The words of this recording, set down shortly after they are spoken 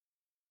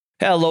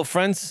Hello,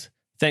 friends.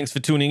 Thanks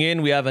for tuning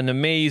in. We have an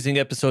amazing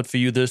episode for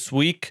you this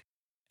week.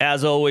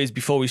 As always,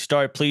 before we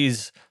start,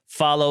 please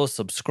follow,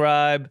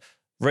 subscribe,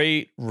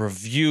 rate,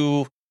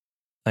 review.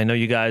 I know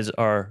you guys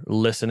are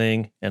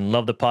listening and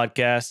love the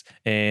podcast,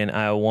 and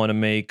I want to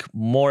make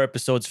more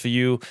episodes for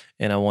you,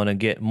 and I want to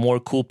get more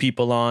cool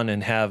people on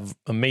and have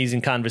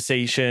amazing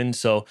conversations.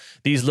 So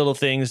these little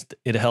things,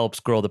 it helps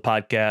grow the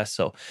podcast.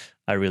 So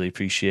I really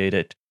appreciate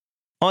it.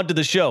 On to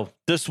the show.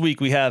 This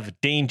week we have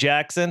Dane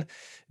Jackson.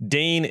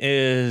 Dane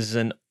is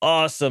an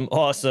awesome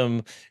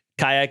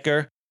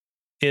kayaker,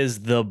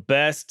 is the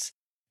best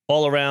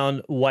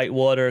all-around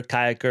whitewater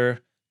kayaker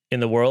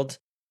in the world.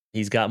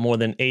 He's got more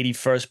than 80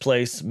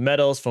 first-place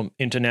medals from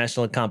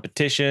international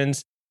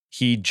competitions.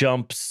 He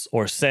jumps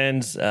or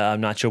sends, I'm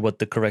not sure what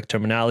the correct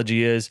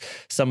terminology is,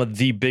 some of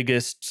the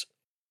biggest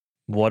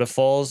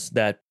waterfalls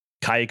that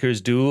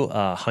kayakers do,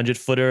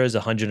 100-footers,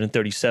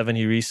 137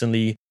 he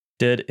recently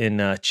did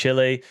in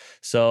Chile.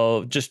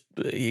 So just,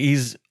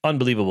 he's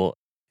unbelievable.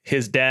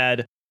 His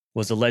dad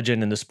was a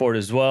legend in the sport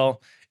as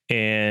well,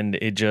 and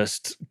it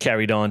just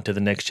carried on to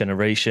the next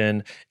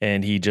generation,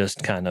 and he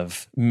just kind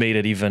of made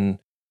it even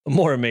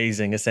more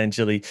amazing,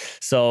 essentially.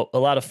 So a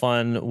lot of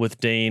fun with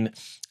Dane,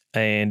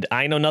 and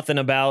I know nothing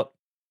about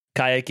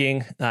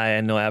kayaking. I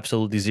know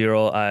absolutely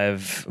zero. I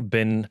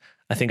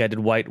think I did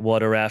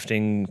whitewater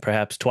rafting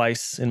perhaps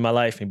twice in my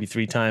life, maybe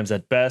 3 times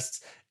at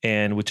best,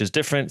 and which is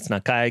different. It's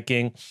not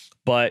kayaking,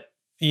 but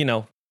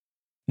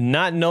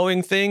not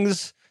knowing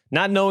things,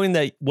 not knowing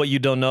that what you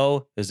don't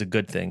know is a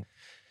good thing.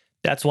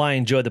 That's why I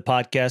enjoy the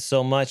podcast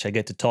so much. I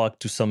get to talk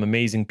to some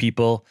amazing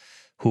people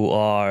who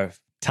are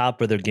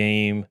top of their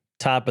game,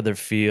 top of their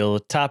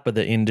field, top of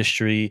the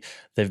industry.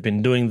 They've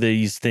been doing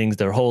these things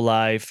their whole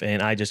life,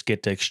 and I just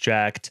get to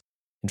extract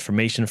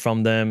information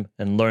from them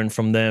and learn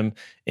from them.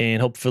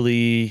 And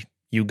hopefully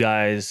you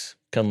guys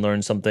can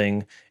learn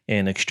something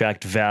and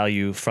extract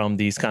value from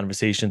these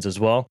conversations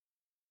as well.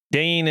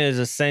 Dane is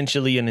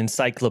essentially an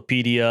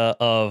encyclopedia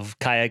of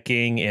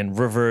kayaking and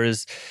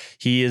rivers.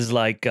 He is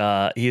like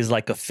a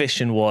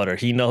fish in water.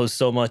 He knows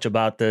so much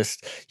about this.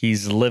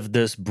 He's lived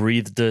this,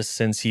 breathed this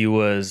since he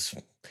was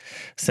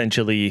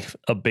essentially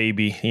a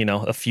baby.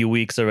 A few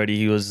weeks already.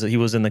 He was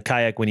in the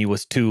kayak when he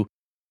was 2.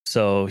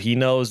 So he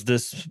knows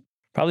this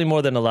probably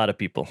more than a lot of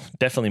people.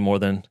 Definitely more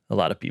than a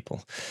lot of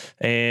people.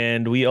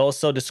 And we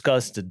also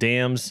discussed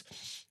dams,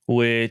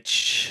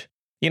 which,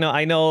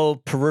 I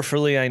know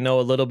peripherally, I know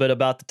a little bit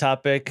about the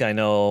topic. I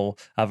know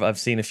I've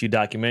seen a few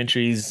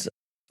documentaries.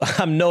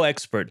 I'm no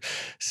expert.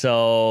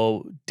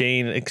 So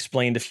Dane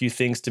explained a few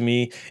things to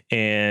me,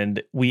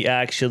 and we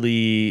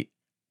actually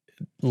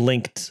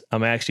linked.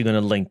 I'm actually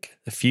going to link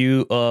a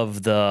few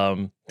of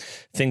the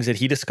things that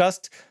he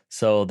discussed.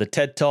 So the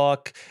TED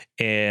Talk,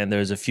 and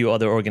there's a few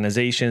other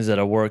organizations that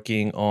are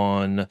working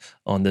on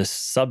this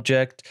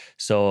subject.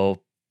 So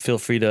feel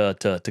free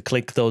to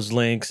click those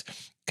links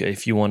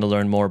if you want to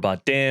learn more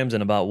about dams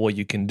and about what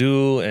you can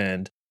do,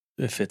 and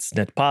if it's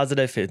net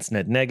positive, if it's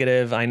net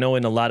negative. I know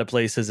in a lot of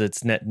places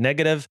it's net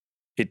negative.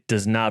 It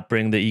does not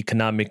bring the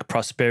economic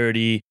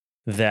prosperity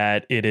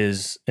that it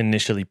is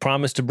initially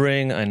promised to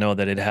bring. I know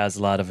that it has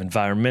a lot of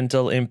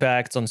environmental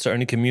impacts on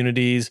certain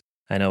communities.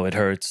 I know it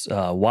hurts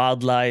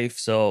wildlife.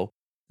 So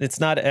it's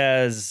not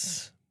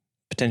as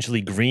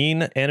potentially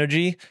green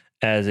energy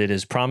as it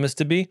is promised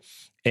to be.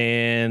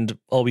 And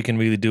all we can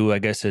really do, I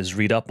guess, is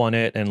read up on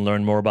it and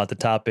learn more about the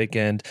topic.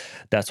 And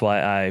that's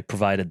why I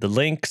provided the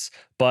links.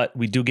 But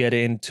we do get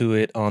into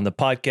it on the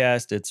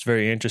podcast. It's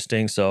very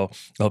interesting. So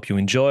I hope you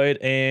enjoyed.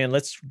 And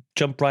let's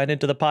jump right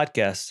into the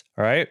podcast.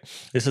 All right.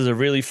 This is a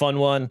really fun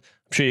one.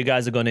 I'm sure you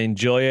guys are going to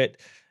enjoy it.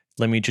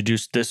 Let me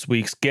introduce this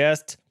week's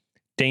guest,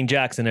 Dane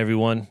Jackson,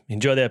 everyone.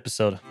 Enjoy the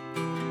episode.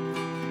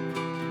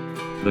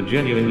 The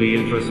Genuinely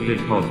Interested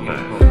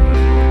Podcast.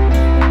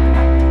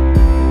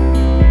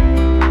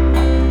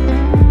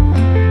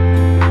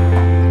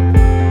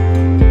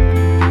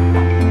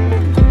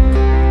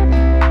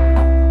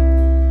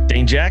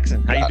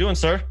 Jackson, how you doing,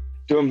 sir?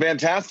 Doing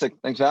fantastic.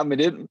 Thanks for having me,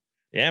 dude.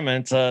 Yeah,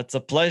 man, it's a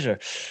pleasure.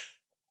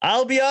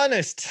 I'll be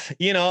honest,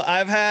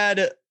 I've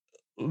had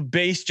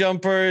base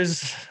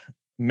jumpers,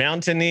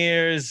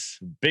 mountaineers,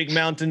 big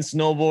mountain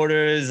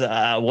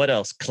snowboarders, what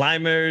else?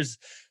 Climbers,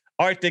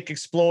 Arctic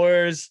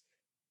explorers.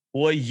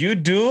 What you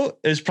do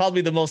is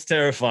probably the most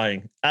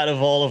terrifying out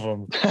of all of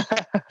them.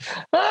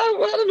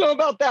 I don't know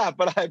about that,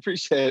 but I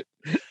appreciate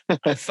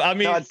it. I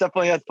mean, no, it's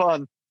definitely has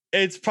fun.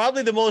 It's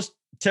probably the most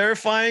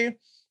terrifying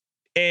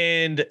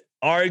and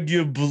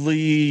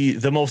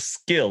arguably the most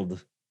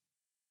skilled.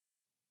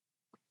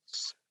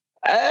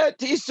 To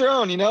each their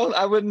own,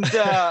 I wouldn't.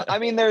 I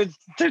mean, there's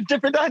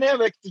different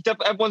dynamics.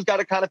 Everyone's got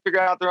to kind of figure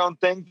out their own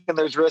thing, and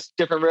there's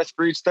different risks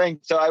for each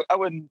thing. So I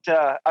wouldn't.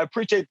 I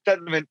appreciate the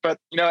sentiment, but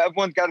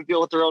everyone's got to deal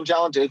with their own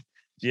challenges.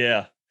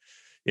 Yeah.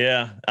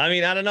 I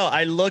mean, I don't know.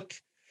 I look,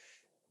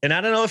 and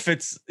I don't know if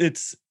it's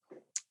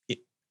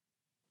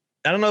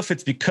I don't know if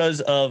it's because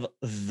of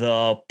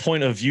the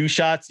point of view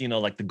shots,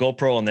 like the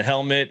GoPro on the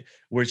helmet,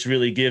 which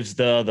really gives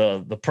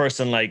the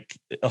person like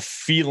a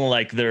feeling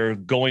like they're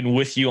going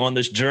with you on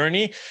this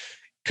journey.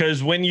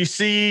 Because when you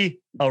see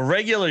a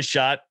regular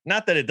shot,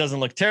 not that it doesn't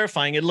look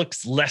terrifying, it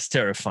looks less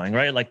terrifying,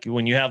 right? Like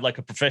when you have like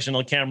a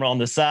professional camera on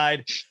the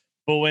side,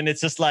 but when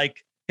it's just like,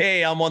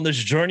 hey, I'm on this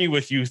journey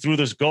with you through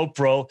this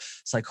GoPro,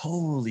 it's like,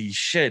 holy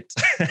shit,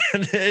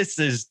 this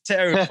is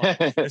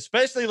terrifying.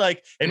 Especially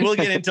like, and we'll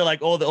get into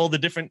like all the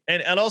different,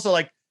 and also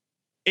like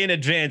in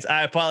advance,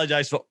 I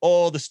apologize for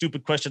all the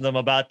stupid questions I'm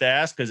about to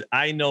ask because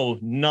I know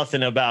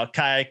nothing about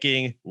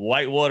kayaking,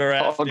 whitewater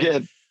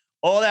rafting,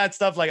 all that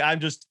stuff. Like I'm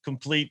just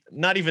complete,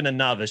 not even a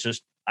novice,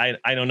 just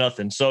I know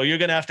nothing. So you're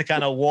gonna have to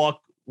kind of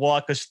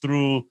walk us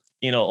through,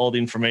 all the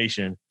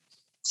information.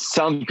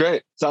 Sounds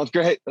great. Let's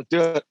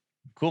do it.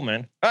 Cool,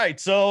 man. All right.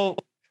 So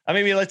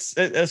maybe let's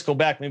go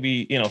back.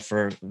 Maybe,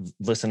 for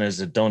listeners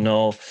that don't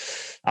know,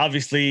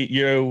 obviously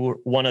you're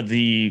one of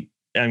the,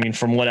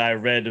 from what I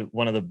read,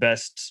 one of the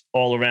best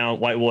all around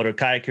whitewater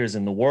kayakers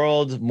in the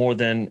world, more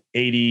than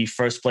 80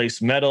 first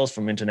place medals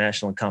from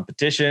international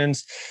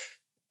competitions.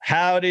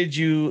 How'd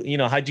you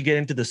get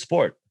into the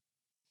sport?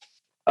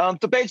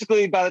 So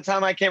basically, by the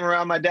time I came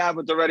around, my dad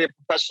was already a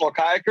professional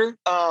kayaker.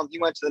 He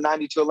went to the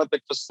 92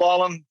 Olympic for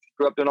slalom,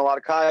 grew up doing a lot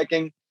of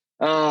kayaking.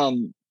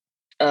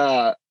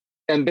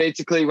 And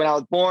basically when I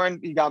was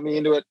born, he got me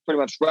into it pretty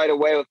much right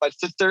away with my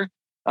sister.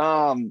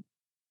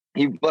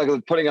 He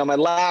was putting on my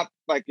lap,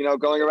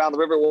 going around the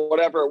river,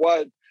 whatever it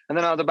was. And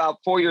then I was about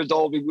 4 years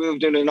old. We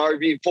moved into an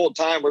RV full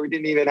time where we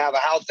didn't even have a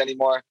house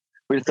anymore.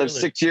 We just lived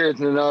 6 years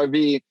in an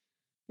RV.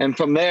 And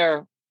from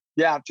there,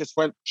 just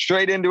went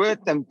straight into it.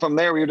 And from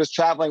there, we were just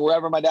traveling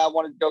wherever my dad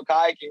wanted to go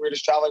kayaking. We were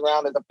just traveling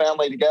around as a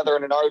family together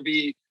in an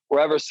RV,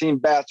 wherever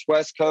seemed best,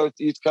 West Coast,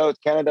 East Coast,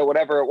 Canada,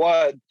 whatever it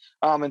was.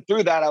 And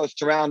through that, I was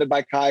surrounded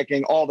by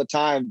kayaking all the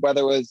time,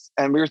 whether it was,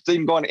 and we were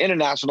even going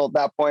international at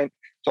that point.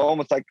 So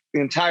almost like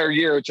the entire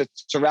year,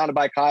 just surrounded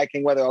by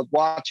kayaking, whether I was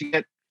watching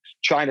it,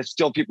 trying to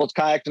steal people's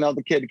kayaks and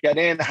other kid to get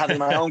in, having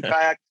my own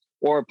kayak,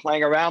 or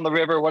playing around the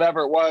river,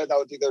 whatever it was. I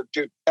was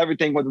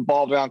everything was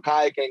involved around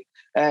kayaking.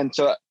 And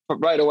so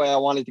right away, I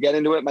wanted to get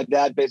into it. My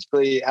dad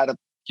basically had a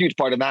huge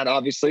part of that,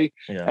 obviously.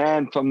 Yeah.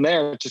 And from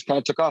there, it just kind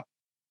of took off.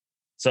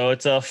 So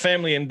it's a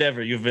family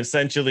endeavor. You've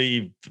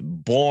essentially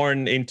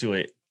born into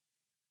it.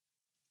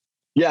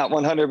 Yeah,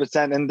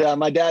 100%. And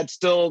my dad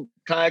still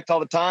kayaks all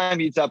the time.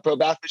 He's a pro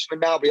bass fisherman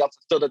now, but he also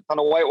still does a ton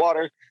of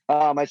whitewater.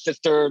 My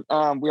sister,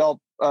 we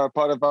all are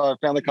part of our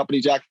family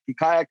company, Jack and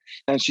Kayak,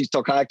 and she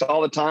still kayaks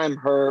all the time.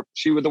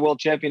 She was the world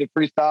champion of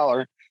freestyle.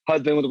 Her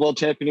husband was the world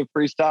champion of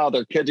freestyle.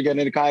 Their kids are getting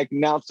into kayaking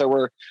now, so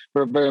we're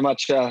very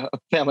much a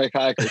family of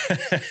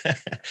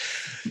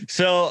kayakers.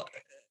 So,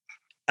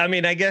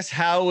 I guess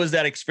how was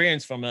that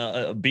experience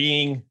from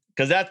being,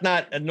 because that's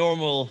not a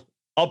normal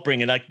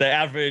upbringing. Like the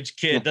average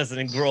kid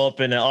doesn't grow up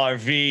in an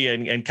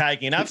RV and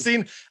kayaking. And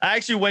I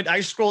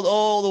scrolled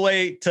all the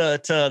way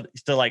to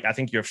like, I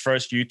think your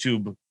first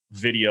YouTube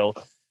video,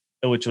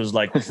 which was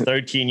like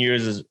 13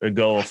 years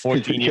ago or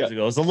 14 years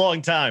ago. It was a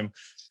long time.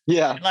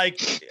 Yeah. Like,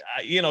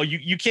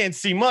 you can't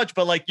see much,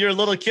 but like you're a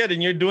little kid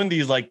and you're doing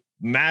these like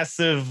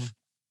massive,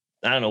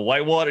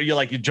 whitewater.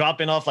 You're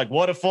dropping off like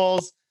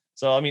waterfalls.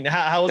 So,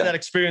 how was that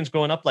experience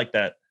growing up like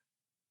that?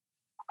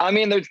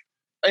 In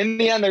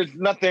the end, there's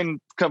nothing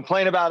to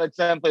complain about. It's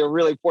simply a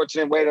really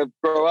fortunate way to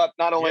grow up,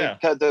 not only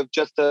because of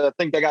just the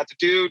things I got to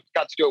do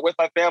it with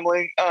my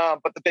family,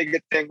 but the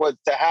biggest thing was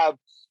to have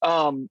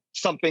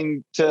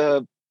something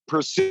to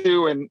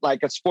pursue and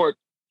like a sport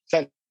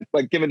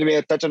given to me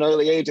at such an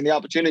early age, and the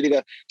opportunity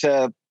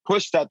to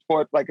push that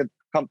sport like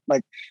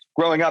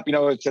growing up,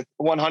 it's just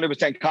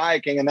 100%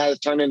 kayaking, and that has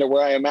turned into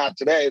where I am at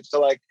today. So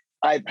like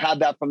I've had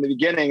that from the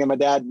beginning, and my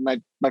dad and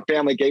my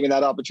family gave me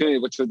that opportunity,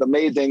 which was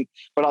amazing.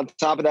 But on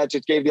top of that,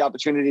 just gave the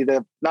opportunity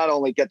to not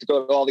only get to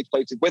go to all these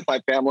places with my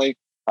family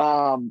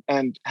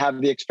and have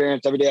the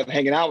experience every day of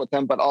hanging out with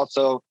them, but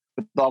also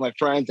with all my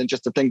friends and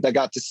just the things I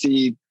got to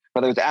see,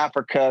 whether it was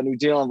Africa, New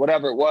Zealand,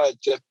 whatever it was,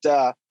 just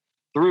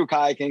through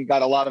kayaking,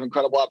 got a lot of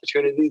incredible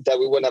opportunities that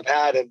we wouldn't have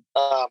had. And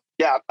I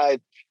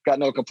got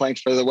no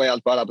complaints for the way I was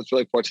brought up. It's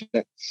really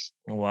fortunate.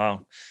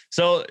 Wow.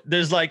 So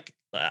there's like,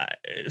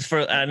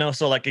 example,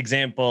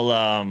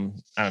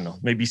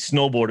 maybe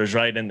snowboarders,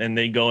 right? And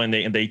they go and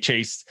they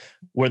chase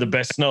where the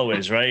best snow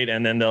is, right?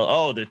 And then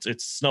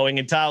it's snowing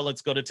in Tao,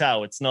 let's go to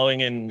Tao. It's snowing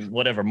in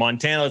whatever,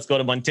 Montana, let's go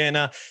to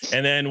Montana.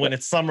 And then when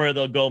it's summer,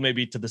 they'll go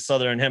maybe to the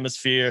Southern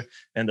Hemisphere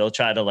and they'll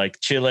try to like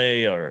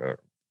Chile or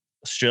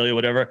Australia,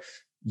 whatever.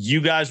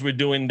 You guys were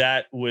doing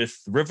that with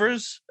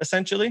rivers,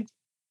 essentially?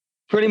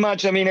 Pretty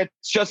much.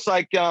 It's just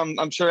like,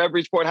 I'm sure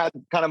every sport has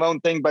kind of own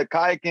thing, but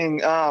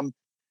kayaking,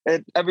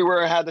 it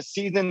everywhere had the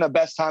season, the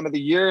best time of the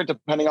year,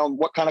 depending on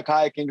what kind of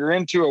kayaking you're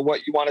into or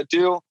what you want to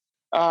do.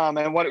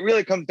 And what it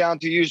really comes down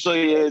to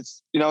usually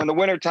is, in the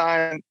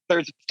wintertime,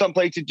 there's some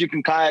places you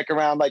can kayak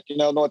around, like,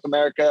 North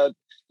America,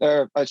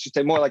 or I should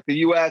say more like the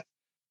US.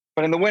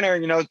 But in the winter,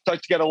 it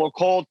starts to get a little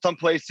cold. Some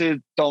places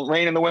don't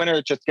rain in the winter.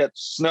 It just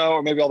gets snow,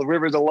 or maybe all the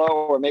rivers are low,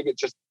 or maybe it's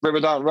just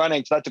rivers aren't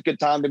running. So that's a good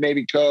time to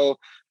maybe go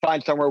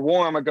find somewhere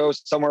warm or go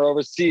somewhere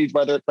overseas,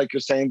 whether it's like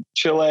you're saying,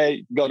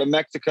 Chile, go to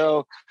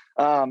Mexico.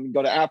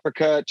 Go to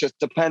Africa. It just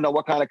depends on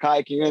what kind of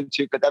kayaking you're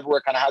into, because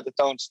everywhere kind of has its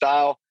own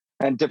style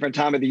and different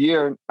time of the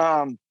year.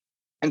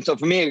 And so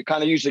for me, it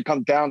kind of usually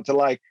comes down to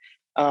like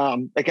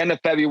end of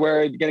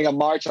February, beginning of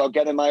March, I'll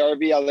get in my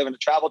RV. I'll live in a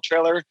travel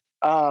trailer.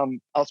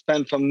 I'll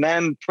spend from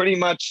then pretty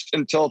much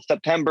until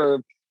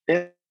September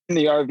in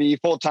the RV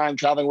full time,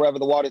 traveling wherever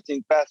the water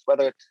seems best.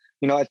 Whether,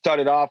 I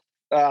started off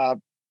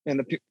in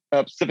the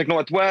Pacific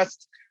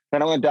Northwest,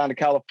 then I went down to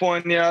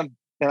California,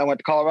 then I went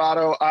to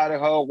Colorado,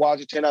 Idaho,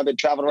 Washington. I've been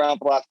traveling around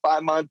for the last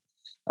 5 months.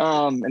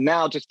 And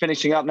now just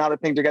finishing up, now that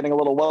things are getting a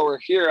little lower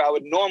here, I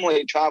would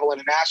normally travel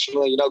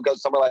internationally, go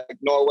somewhere like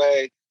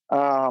Norway,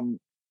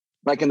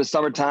 like in the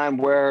summertime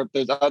where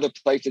there's other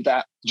places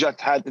that just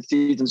had the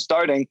season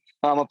starting.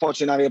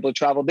 Unfortunately, not able to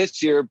travel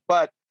this year,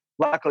 but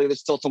luckily there's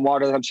still some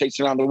water that I'm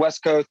chasing around the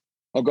West Coast.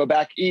 I'll go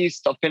back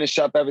east. I'll finish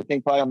up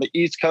everything probably on the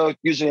East Coast,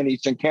 usually in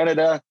Eastern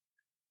Canada,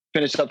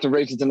 finish up the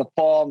races in the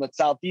fall in the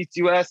Southeast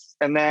US.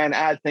 And then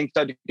as things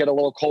start to get a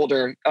little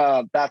colder,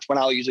 that's when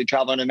I'll usually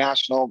travel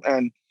international.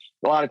 And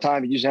a lot of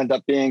time it usually ends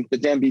up being the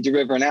Zambezi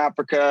River in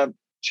Africa,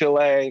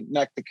 Chile,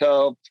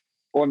 Mexico,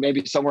 or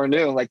maybe somewhere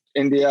new like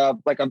India.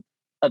 Like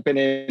I've been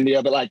in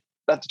India, but like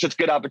that's just a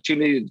good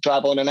opportunity to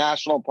travel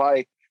international.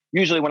 Probably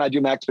usually when I do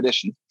my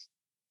expedition.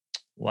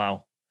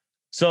 Wow.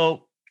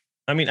 So,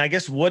 I mean, I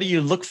guess what do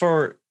you look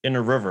for in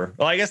a river?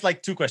 Well, I guess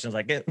like 2 questions.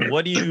 Like,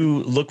 what do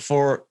you look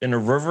for in a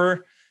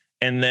river,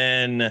 and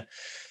then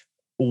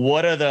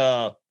what are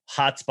the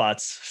hot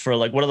spots for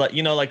like, what are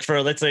the, like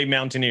for, let's say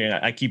mountaineering,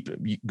 I keep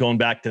going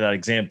back to that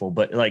example,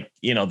 but like,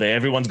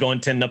 everyone's going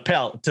to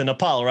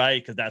Nepal,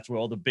 right? Cause that's where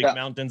all the big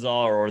mountains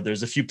are, or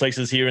there's a few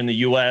places here in the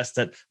US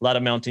that a lot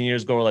of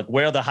mountaineers go. Like,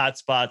 where are the hot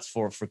spots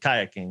for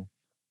kayaking?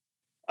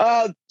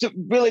 It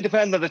really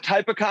depends on the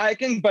type of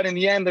kayaking, but in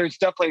the end, there's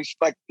definitely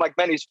like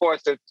many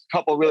sports, there's a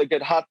couple really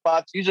good hot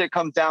spots. Usually it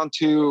comes down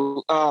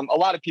to, a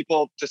lot of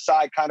people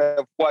decide kind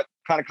of what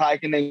kind of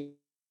kayaking they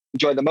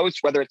enjoy the most,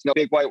 whether it's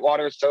big white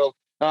water. So,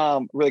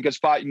 really good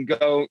spot you can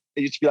go.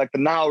 It used to be like the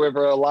Nile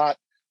River a lot,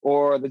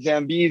 or the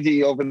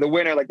Zambezi over the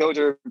winter. Like those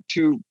are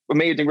 2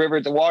 amazing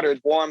rivers. The water is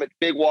warm, it's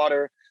big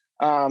water.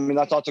 And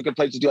that's also a good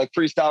place to do like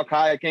freestyle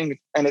kayaking.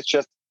 And it's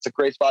a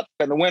great spot to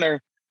spend the winter.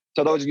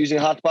 So those are usually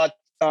hot spots.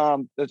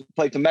 There's a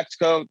place in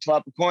Mexico,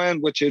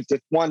 Tlalpujahua, which is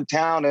just one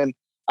town. And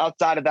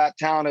outside of that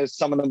town is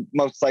some of the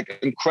most like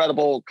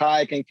incredible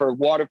kayaking for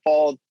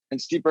waterfalls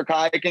and steeper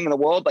kayaking in the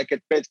world. Like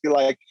it's basically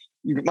like,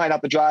 you might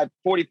have to drive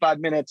 45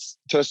 minutes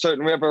to a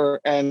certain river,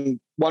 and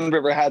one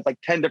river has like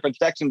 10 different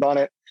sections on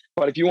it.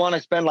 But if you want to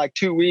spend like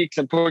 2 weeks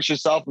and push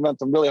yourself and run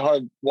some really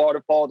hard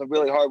waterfalls and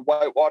really hard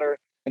white water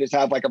and just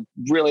have like a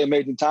really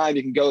amazing time,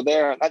 you can go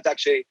there. And that's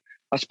actually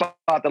a spot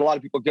that a lot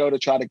of people go to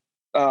try to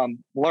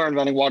learn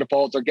running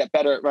waterfalls or get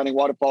better at running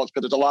waterfalls,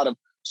 because there's a lot of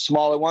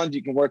smaller ones.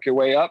 You can work your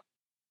way up.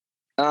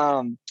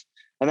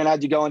 And then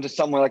as you go into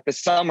somewhere like the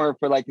summer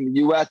for like in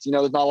the US,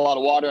 there's not a lot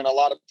of water in a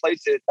lot of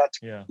places.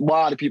 A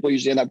lot of people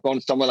usually end up going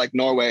to somewhere like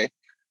Norway.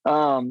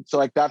 So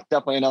like that's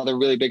definitely another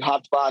really big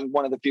hotspot. And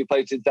one of the few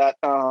places that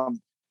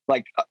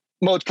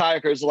most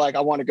kayakers are like,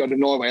 I want to go to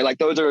Norway. Like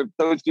those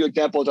few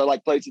examples are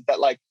like places that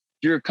like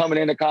if you're coming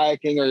into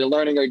kayaking or you're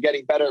learning or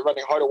getting better at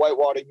running harder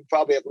whitewater, you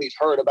probably at least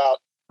heard about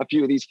a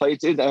few of these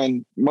places.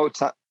 And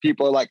most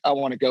people are like, I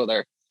want to go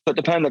there. So it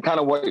depends on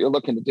kind of what you're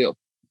looking to do.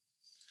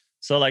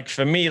 So like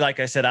for me, like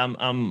I said, I'm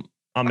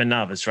a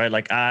novice, right?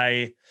 Like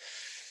I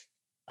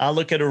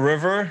look at a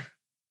river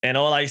and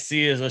all I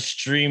see is a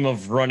stream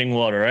of running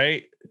water,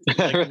 right?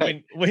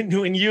 Like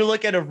when you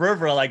look at a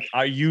river, like,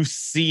 are you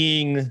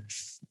seeing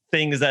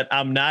things that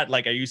I'm not?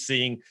 Like, are you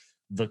seeing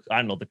the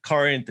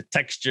current, the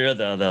texture,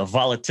 the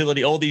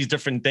volatility, all these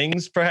different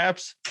things,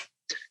 perhaps?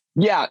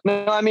 Yeah,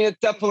 no, I mean, it's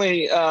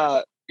definitely,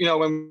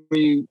 when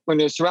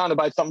you're surrounded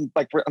by something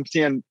like I'm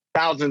seeing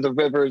thousands of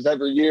rivers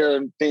every year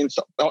and seeing,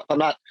 I'm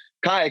not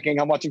kayaking,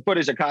 I'm watching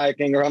footage of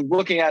kayaking, or I'm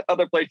looking at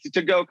other places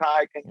to go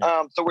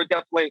kayaking. So we're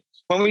definitely,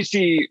 when we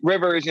see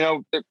rivers,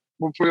 if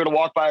we were to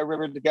walk by a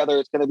river together,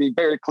 it's going to be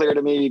very clear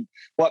to me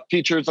what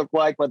features look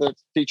like, whether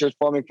it's features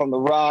forming from the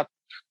rock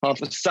off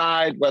the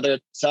side, whether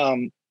it's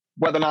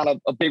whether or not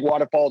a big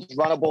waterfall is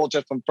runnable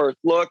just from first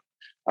look,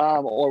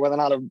 or whether or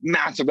not a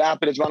massive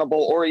rapid is runnable,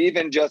 or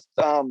even just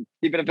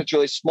even if it's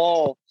really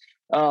small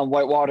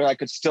white water, I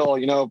could still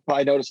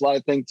probably notice a lot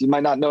of things you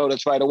might not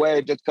notice right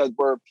away, just because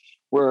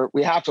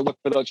we have to look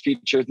for those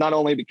features, not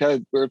only because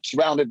we're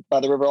surrounded by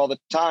the river all the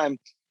time,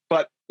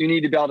 but you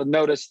need to be able to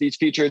notice these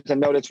features and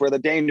notice where the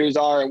dangers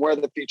are and where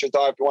the features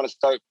are if you want to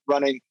start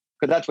running,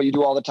 because that's what you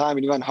do all the time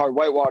when you run hard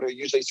whitewater,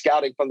 usually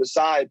scouting from the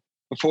side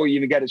before you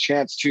even get a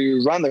chance to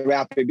run the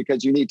rapid,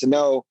 because you need to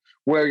know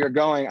where you're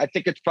going. I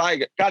think it's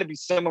probably got to be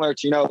similar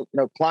to,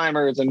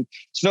 climbers and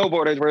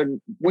snowboarders, where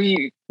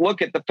we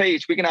look at the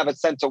face, we can have a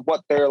sense of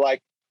what they're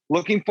like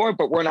looking for,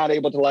 but we're not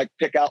able to like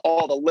pick out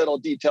all the little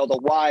details of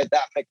why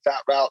that makes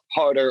that route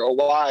harder or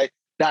why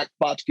that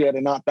spot's good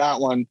and not that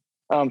one.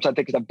 So I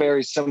think it's a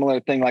very similar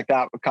thing like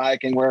that with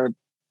kayaking, where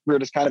we're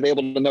just kind of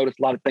able to notice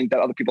a lot of things that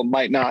other people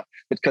might not,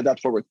 because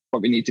that's what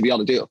we need to be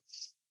able to do.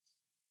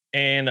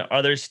 And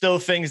are there still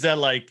things that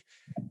like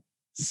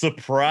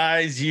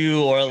surprise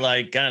you, or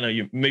like, I don't know,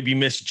 you maybe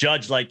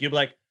misjudge, like you're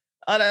like,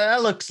 oh,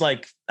 that looks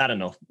like, I don't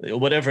know,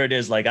 whatever it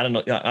is. Like, I don't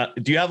know.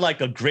 Do you have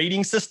like a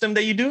grading system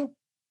that you do?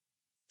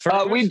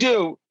 We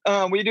do.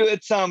 We do.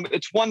 It's 1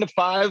 to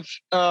 5.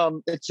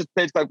 It's just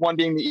basically like 1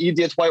 being the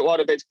easiest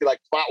whitewater, basically like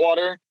flat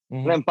water,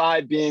 and then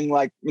 5 being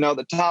like,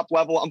 the top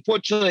level.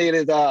 Unfortunately, it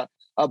is a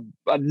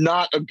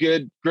not a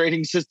good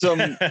grading system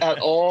at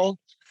all.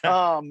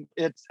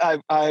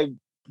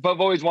 I've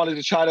always wanted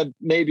to try to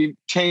maybe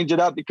change it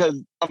up,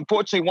 because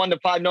unfortunately 1 to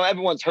 5, no,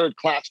 everyone's heard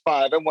class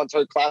 5, everyone's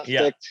heard class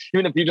 6.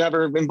 Even if you've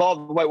never been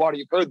involved with whitewater,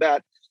 you've heard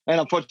that. And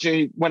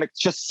unfortunately, when it's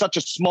just such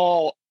a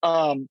small,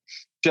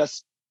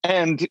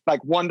 and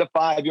like 1 to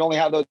 5, you only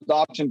have those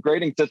option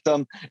grading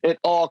system. It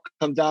all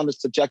comes down to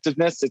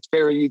subjectiveness. It's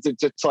very easy.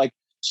 It's like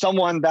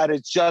someone that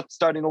is just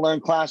starting to learn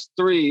class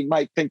 3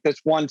 might think this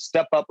one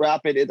step up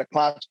rapid is a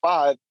class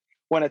 5,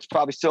 when it's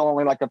probably still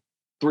only like a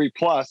 3+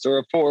 or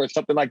a 4 or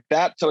something like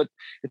that. So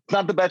it's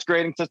not the best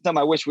grading system.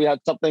 I wish we had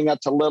something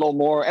that's a little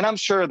more, and I'm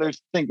sure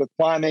there's things with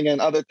climbing and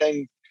other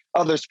things,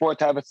 other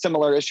sports have a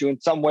similar issue in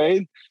some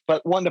ways,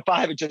 but 1 to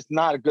 5 is just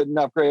not a good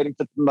enough grading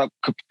system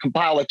to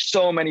compile like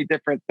so many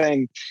different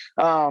things.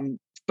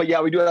 But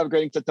yeah, we do have a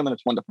grading system, and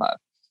it's 1 to 5.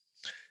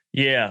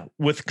 Yeah.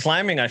 With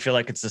climbing, I feel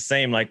like it's the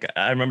same. Like,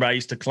 I remember I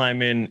used to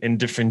climb in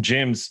different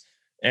gyms,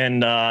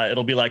 and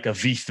it'll be like a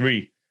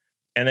V3.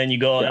 And then you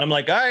go, and I'm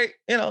like, all right,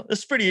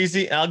 it's pretty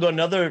easy. And I'll go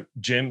another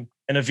gym,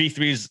 and a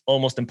V3 is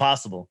almost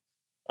impossible.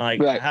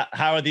 Like,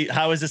 how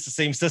is this the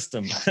same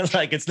system?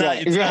 Like, it's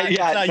not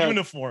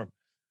uniform.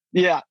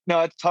 Yeah,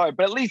 no, it's hard,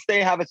 but at least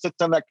they have a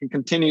system that can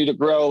continue to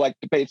grow, like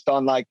based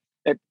on like,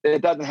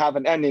 it doesn't have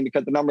an ending,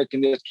 because the number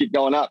can just keep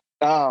going up.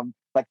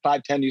 Like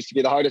 510 used to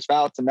be the hardest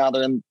routes, and now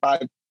they're in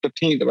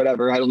 515 or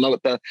whatever. I don't know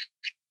what the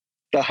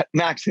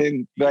max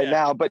in right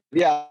now, but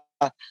yeah.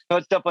 No,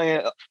 it's definitely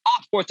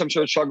all sports. I'm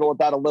sure struggle with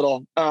that a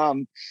little. But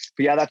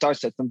yeah, that's our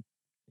system.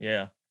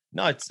 Yeah.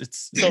 No,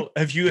 it's so.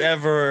 Have you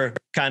ever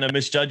kind of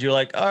misjudged? You're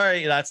like, all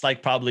right, that's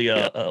like probably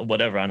a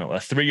whatever, I don't know, a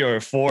 3 or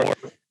a 4,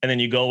 and then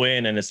you go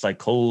in and it's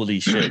like, holy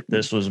shit,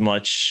 this was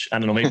much. I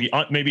don't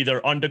know, maybe there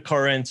are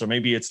undercurrents, or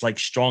maybe it's like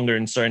stronger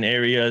in certain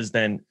areas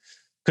than,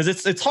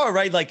 because it's hard,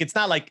 right? Like, it's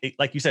not like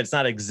you said, it's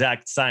not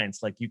exact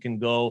science. Like, you can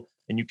go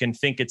and you can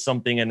think it's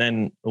something, and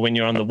then when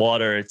you're on the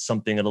water, it's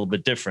something a little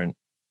bit different.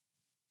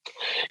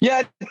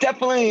 Yeah,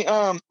 definitely.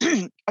 I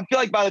feel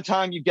like by the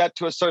time you get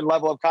to a certain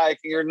level of kayaking,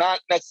 you're not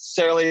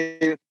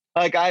necessarily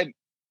like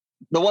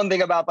the one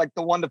thing about like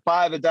the 1 to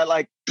 5 is that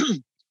like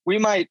we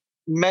might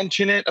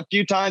mention it a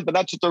few times, but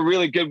that's just a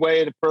really good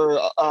way for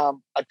I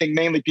think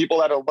mainly people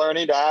that are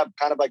learning to have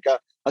kind of like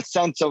a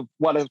sense of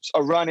what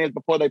a run is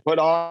before they put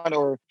on,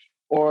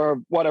 or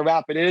what a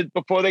rapid is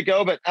before they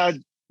go. But as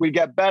we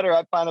get better,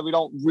 I find that we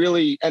don't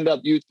really end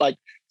up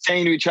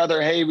saying to each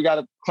other, hey, we got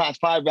a class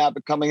 5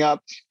 rapid coming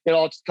up. It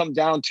all just comes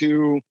down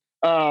to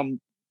kind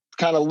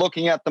of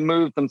looking at the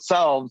moves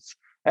themselves,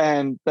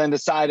 and then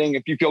deciding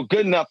if you feel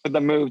good enough for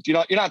the moves.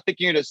 You're not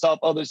thinking to yourself,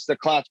 oh, this is a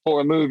class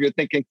 4 move. You're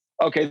thinking,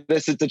 okay,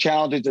 this is the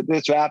challenge. Is it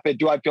this rapid?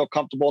 Do I feel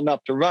comfortable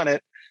enough to run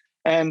it?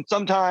 And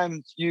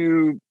sometimes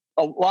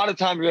a lot of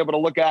times you're able to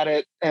look at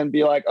it and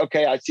be like,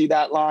 okay, I see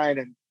that line,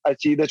 and I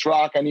see this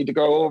rock I need to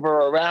go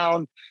over or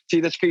around,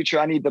 see this feature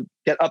I need to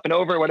get up and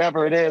over,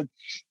 whatever it is.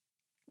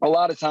 A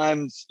lot of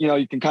times,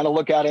 you can kind of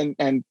look at it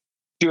and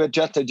do it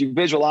just as you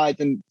visualize.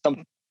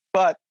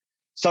 But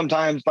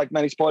sometimes, like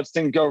many sports,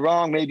 things go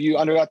wrong. Maybe you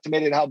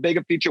underestimated how big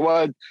a feature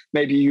was.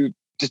 Maybe you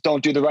just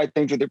don't do the right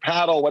things with your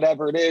paddle,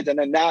 whatever it is. And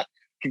then that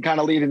can kind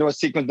of lead into a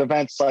sequence of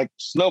events like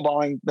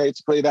snowballing,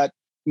 basically, that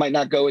might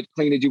not go as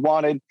clean as you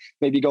wanted.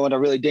 Maybe you go in a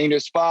really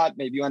dangerous spot.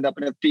 Maybe you end up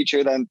in a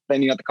feature, then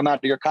you have to come out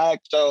of your kayak.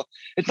 So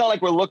it's not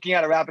like we're looking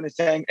at a rapid and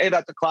saying, hey,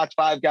 that's a class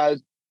 5,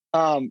 guys.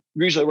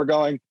 Usually we're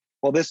going,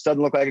 well, this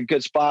doesn't look like a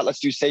good spot.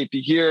 Let's do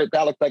safety here.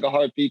 That looks like a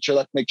hard feature.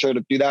 Let's make sure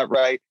to do that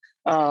right.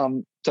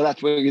 So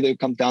that's what it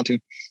comes down to.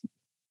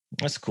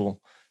 That's cool.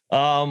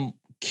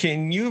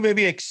 Can you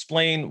maybe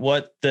explain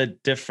what the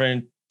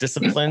different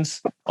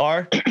disciplines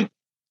are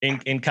in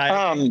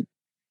kayaking?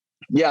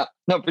 Yeah,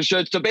 no, for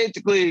sure. So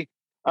basically,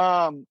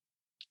 a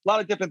lot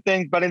of different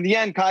things, but in the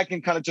end,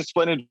 kayaking kind of just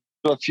split into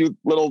a few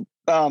little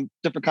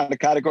different kind of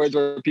categories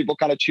where people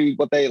kind of choose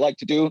what they like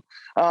to do.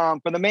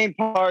 For the main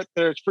part,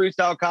 there's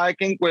freestyle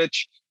kayaking,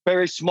 which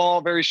very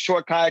small, very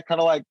short kayak, kind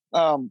of like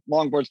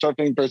longboard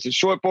surfing versus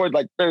shortboard,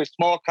 like very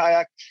small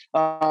kayak,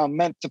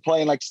 meant to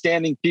play in like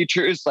standing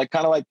features, like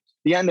kind of like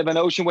the end of an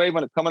ocean wave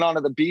when it's coming onto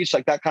the beach,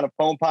 like that kind of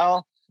foam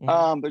pile.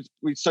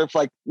 We surf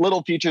like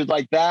little features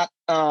like that,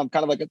 kind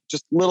of like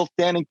just little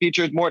standing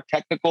features, more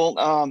technical.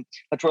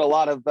 That's where a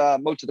lot of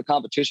most of the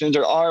competitions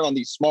are on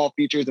these small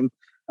features. And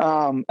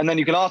then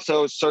you can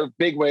also surf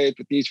big waves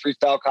with these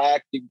freestyle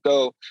kayaks. You can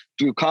go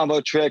do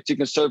combo tricks. You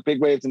can surf big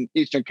waves in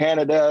Eastern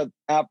Canada,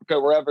 Africa,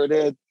 wherever it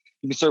is.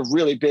 You can surf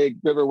really big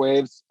river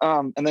waves,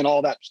 and then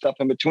all that stuff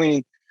in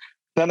between.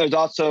 Then there's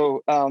also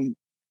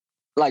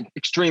like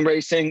extreme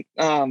racing.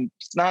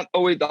 It's not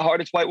always the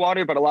hardest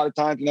whitewater, but a lot of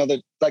times,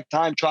 there's like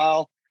time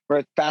trial where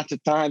it's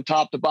fastest time,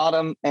 top to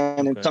bottom.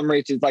 And in some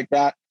races like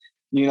that,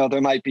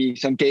 there might be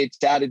some gates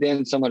added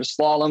in, similar to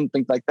slalom,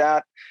 things like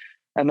that.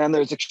 And then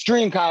there's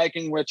extreme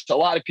kayaking, which a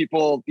lot of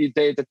people these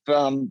days, it's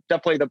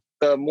definitely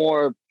the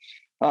more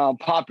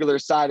popular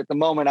side at the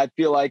moment, I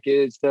feel like,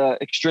 is the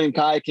extreme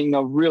kayaking,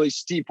 really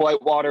steep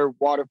whitewater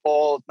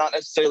waterfalls, not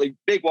necessarily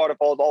big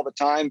waterfalls all the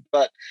time,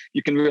 but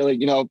you can really,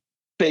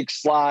 big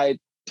slide,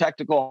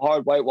 technical,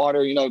 hard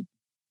whitewater,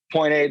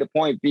 point A to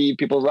point B,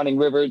 people running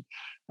rivers.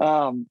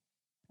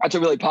 That's a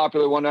really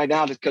popular one right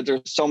now, just because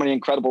there's so many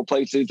incredible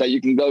places that you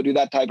can go do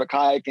that type of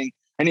kayaking.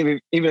 And even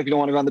if you don't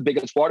want to run the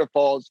biggest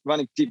waterfalls,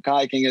 running steep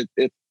kayaking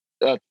is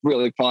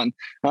really fun.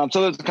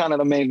 So those are kind of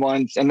the main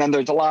ones. And then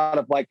there's a lot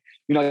of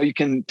you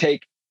can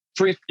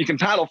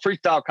paddle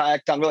freestyle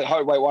kayaks on really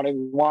hard whitewater if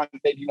you want.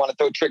 Maybe you want to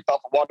throw tricks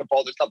off of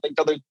waterfalls or something.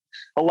 So there's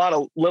a lot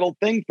of little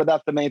things, but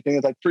that's the main thing,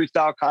 is like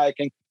freestyle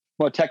kayaking,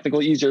 more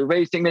technical, easier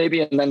racing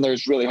maybe. And then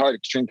there's really hard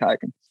extreme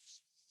kayaking.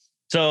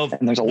 So,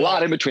 and there's a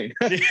lot in between.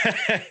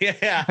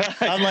 Yeah. I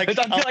feel like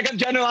I'm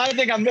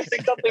generalizing. I'm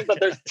missing something,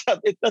 but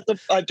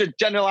I just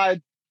generalize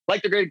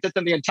like the great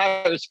system, the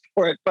entire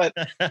sport, but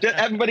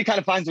everybody kind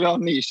of finds their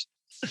own niche.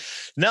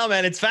 No,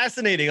 man, it's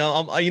fascinating.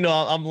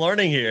 I'm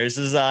learning here. This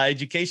is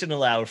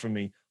educational hour for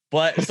me.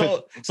 But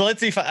so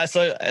let me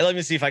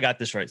see if I got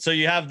this right. So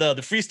you have the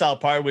freestyle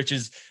part, which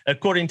is,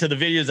 according to the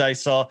videos I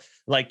saw,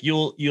 like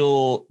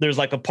there's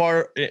like a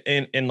part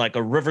in like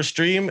a river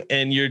stream,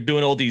 and you're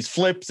doing all these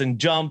flips and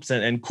jumps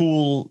and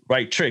cool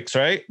tricks,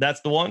 right?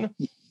 That's the one.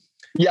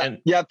 Yeah.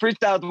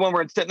 Freestyle is the one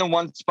where it's sitting in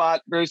one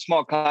spot, very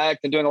small kayak,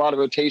 and doing a lot of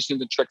rotations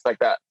and tricks like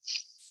that.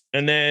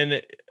 And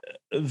then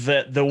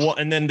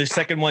the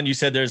second one, you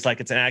said there's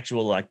it's an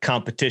actual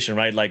competition,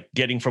 right? Like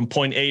getting from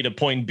point A to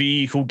point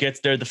B, who gets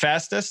there the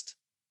fastest?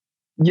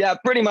 Yeah,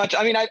 pretty much.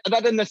 I mean, that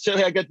doesn't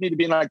necessarily, I guess, need to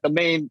be the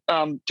main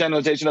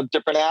generalization of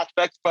different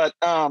aspects, but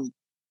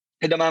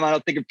in my mind, I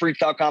don't think of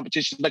freestyle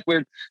competitions.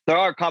 There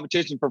are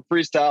competitions for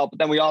freestyle, but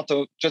then we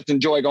also just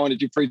enjoy going to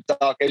do freestyle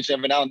occasionally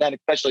every now and then,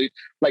 especially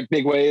like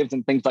big waves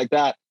and things like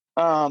that.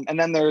 And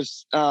then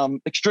there's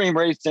extreme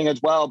racing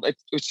as well.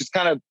 It's just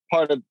kind of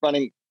part of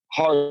running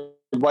hard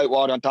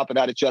whitewater. On top of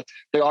that, it's just,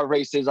 there are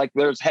races,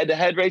 there's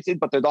head-to-head races,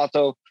 but there's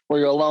also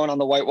where you're alone on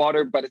the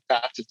whitewater, but it's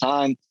fastest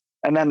time.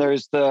 And then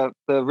there's the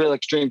real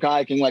extreme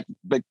kayaking, like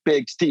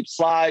big steep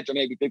slides or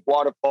maybe big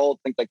waterfalls,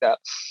 things like that.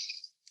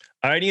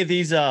 Are any of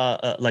these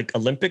like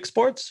Olympic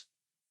sports?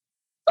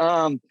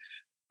 I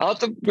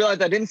also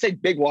realized I didn't say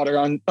big water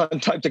on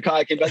types of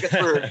kayaking. But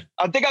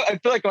I guess I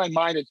feel like my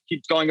mind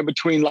keeps going in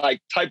between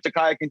types of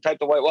kayaking, types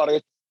of whitewater.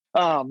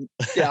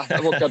 Yeah,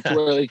 I woke up too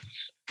early.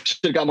 Should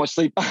have got more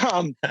sleep.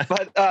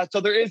 But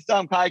so there is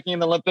kayaking in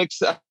the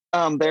Olympics.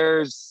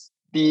 There's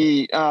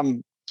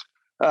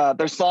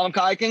there's slalom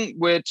kayaking,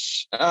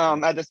 which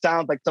as it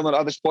sounds like some of the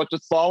other sports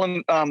with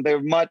slalom,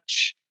 they're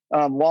much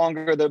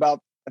longer. They're about,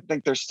 I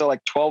think there's still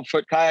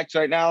 12-foot kayaks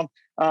right now.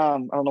 I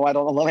don't know. I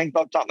don't know the length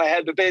off the top of my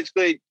head, but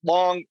basically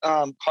long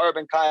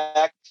carbon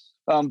kayak,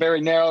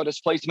 very narrow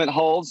displacement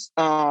hulls,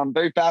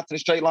 very fast in a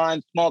straight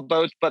line, small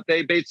boats, but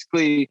they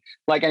basically,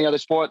 like any other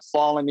sport,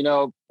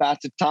 slalom,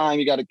 fastest time,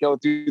 you got to go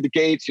through the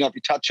gates. If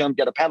you touch them,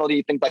 get a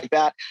penalty, things like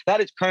that.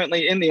 That is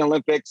currently in the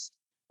Olympics.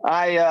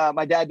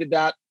 My dad did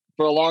that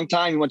for a long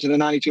time. He went to the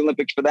 92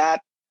 Olympics for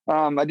that.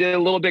 I did a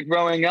little bit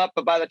growing up,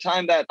 but by the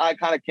time that I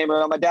kind of came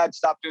around, my dad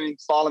stopped doing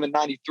slalom in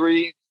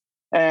 93.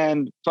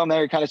 And from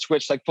there, he kind of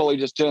switched fully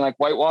just doing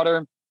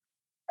whitewater.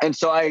 And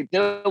so I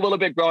did a little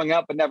bit growing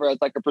up, but never as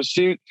a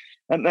pursuit.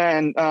 And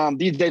then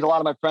these days, a lot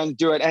of my friends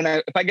do it. And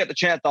if I get the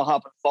chance, I'll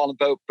hop on a slalom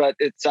boat. But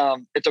it's a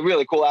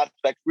really cool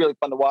aspect, really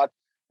fun to watch.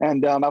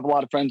 And I have a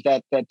lot of friends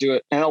that do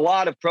it. And a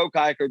lot of pro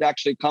kayakers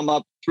actually come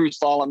up through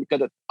slalom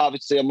because it's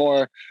obviously a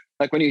more,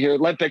 when you hear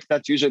Olympics,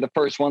 that's usually the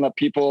first one that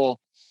people,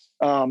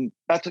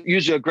 that's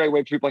usually a great way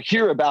for people to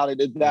hear about it,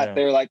 is that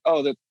they're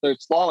they're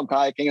slalom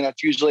kayaking. And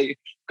that's usually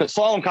because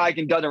slalom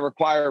kayaking doesn't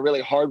require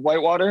really hard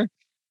whitewater.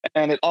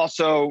 And it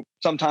also,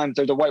 sometimes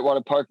there's a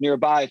whitewater park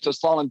nearby. So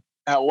slalom,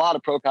 a lot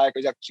of pro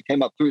kayakers actually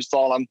came up through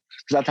slalom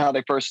because that's how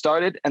they first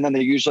started. And then they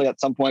usually at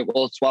some point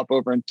will swap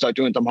over and start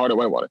doing some harder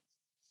whitewater.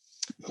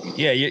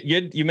 Yeah,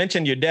 you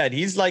mentioned your dad.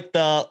 He's like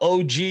the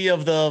OG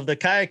of the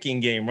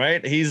kayaking game,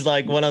 right? He's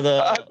like one of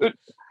the...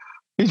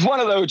 He's one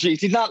of the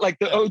OGs. He's not like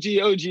the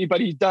OG,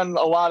 but he's done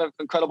a lot of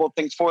incredible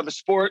things for the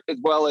sport, as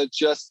well as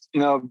just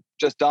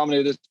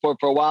dominated the sport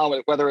for a while,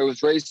 whether it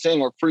was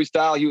racing or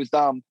freestyle. He was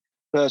the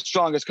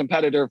strongest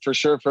competitor for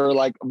sure for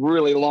a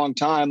really long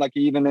time.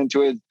 Even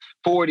into his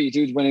 40s,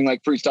 he was winning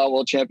freestyle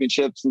world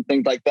championships and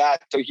things like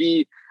that. So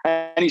he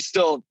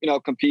still,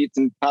 competes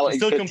and paddling.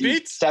 Still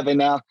competes? 7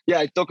 now.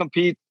 Yeah, he still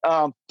competes.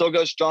 Still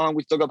goes strong.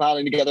 We still go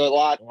paddling together a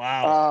lot.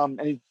 Wow.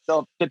 And he's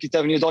still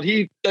 57 years old.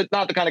 He's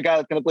not the kind of guy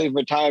that's going to believe in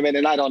retirement,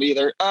 and I don't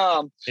either.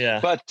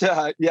 But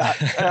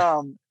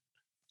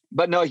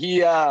but no, he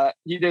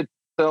did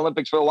the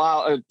Olympics for a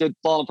while, or did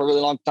slalom for a really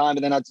long time,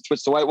 and then had to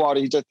switch to whitewater.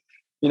 He just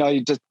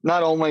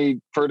not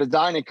only for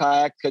designing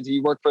kayaks, because he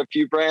worked for a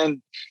few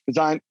brands,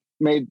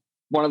 made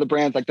one of the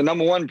brands the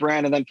number one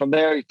brand, and then from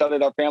there he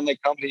started our family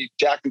company,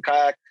 Jackson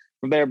Kayak,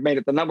 there, made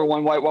it the number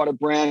 1 whitewater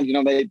brand. You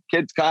know, made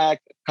kids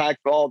kayaks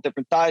for all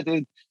different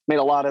sizes, made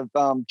a lot of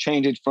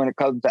changes when it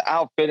comes to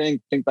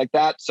outfitting, things like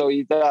that. So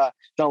he's done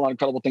a lot of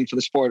incredible things for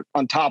the sport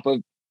on top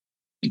of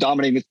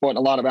dominating the sport in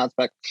a lot of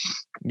aspects.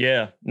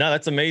 Yeah, no,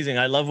 that's amazing.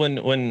 I love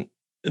when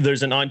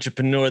there's an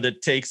entrepreneur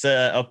that takes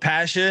a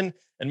passion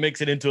and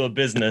makes it into a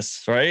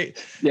business, right?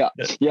 Yeah,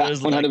 There's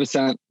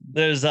 100%.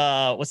 There's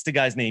what's the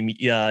guy's name?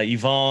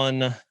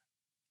 Yvonne.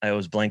 I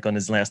always blank on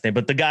his last name,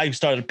 but the guy who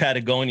started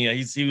Patagonia,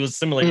 he was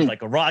similar. He's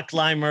like a rock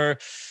climber,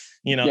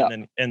 you know, and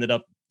then ended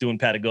up doing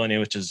Patagonia,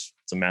 which is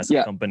it's a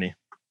massive company.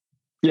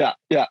 Yeah.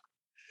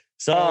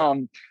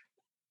 So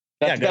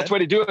that's the best way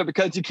to do it,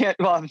 because you can't,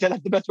 well,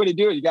 that's the best way to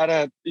do it.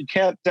 You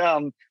can't,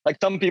 like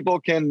some people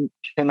can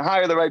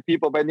hire the right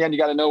people, but in the end, you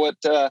got to know what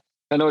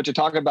you're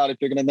talking about if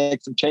you're going to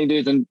make some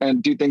changes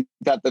and do things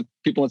that the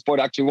people in sport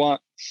actually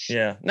want.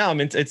 Yeah, no, I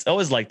mean, it's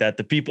always like that.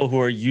 The people who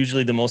are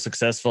usually the most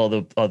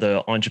successful are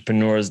the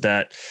entrepreneurs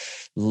that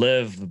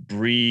live,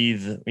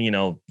 breathe, you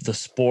know, the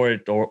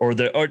sport or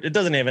it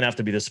doesn't even have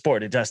to be the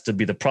sport. It has to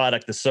be the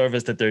product, the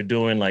service that they're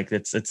doing. Like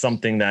it's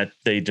something that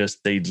they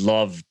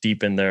love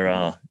deep in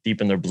their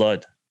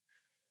blood.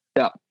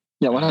 Yeah.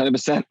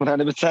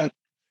 100%.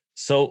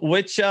 So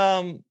which,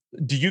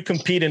 do you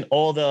compete in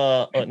all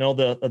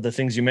the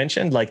things you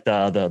mentioned, like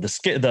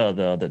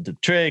the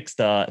tricks,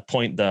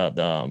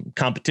 the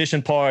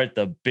competition part,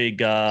 the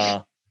big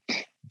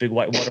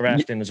whitewater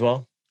rafting as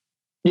well?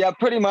 Yeah,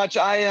 pretty much.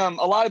 A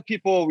lot of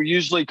people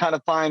usually kind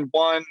of find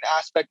one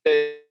aspect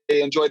they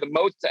enjoy the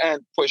most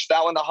and push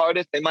that one the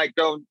hardest. They might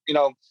go, you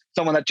know,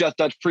 someone that just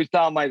does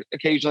freestyle might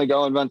occasionally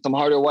go and run some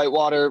harder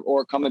whitewater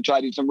or come and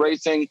try to do some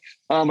racing.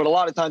 But a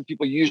lot of times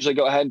people usually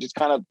go ahead and just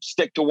kind of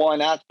stick to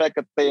one aspect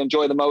that they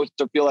enjoy the most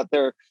or feel that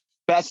they're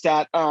best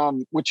at,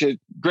 which is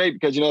great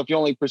because, you know, if you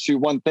only pursue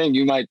one thing,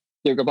 you're probably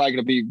going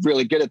to be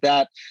really good at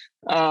that.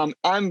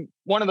 I'm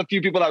one of the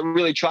few people that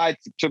really try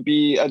to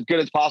be as good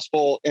as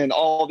possible in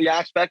all the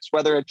aspects,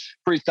 whether it's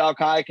freestyle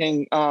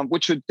kayaking,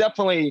 which would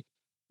definitely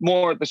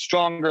more the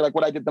stronger, like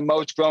what I did the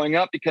most growing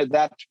up, because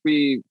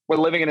we're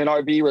living in an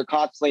RV. We're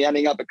constantly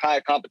ending up at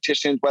kayak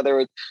competitions,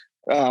 whether it's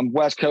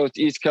West Coast,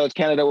 East Coast,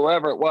 Canada,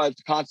 wherever it was,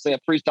 constantly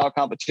a freestyle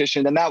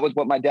competition. And that was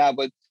what my dad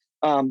was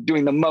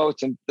doing the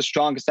most and the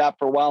strongest at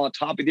for a while on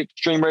top of the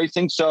extreme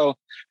racing. So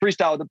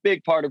freestyle was a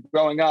big part of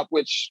growing up,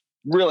 which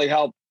really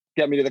helped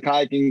get me to the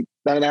kayaking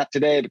that I'm at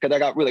today, because I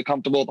got really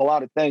comfortable with a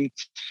lot of things.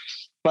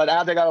 But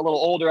as I got a little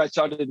older, I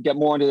started to get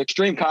more into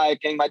extreme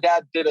kayaking. My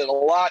dad did it a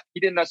lot.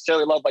 He didn't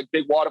necessarily love like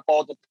big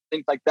waterfalls and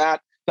things like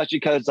that, especially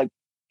because like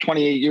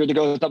 28 years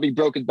ago, he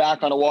broke his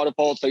back on a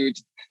waterfall. So he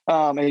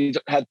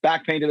had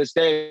back pain to this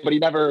day, but he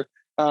never,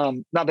 not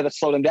that it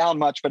slowed him down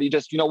much, but he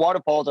just, you know,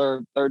 waterfalls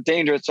are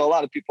dangerous. So a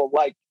lot of people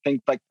like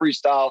things like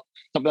freestyle,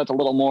 something that's a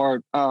little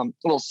more, a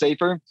little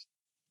safer.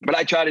 But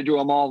I try to do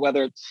them all,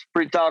 whether it's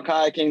freestyle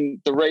kayaking,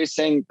 the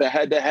racing, the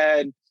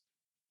head-to-head,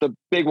 the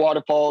big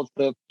waterfalls,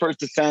 the first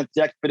descents,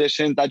 the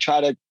expeditions. I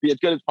try to be as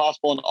good as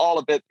possible in all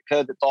of it,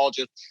 because it's all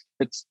just,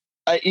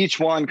 each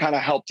one kind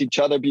of helps each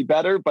other be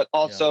better, but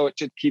also it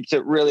just keeps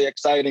it really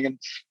exciting and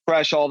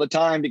fresh all the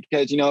time.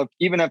 Because, you know,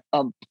 even if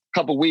a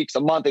couple weeks,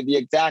 a month of the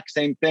exact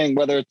same thing,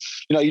 whether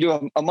it's, you know, you do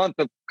a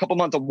couple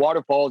months of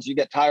waterfalls, you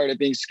get tired of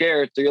being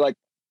scared. So you're like,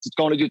 just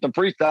going to do some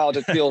freestyle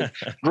just feels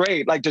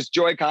great, like just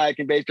joy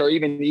kayaking based, or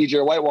even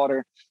easier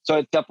whitewater. So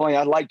it's definitely,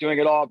 I like doing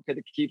it all because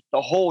it keeps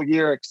the whole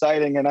year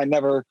exciting and I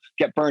never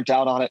get burnt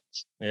out on it.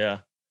 Yeah.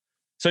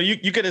 So you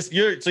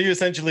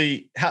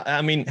essentially,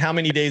 how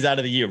many days out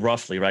of the year,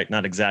 roughly, right?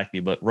 Not exactly,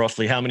 but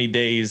roughly how many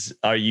days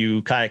are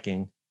you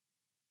kayaking?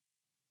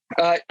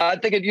 I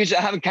think it usually,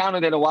 I haven't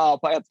counted in a while. I'll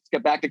probably have to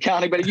get back to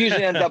counting, but it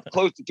usually ends up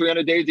close to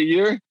 300 days a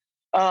year.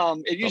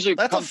 It usually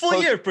that's a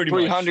full year, pretty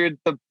 300,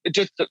 much. It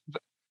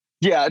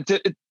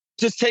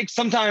just takes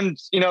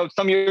sometimes, you know,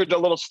 some years are a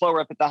little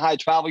slower if it's a high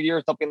travel year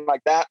or something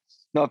like that.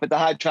 You know, if it's a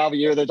high travel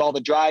year, there's all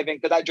the driving,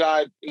 because I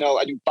drive, you know,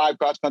 I do 5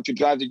 cross country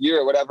drives a year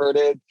or whatever it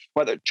is,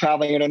 whether it's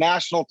traveling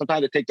international,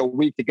 sometimes it takes a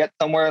week to get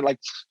somewhere. Like,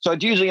 so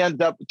it usually ends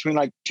up between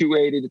like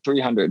 280 to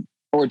 300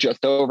 or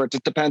just over. It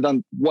just depends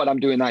on what I'm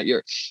doing that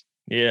year.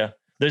 Yeah.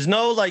 There's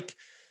no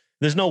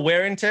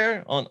wear and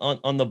tear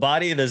on the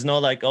body. There's no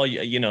like, oh,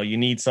 you know, you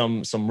need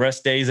some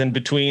rest days in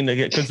between,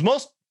 because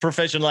most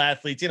professional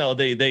athletes, you know,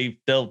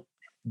 they'll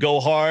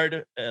go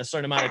hard a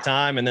certain amount of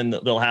time, and then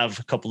they'll have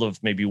a couple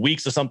of maybe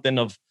weeks or something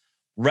of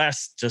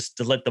rest just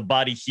to let the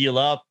body heal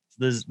up.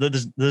 There's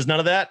none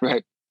of that.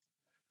 Right.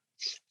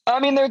 I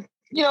mean,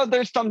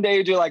 there's some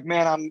days you're like,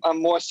 man,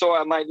 I'm more sore.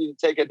 I might need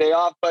to take a day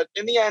off. But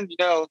in the end, you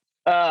know,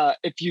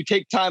 if you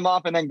take time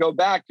off and then go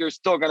back, you're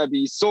still going to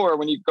be sore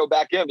when you go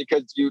back in,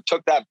 because you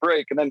took that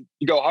break, and then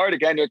you go hard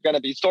again, you're going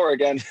to be sore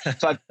again.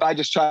 So I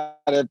just try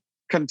to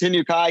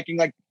continue kayaking.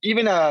 Like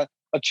even a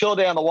chill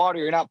day on the water,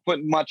 you're not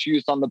putting much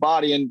use on the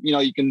body, and you know,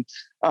 you can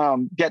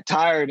get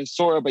tired and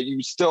sore, but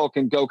you still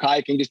can go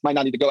kayaking. Just might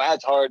not need to go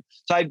as hard.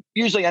 So I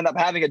usually end up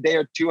having a day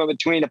or two in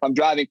between if I'm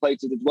driving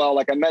places as well,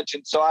 like I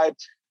mentioned. So I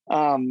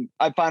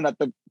find that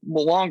the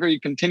longer you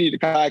continue to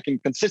kayak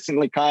and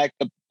consistently kayak,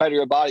 the better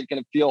your body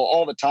can feel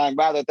all the time,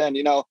 rather than,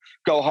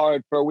 go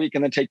hard for a week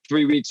and then take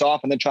 3 weeks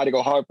off and then try to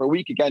go hard for a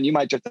week again. You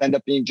might just end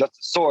up being just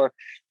as sore.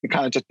 It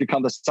kind of just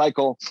becomes a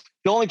cycle.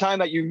 The only time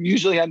that you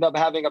usually end up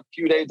having a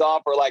few days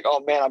off or like,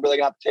 oh man, I'm really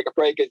gonna have to take a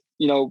break is,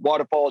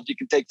 waterfalls. You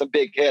can take some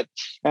big hits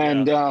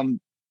and,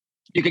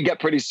 you can get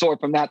pretty sore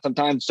from that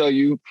sometimes. So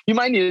you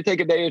might need to take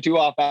a day or two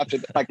off after,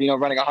 like,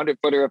 running a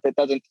 100-footer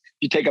if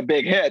you take a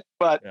big hit.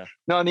 But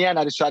no, in the end,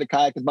 I just try to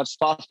kayak as much as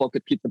possible to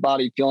keep the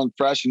body feeling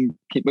fresh and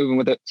keep moving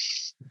with it.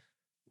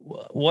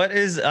 What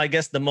is, I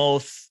guess, the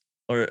most,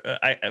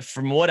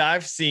 from what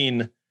I've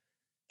seen,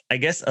 I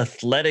guess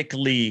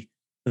athletically,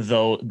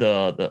 though,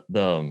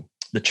 the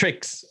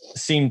tricks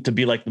seem to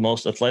be like the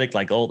most athletic,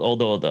 like all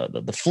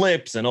the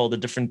flips and all the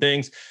different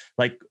things,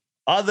 like,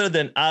 other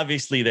than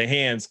obviously the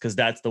hands, because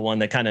that's the one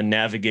that kind of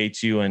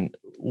navigates you. And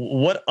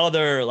what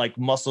other like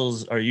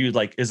muscles are you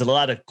like? Is it a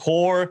lot of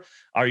core?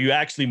 Are you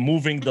actually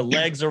moving the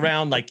legs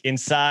around like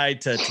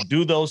inside to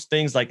do those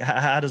things? Like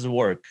how does it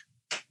work?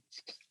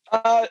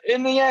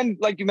 In the end,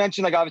 like you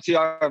mentioned, like obviously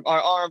our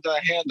arms and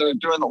our hands are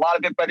doing a lot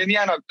of it, but in the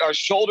end, our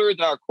shoulders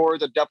and our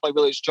cores are definitely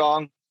really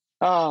strong.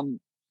 And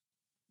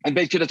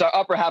basically just our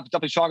upper half is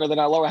definitely stronger than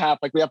our lower half.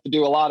 Like we have to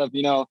do a lot of,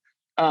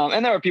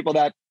 and there are people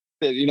that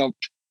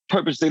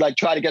purposely like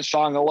try to get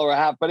strong in the lower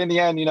half. But in the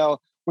end,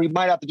 we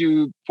might have to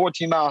do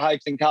 14-mile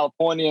hikes in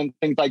California and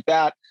things like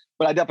that.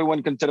 But I definitely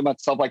wouldn't consider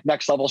myself like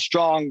next level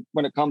strong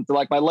when it comes to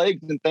like my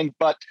legs and things.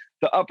 But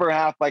the upper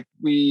half, like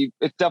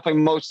it's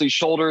definitely mostly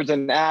shoulders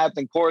and abs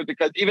and core,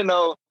 because even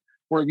though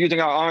we're using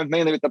our arms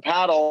mainly with the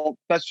paddle,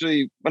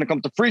 especially when it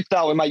comes to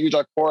freestyle, we might use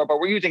our core, but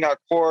we're using our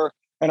core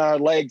and our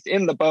legs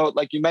in the boat,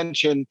 like you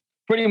mentioned,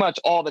 pretty much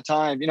all the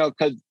time,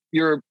 because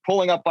you're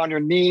pulling up on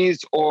your knees,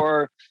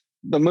 or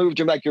the moves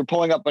you're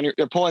pulling up on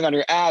you're pulling on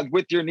your abs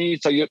with your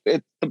knees. So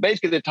it's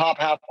basically the top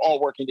half all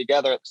working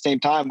together at the same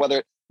time,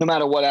 no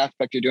matter what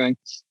aspect you're doing.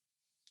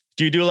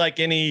 Do you do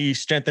like any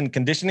strength and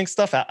conditioning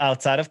stuff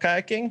outside of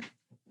kayaking?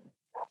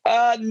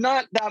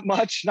 Not that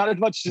much, not as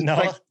much, No.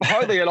 Like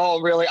hardly at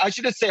all, really. I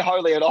should just say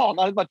hardly at all.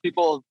 Not as much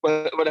people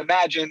would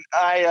imagine.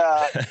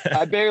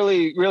 I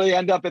barely really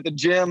end up at the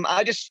gym.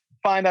 I just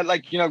find that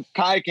like,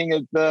 kayaking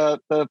is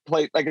the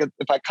place. Like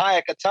if I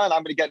kayak a ton,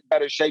 I'm going to get in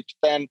better shape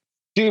than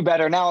do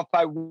better. Now, if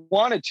I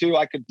wanted to,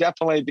 I could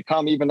definitely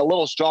become even a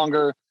little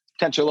stronger,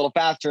 potentially a little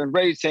faster in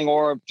racing,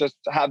 or just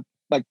have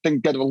like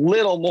things get a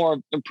little more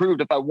improved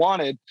if I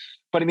wanted.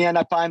 But in the end,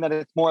 I find that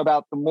it's more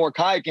about the more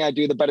kayaking I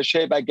do, the better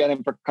shape I get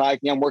in for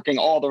kayaking. I'm working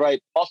all the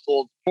right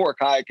muscles for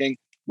kayaking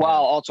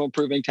while also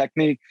improving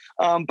technique.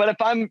 But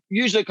if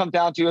usually comes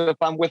down to if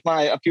I'm with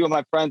a few of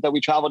my friends that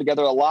we travel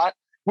together a lot,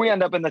 we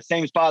end up in the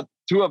same spot.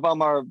 2 of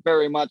them are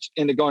very much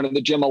into going to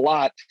the gym a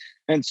lot.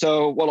 And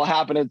so what will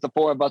happen is the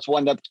 4 of us will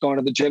end up going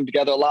to the gym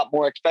together a lot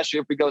more, especially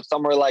if we go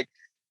somewhere like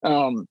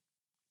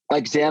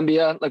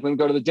Zambia. Like when we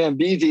go to the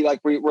Zambezi, like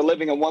we're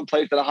living in one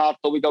place at a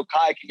hostel. We go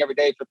kayaking every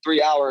day for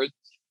 3 hours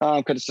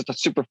because it's just a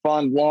super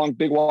fun, long,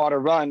 big water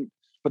run.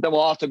 But then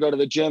we'll also go to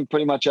the gym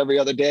pretty much every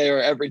other day or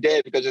every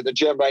day because there's a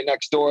gym right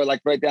next door,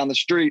 like right down the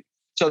street.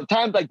 So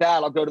times like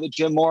that, I'll go to the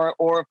gym more.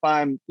 Or if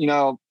I'm,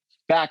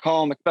 back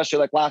home, especially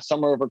like last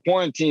summer over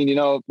quarantine,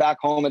 back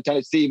home in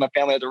Tennessee, my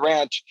family has a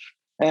ranch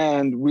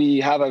and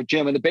we have a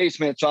gym in the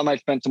basement. So I might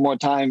spend some more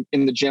time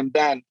in the gym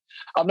then.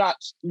 I'm not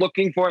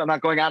looking for it. I'm not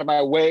going out of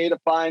my way to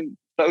find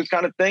those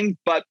kind of things,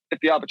 but if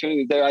the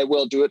opportunity is there, I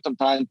will do it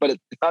sometimes, but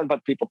it's not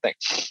what people think.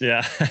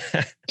 Yeah.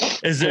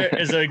 Is there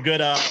a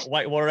good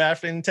whitewater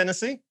rafting in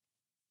Tennessee?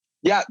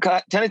 Yeah.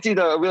 Tennessee is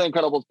a really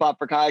incredible spot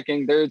for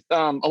kayaking. There's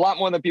a lot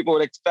more than people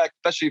would expect,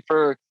 especially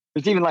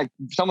there's even like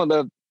some of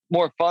the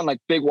more fun, like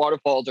big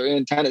waterfalls are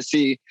in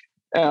Tennessee,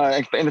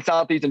 in the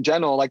Southeast in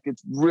general. Like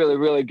it's really,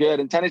 really good.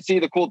 In Tennessee,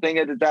 the cool thing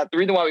is that the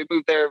reason why we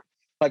moved there,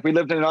 like we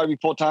lived in an RV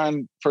full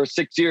time for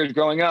 6 years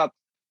growing up,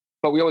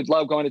 but we always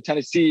love going to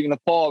Tennessee in the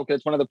fall because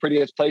it's one of the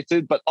prettiest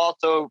places, but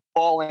also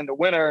fall into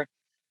winter,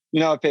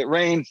 if it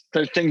rains,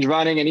 there's things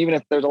running. And even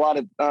if there's a lot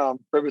of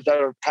rivers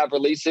that have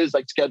releases,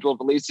 like scheduled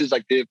releases,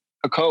 like the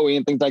Ocoee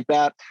and things like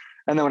that.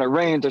 And then when it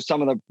rains, there's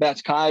some of the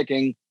best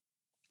kayaking.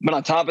 But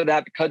on top of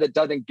that, because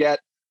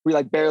we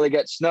like barely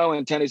get snow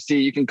in Tennessee,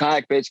 you can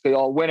kayak basically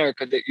all winter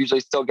because it usually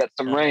still gets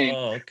some rain.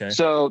 Oh, okay.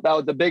 So that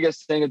was the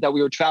biggest thing, is that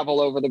we would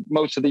travel over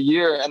most of the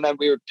year. And then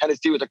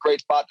Tennessee was a great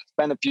spot to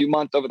spend a few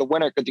months over the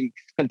winter because you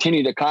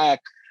continue to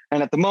kayak.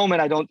 And at the moment,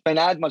 I don't spend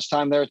as much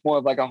time there. It's more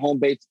of like a home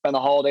base to spend the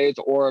holidays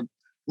or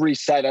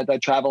reset as I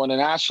travel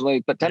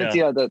internationally. But Tennessee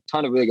has a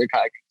ton of really good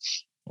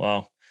kayaking.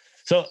 Wow.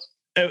 So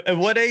at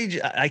what age?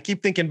 I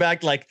keep thinking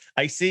back, like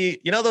I see,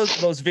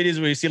 those videos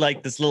where you see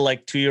like this little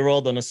like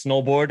 2-year-old on a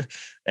snowboard,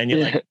 and you're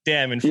like,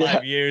 damn, in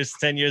 5 years,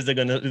 10 years, they're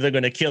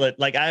gonna kill it.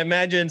 Like I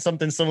imagine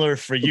something similar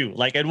for you.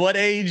 Like at what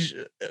age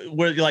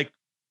were you like,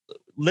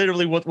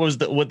 literally, what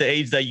the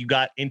age that you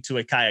got into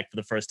a kayak for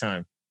the first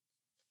time?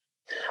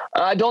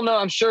 I don't know.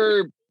 I'm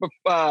sure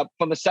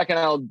from the second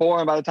I was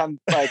born, by the time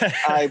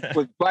I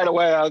was right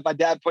away, my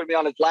dad put me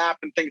on his lap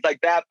and things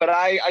like that. But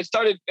I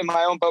started in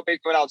my own boat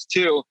basically when I was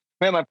 2.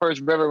 ran my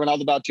first river when I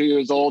was about 2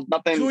 years old.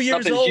 Nothing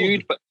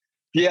huge, but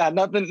yeah,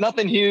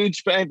 nothing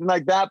huge, but anything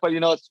like that. But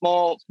a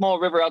small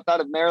river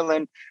outside of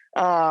Maryland.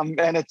 And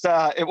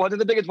it wasn't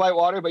the biggest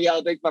whitewater, but yeah,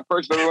 I think my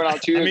first river when I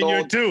was 2 years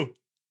old. You're 2.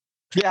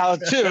 Yeah, I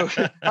was 2.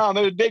 It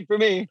was big for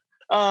me.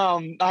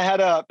 I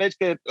had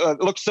basically it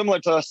looks similar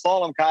to a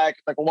slalom kayak,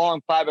 like a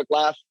long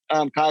fiberglass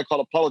kayak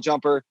called a puddle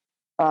jumper,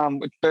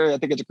 which I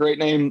think it's a great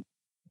name.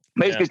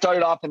 Basically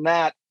started off in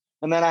that.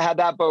 And then I had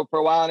that boat for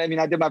a while. And I mean,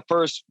 I did my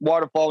first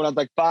waterfall when I was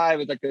like 5. It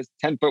was like this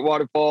 10-foot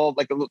waterfall,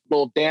 like a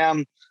little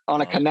dam on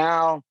a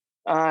canal.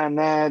 And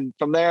then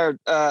from there,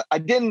 I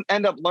didn't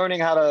end up learning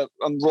how to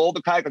roll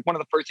the kayak. Like one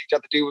of the first things you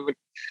have to do with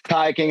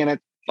kayaking, and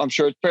I'm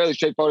sure it's fairly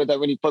straightforward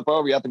that when you flip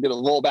over, you have to be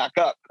able to roll back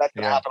up. That's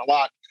going to happen a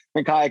lot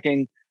in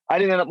kayaking. I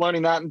didn't end up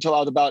learning that until I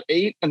was about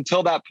 8.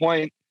 Until that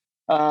point,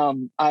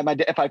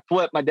 if I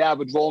flipped, my dad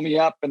would roll me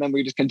up, and then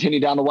we just continue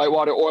down the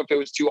whitewater. Or if it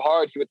was too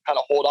hard, he would kind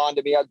of hold on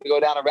to me as we go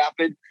down a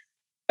rapid.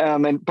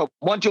 But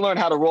once you learn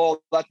how to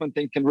roll, that's when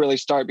things can really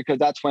start, because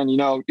that's when you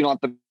don't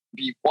have to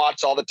be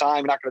watched all the time.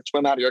 You're not going to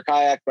swim out of your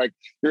kayak. Like,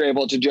 you're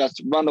able to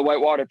just run the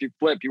whitewater. If you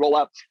flip, you roll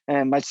up.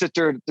 And my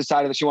sister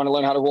decided that she wanted to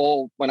learn how to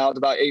roll when I was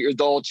about 8 years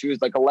old. She was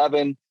like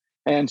 11.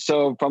 And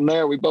so from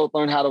there, we both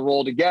learned how to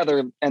roll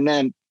together. And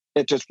then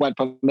it just went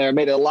from there. It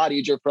made it a lot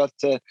easier for us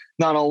to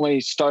not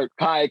only start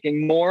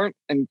kayaking more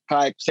and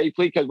kayak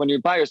safely, because when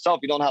you're by yourself,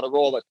 you don't know how to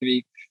roll. That can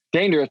be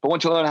dangerous. But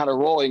once you learn how to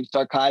roll, you can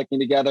start kayaking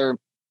together,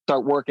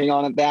 start working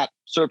on it, that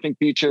surfing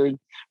featured.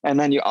 And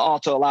then you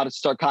also allowed us to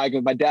start kayaking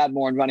with my dad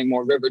more and running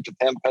more rivers with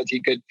him, because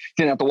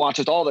didn't have to watch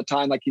us all the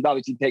time. Like, he's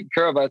obviously taking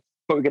care of us,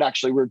 but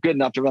we're good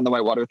enough to run the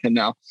whitewater with him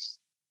now.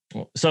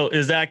 So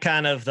is that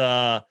kind of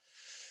the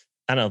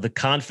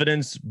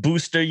confidence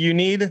booster you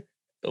need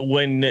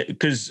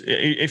because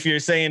if you're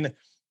saying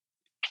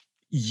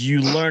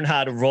you learn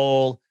how to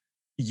roll,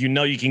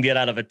 you can get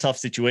out of a tough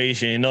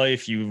situation.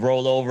 If you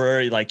roll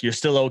over, like, you're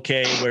still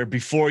okay. Where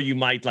before you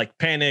might like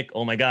panic,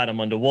 oh my God,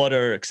 I'm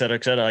underwater, et cetera,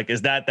 et cetera. Like,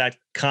 is that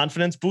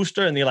confidence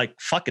booster? And you're like,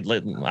 fuck it,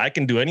 I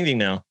can do anything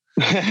now.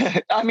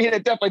 I mean,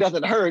 it definitely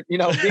doesn't hurt.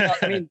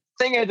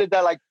 Thing is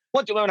that, like,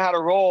 once you learn how to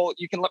roll,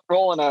 you can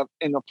roll in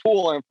a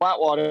pool or in flat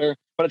water,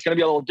 but it's going to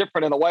be a little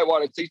different in the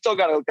whitewater. So you still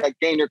got to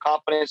gain your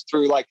confidence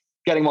through like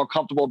getting more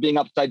comfortable being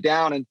upside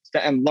down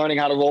and learning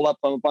how to roll up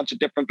from a bunch of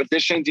different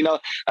positions.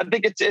 I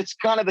think it's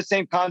kind of the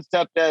same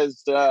concept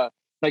as the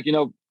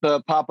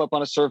pop up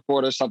on a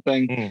surfboard or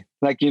something.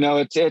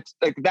 It's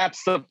like,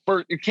 that's the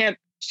first. You can't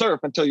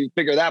surf until you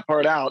figure that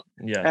part out.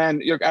 Yeah.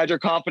 And as your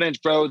confidence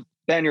grows,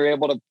 then you're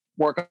able to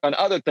work on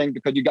other things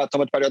because you got so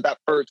much better at that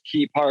first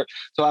key part.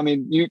 So, I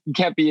mean, you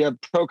can't be a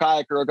pro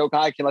kayaker or go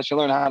kayaking unless you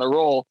learn how to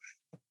roll,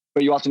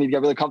 but you also need to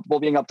get really comfortable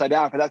being upside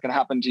down, because that's going to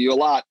happen to you a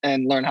lot,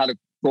 and learn how to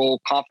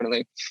roll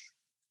confidently.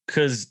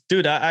 Because,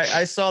 dude,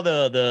 I saw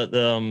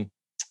the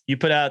you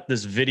put out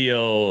this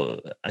video,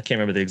 I can't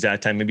remember the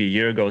exact time, maybe a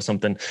year ago or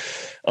something,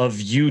 of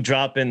you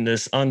dropping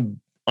this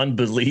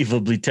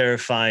unbelievably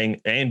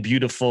terrifying and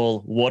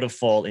beautiful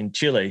waterfall in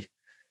Chile.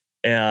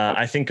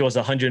 I think it was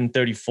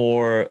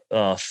 134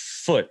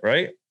 foot,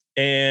 right?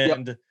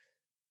 And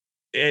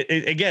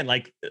it again,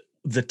 like,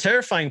 the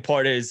terrifying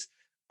part is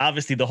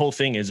obviously the whole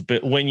thing is,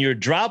 but when you're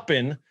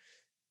dropping,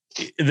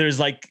 there's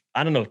like,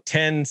 I don't know,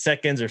 10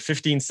 seconds or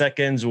 15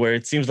 seconds where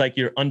it seems like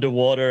you're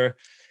underwater.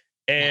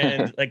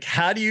 And like,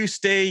 how do you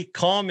stay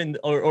calm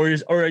or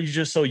are you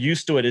just so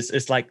used to it?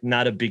 It's like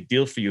not a big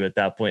deal for you at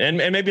that point. And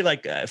maybe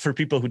like for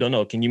people who don't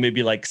know, can you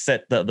maybe like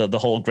set the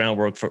whole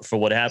groundwork for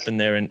what happened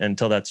there and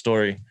tell that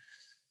story?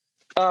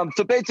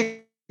 So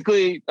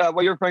basically,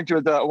 what you're referring to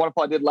is the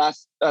waterfall I did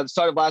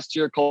start of last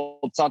year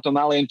called Santo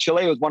Male in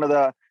Chile. It was one of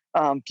the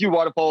few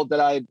waterfalls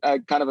that I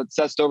kind of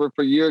obsessed over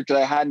for years,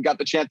 because I hadn't got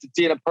the chance to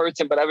see it in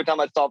person. But every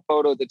time I saw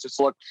photos, it just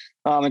looked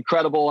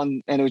incredible.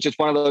 And it was just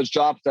one of those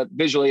drops that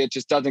visually it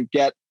just doesn't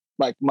get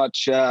like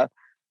much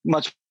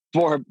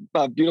more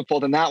beautiful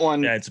than that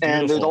one. Yeah, it's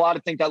beautiful. And there's a lot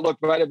of things that look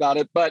right about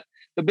it. But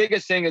the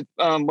biggest thing is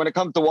when it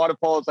comes to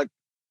waterfalls, like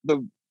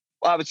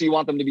obviously you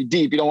want them to be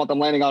deep. You don't want them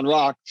landing on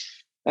rock.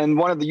 And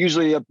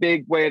usually a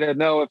big way to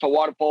know if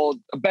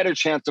a better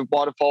chance of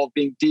waterfall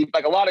being deep.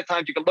 Like, a lot of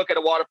times you can look at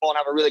a waterfall and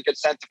have a really good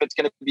sense if it's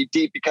going to be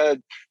deep, because,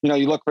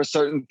 you look for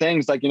certain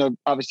things. Like,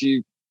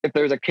 obviously if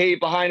there's a cave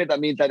behind it,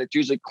 that means that it's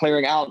usually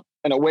clearing out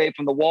and away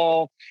from the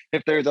wall.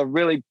 If there's a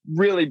really,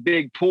 really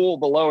big pool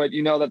below it,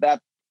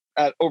 that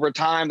over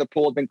time the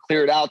pool has been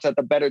cleared out. So that's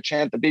a better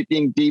chance of it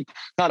being deep.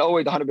 Not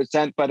always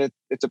 100%, but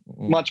it's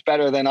much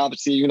better than,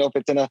 obviously, if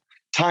it's in a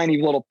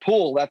tiny little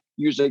pool, that's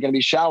usually going to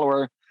be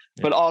shallower.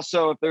 Yeah. But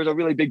also, if there's a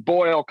really big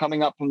boil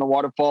coming up from the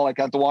waterfall, like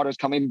as the water's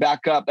coming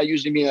back up, that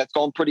usually means it's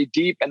going pretty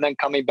deep and then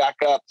coming back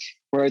up.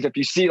 Whereas if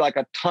you see like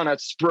a ton of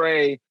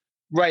spray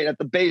right at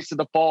the base of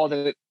the fall,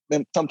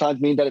 then sometimes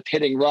means that it's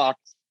hitting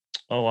rocks.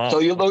 Oh, wow. So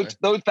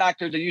those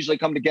factors are usually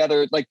come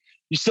together. Like,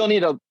 you still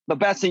need the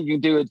best thing you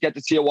can do is get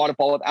to see a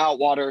waterfall without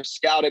water,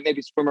 scout it,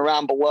 maybe swim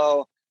around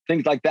below,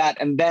 things like that.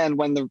 And then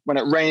when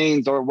it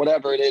rains or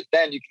whatever it is,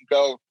 then you can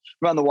go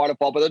run the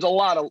waterfall. But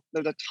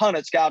there's a ton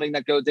of scouting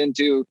that goes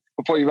into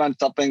before you run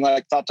something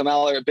like Santo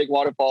Male or a big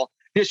waterfall.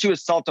 The issue with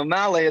Salto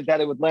Male is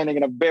that it was landing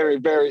in a very,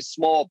 very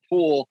small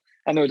pool,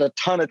 and there was a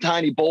ton of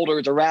tiny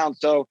boulders around.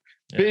 So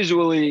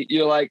visually,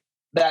 you're like,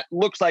 that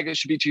looks like it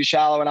should be too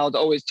shallow. And I was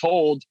always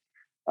told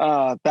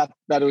that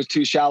it was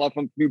too shallow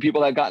from a few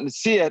people that had gotten to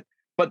see it.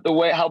 But the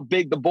way how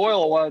big the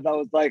boil was, I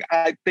was like,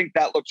 I think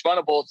that looks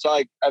runnable. So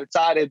I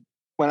decided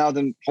when I was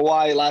in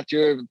Hawaii last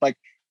year, like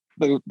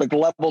the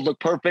levels look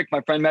perfect.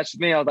 My friend messaged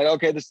me. I was like,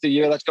 okay, this is the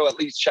year. Let's go at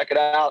least check it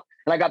out.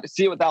 And I got to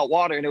see it without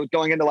water, and it was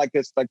going into like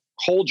this like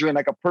cauldron,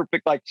 like a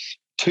perfect like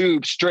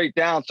tube straight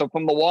down. So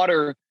from the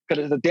water,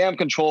 because it's a dam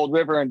controlled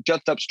river, and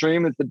just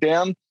upstream is the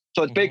dam.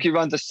 So it basically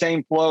runs the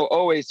same flow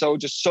always. So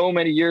just so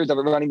many years of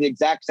it running the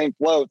exact same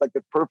flow. It's like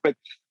the perfect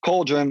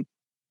cauldron.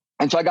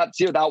 And so I got to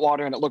see it without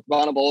water, and it looked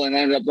runnable, and I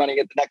ended up running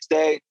it the next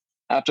day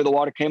after the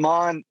water came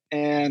on.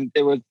 And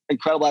it was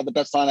incredible. I had the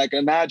best line I could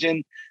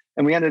imagine.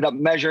 And we ended up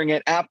measuring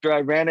it after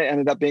I ran it,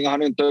 ended up being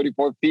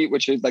 134 feet,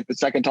 which is like the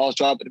second tallest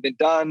drop that had been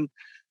done.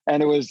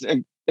 And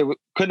it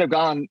couldn't have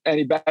gone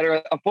any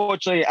better.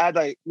 Unfortunately, as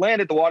I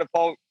landed the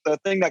waterfall, the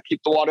thing that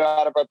keeps the water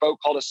out of our boat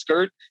called a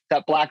skirt,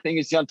 that black thing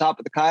you see on top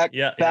of the kayak,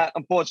 that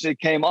unfortunately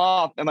came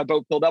off, and my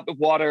boat filled up with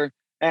water.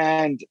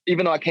 And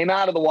even though I came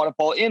out of the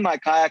waterfall in my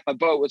kayak, my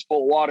boat was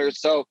full of water.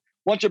 So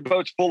once your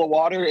boat's full of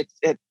water,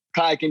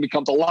 kayaking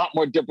becomes a lot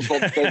more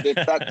difficult because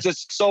that's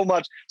just so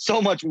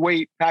much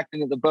weight packed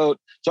into the boat.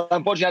 So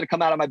unfortunately, I had to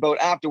come out of my boat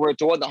afterwards.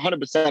 So it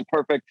wasn't 100%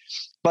 perfect,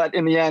 but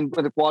in the end,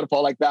 with a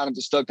waterfall like that, I'm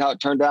just stoked how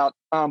it turned out.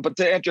 But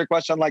to answer your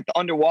question, like the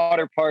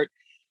underwater part,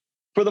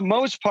 for the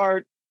most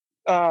part,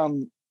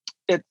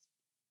 it's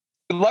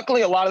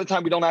luckily a lot of the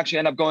time we don't actually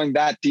end up going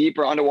that deep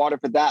or underwater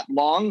for that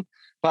long.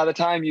 By the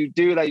time you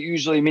do, that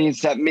usually means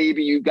that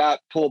maybe you got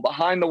pulled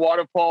behind the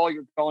waterfall,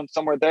 you're going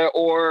somewhere there,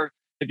 or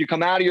if you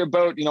come out of your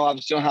boat,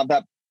 obviously you don't have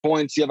that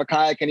buoyancy of a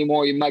kayak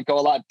anymore. You might go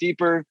a lot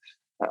deeper.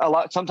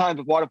 Sometimes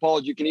with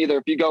waterfalls, you can either,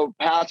 if you go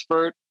past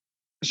vert,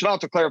 I should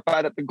also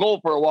clarify that the goal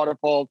for a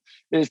waterfall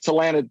is to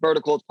land as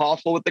vertical as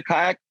possible with the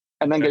kayak,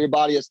 and then get your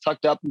body as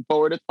tucked up and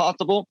forward as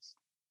possible.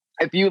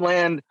 If you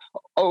land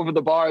over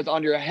the bars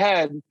on your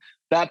head,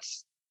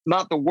 that's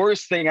not the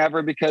worst thing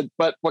ever,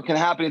 but what can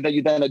happen is that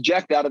you then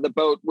eject out of the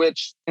boat,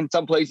 which in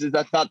some places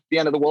that's not the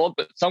end of the world,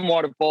 but some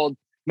waterfalls,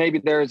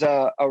 maybe there's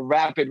a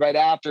rapid right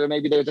after,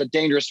 maybe there's a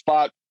dangerous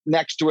spot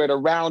next to it,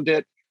 around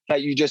it,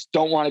 that you just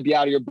don't want to be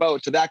out of your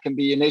boat. So that can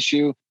be an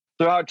issue.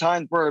 There are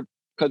times where,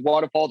 because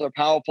waterfalls are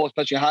powerful,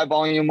 especially high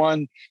volume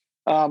one,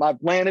 I've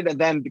landed, and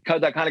then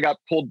because I kind of got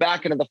pulled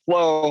back into the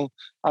flow,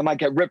 I might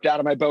get ripped out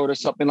of my boat or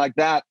something like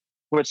that,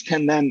 which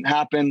can then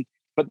happen.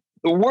 But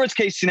the worst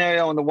case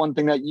scenario, and the one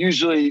thing that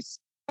usually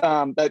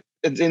that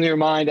is in your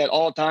mind at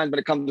all times when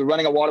it comes to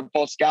running a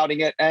waterfall, scouting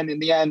it, and in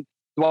the end,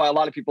 why a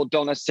lot of people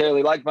don't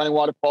necessarily like running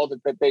waterfalls, is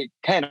that they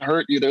can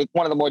hurt you. They're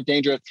one of the more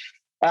dangerous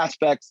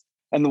aspects.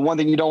 And the one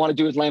thing you don't want to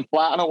do is land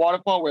flat on a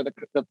waterfall where the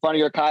front of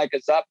your kayak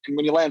is up. And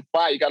when you land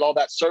flat, you got all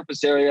that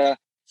surface area.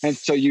 And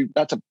so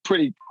that's a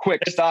pretty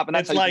quick stop. And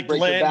that's it's how like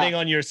landing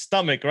on your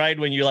stomach, right?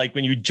 When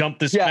you jump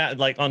this mat,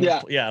 like on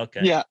okay.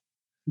 Yeah.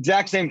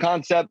 Exact same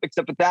concept,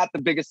 except with that,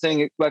 the biggest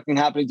thing that can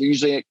happen is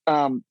usually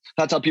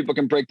that's how people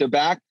can break their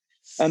back.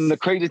 And the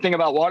crazy thing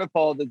about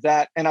waterfalls is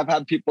that, and I've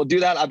had people do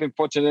that. I've been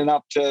fortunate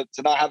enough to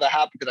not have that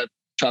happen because I've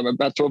tried my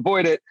best to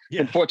avoid it.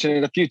 Been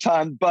fortunate a few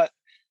times, but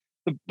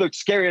the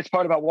scariest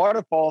part about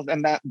waterfalls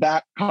and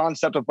that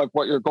concept of like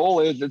what your goal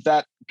is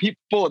that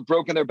people have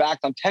broken their backs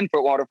on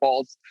 10-foot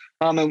waterfalls.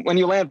 And when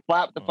you land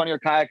flat with the front of your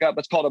kayak up,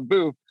 it's called a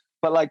boof.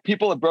 But like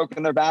people have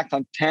broken their backs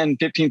on 10,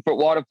 15-foot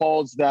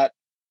waterfalls that,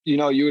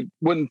 you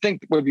wouldn't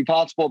think would be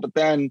possible. But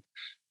then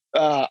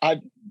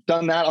I've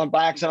done that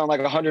by accident on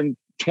like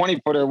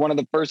 120-footer, one of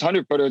the first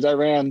 100-footers I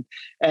ran.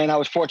 And I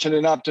was fortunate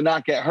enough to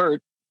not get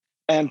hurt.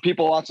 And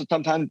people also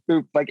sometimes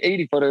do like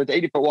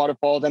 80-foot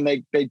waterfalls, and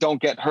they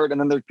don't get hurt.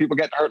 And then there's people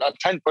get hurt on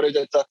 10-footers.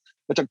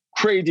 It's a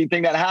crazy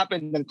thing that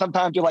happens. And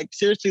sometimes you're like,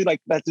 seriously, like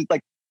that's just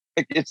like,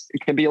 it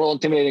can be a little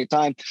intimidating at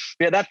times.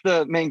 But yeah, that's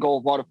the main goal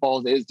of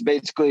waterfalls, is to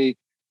basically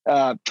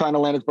trying to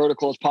land as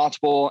vertical as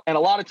possible. And a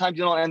lot of times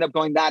you don't end up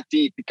going that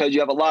deep because you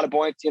have a lot of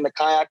buoyancy in the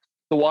kayak.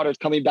 The water is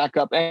coming back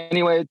up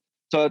anyway.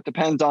 So it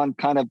depends on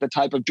kind of the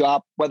type of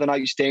drop, whether or not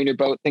you stay in your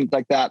boat, things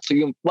like that. So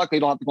you luckily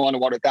don't have to go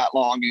underwater that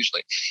long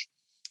usually.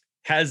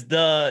 Has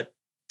the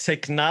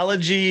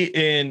technology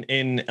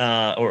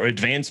or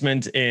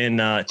advancement in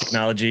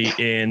technology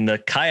in the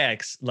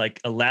kayaks like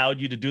allowed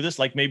you to do this?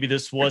 Like maybe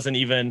this wasn't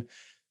even,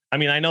 I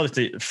mean, I know it's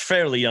a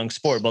fairly young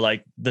sport, but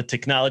like the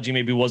technology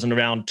maybe wasn't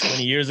around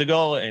 20 years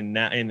ago, and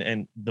now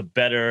and the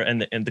better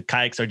and the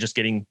kayaks are just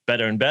getting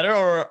better and better,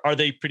 or are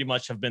they pretty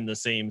much have been the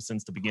same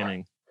since the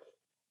beginning?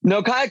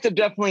 No, kayaks have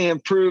definitely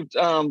improved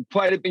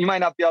quite a bit. You might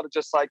not be able to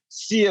just like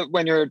see it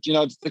when you're,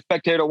 just a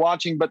spectator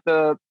watching, but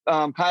the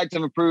kayaks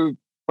have improved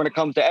when it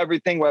comes to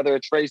everything, whether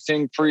it's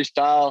racing,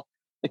 freestyle,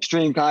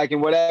 extreme kayaking,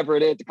 whatever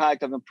it is. The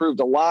kayaks have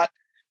improved a lot.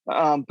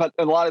 But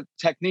a lot of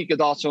technique has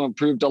also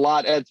improved a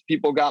lot as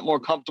people got more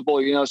comfortable,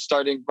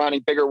 starting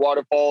running bigger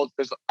waterfalls.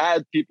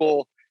 As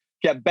people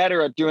get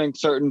better at doing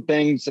certain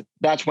things,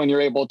 that's when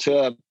people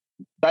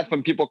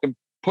can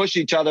push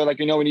each other. Like,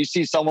 when you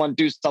see someone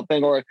do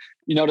something or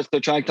you notice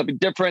they're trying something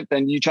different,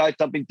 then you try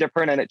something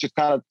different. And it just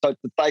kind of starts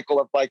the cycle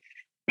of like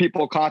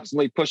people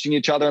constantly pushing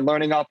each other and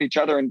learning off each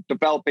other and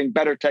developing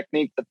better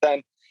techniques. But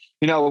then,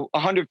 a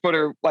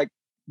 100-footer, like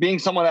being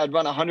someone that had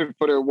run a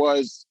 100-footer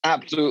was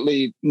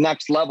absolutely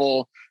next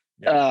level.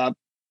 Yeah.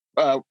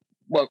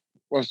 What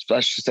was, I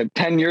should say,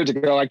 10 years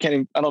ago. I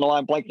don't know why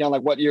I'm blanking on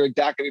like what year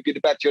exactly would be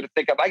the best year to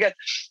think of. I guess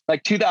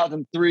like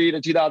 2003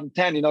 to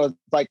 2010, it's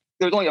like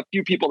there's only a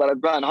few people that have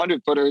run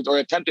 100-footers or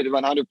attempted to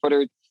run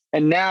 100-footers.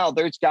 And now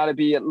there's got to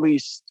be at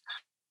least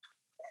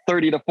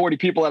 30 to 40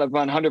 people that have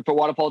run 100-foot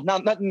waterfalls. Now,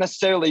 that doesn't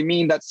necessarily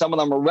mean that some of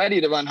them are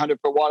ready to run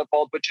 100-foot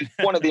waterfalls, which is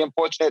one of the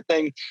unfortunate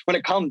things when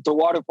it comes to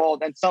waterfalls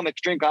and some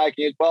extreme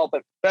kayaking as well,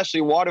 but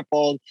especially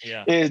waterfalls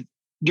is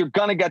you're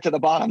going to get to the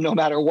bottom no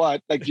matter what.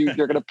 Like you're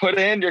going to put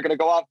in, you're going to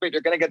go off it,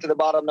 you're going to get to the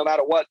bottom no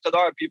matter what. So there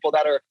are people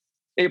that are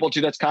able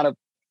to just kind of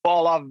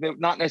fall off of it,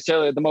 not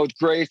necessarily the most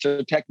grace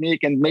or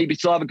technique, and maybe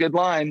still have a good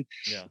line,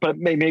 but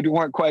maybe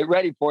weren't quite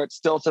ready for it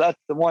still. So that's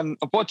the one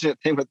unfortunate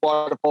thing with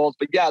waterfalls.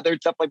 But yeah, there's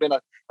definitely been a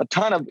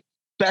ton of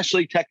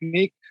especially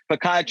technique,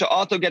 but kayaks are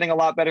also getting a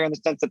lot better in the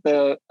sense that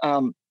the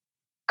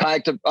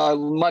kayaks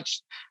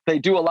they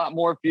do a lot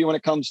more for you when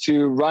it comes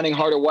to running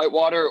harder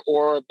whitewater,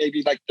 or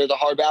maybe like there's a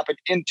hard rapid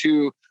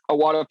into a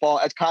waterfall.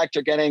 As kayaks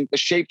are getting, the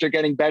shapes are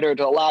getting better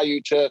to allow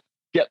you to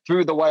get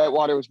through the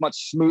whitewater with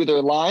much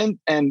smoother lines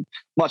and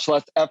much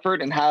less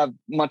effort and have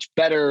much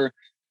better.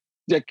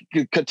 The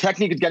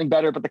technique is getting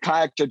better, but the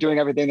kayaks are doing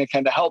everything they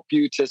can to help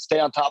you to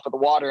stay on top of the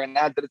water. And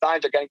as the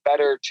designs are getting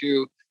better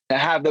to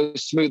have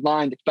those smooth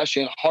lines,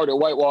 especially in harder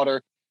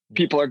whitewater,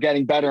 people are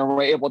getting better, and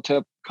we're able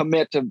to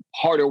commit to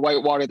harder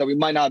whitewater that we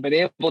might not have been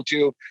able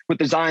to with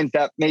designs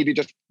that maybe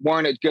just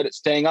weren't as good at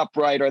staying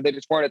upright, or they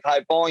just weren't at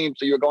high volume,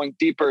 so you're going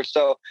deeper.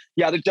 So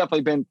yeah, there's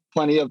definitely been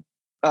plenty of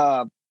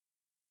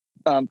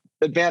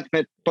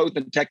advancement both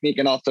in technique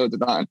and also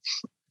design.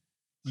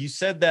 You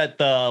said that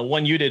the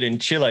one you did in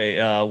Chile,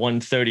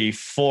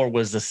 134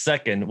 was the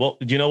second. Well,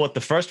 do you know what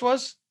the first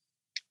was?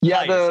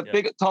 Yeah, Highest,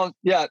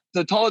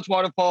 the tallest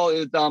waterfall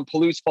is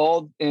Palouse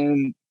Falls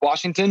in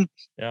Washington.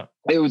 Yeah,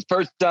 it was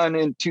first done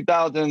in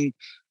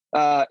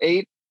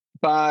 2008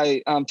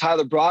 by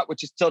Tyler Brott,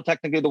 which is still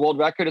technically the world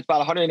record. It's about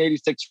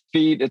 186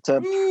 feet. It's a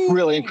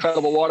really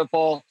incredible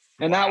waterfall.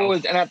 And that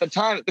was, and at the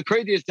time, the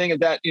craziest thing is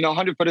that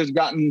 100-footers have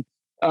gotten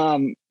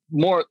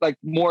more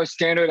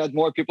standard as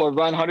more people have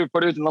run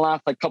 100-footers in the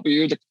last couple of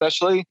years,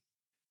 especially.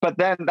 But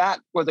then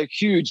that was a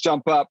huge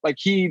jump up. Like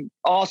he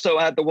also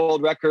had the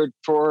world record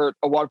for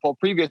a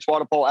previous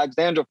waterfall,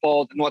 Alexandra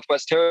Falls in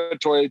Northwest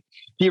Territories.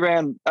 He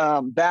ran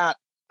that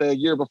the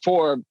year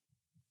before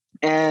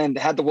and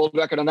had the world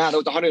record on that. It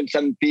was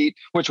 107 feet,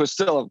 which was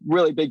still a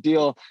really big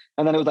deal.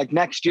 And then it was like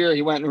next year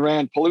he went and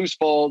ran Palouse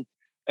Falls.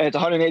 It's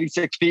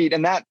 186 feet.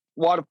 And that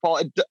waterfall,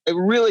 it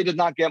really did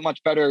not get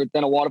much better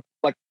than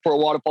for a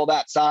waterfall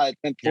that size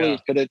than Palouse,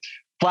 because it's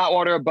flat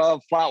water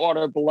above, flat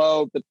water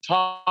below, the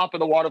top of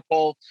the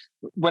waterfall.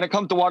 When it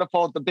comes to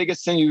waterfalls, the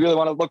biggest thing you really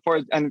want to look for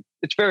is, and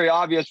it's very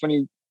obvious when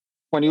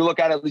you look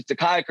at least a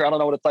kayaker, I don't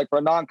know what it's like for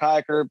a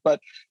non-kayaker, but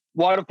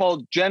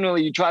waterfalls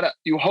generally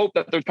you hope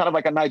that there's kind of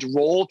like a nice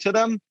roll to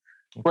them.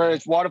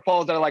 Whereas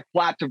waterfalls that are like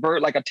flat to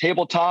vert, like a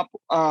tabletop,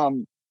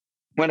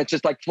 when it's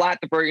just like flat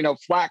to vert,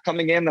 flat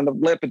coming in and the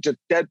lip is just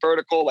dead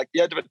vertical, like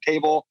the edge of a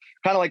table,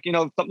 kind of like,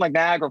 something like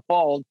Niagara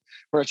Falls,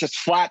 where it's just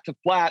flat to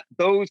flat.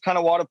 Those kind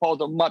of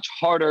waterfalls are much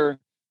harder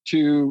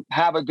to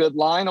have a good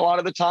line a lot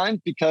of the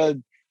time, because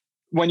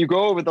when you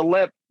go over the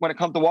lip, when it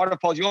comes to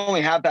waterfalls, you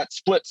only have that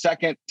split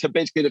second to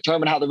basically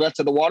determine how the rest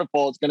of the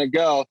waterfall is going to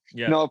go.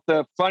 Yeah. If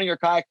the front of your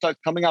kayak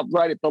starts coming up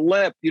right at the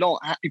lip, you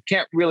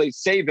can't really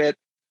save it.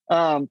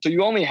 So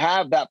you only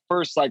have that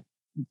first like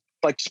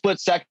split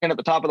second at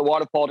the top of the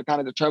waterfall to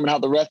kind of determine how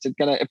the rest is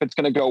if it's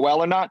gonna go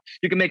well or not.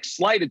 You can make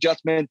slight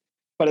adjustments,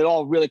 but it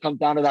all really comes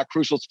down to that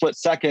crucial split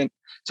second.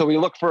 So we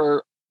look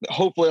for,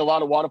 hopefully a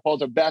lot of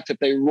waterfalls are best if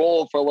they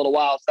roll for a little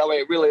while. So that way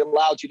it really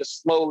allows you to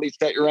slowly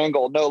set your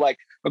angle, no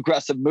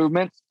aggressive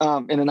movements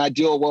in an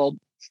ideal world.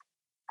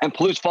 And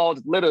Palouse Falls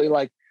is literally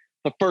like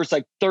the first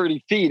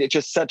 30 feet, it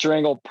just sets your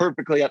angle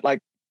perfectly at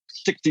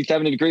 60,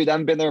 70 degrees. I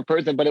haven't been there in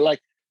person, but it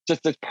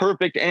just this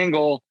perfect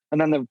angle. And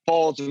then the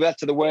falls the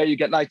rest of the way, you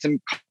get nice and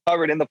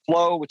covered in the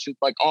flow, which is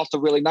also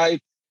really nice.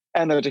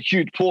 And there's a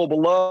huge pool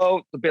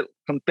below, a bit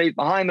some space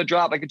behind the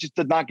drop. It just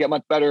did not get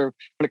much better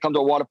when it comes to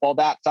a waterfall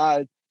that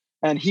size.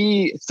 And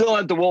he still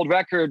had the world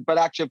record, but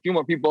actually a few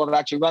more people have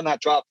actually run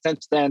that drop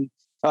since then.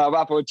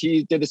 Rafa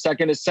Ortiz did the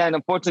second ascent.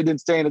 Unfortunately,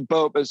 didn't stay in his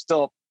boat, but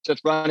still just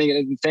running it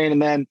is insane.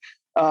 And then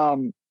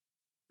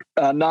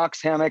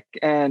Knox Hammock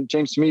and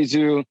James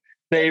Mizu,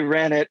 they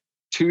ran it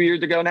 2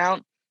 years ago now.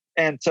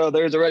 And so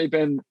there's already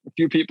been a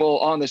few people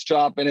on this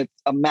drop, and it's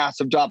a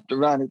massive drop to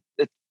run.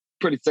 It's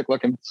pretty sick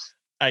looking.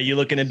 Are you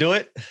looking to do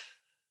it?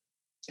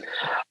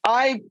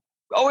 I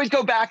always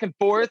go back and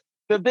forth.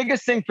 The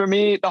biggest thing for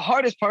me, the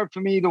hardest part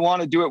for me to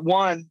want to do it,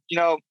 running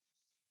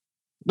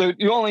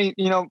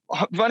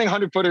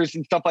 100-footers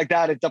and stuff like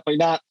that is definitely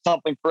not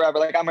something forever.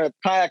 I'm going to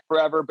kayak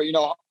forever, but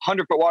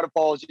 100-foot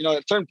waterfalls, at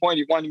a certain point,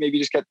 you maybe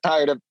just get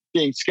tired of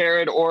being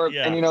scared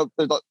and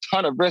there's a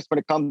ton of risk when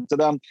it comes to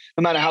them.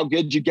 No matter how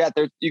good you get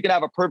there, you can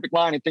have a perfect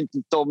line and things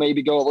can still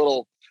maybe go a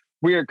little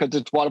weird because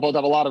it's waterfalls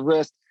have a lot of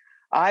risk.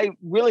 I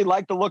really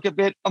like the look of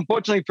it.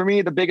 Unfortunately for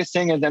me, the biggest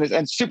thing is,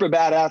 and super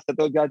badass that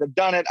those guys have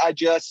done it.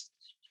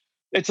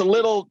 It's a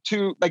little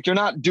too, like, you're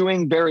not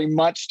doing very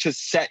much to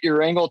set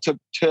your angle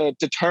to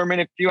determine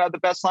if you have the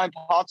best line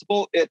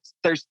possible.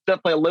 There's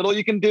definitely a little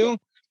you can do,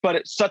 but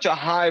it's such a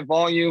high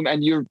volume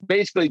and you're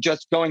basically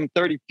just going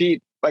 30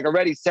 feet, like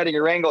already setting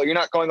your angle. You're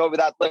not going over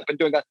that lip and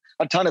doing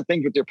a ton of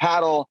things with your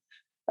paddle.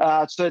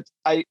 So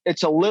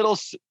it's a little,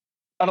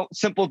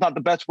 simple is not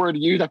the best word to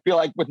use, I feel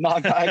like, with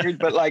non-kayakers,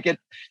 but like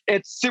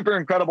it's super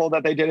incredible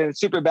that they did it. It's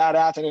super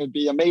badass and it would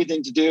be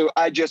amazing to do.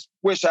 I just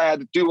wish I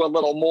had to do a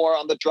little more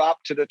on the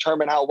drop to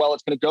determine how well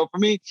it's going to go for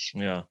me.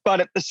 Yeah.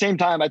 But at the same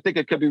time, I think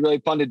it could be really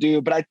fun to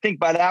do. But I think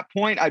by that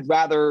point, I'd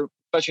rather,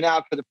 especially now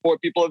because the 4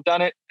 people have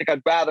done it, I think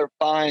I'd rather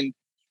find,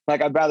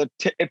 like,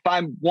 if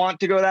I want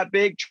to go that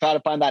big, try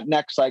to find that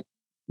next, like,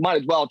 might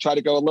as well try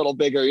to go a little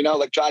bigger,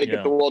 like try to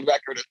get the world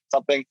record or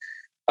something.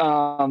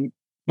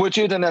 Which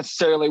isn't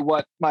necessarily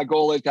what my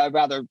goal is. I'd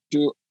rather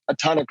do a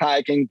ton of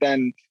kayaking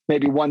than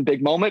maybe one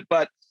big moment,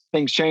 but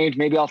things change.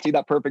 Maybe I'll see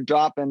that perfect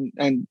drop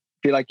and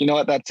be like, you know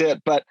what, that's it.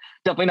 But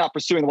definitely not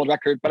pursuing the world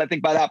record. But I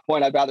think by that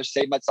point, I'd rather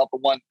save myself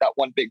that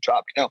one big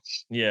drop,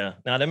 Yeah,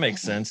 now that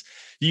makes sense.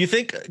 Do you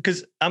think,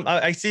 because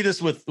I see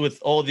this with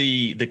all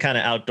the kind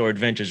of outdoor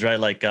adventures, right?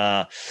 Like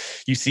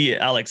you see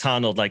Alex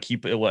Honnold, like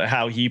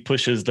how he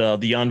pushes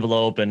the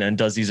envelope and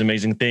does these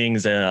amazing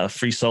things,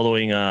 free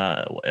soloing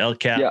El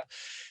Cap. Yeah.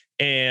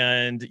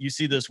 And you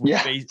see this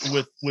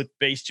with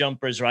base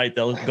jumpers, right?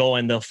 They'll go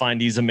and they'll find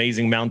these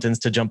amazing mountains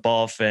to jump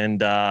off.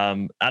 And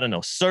I don't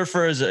know,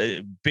 surfers,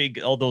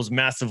 all those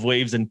massive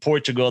waves in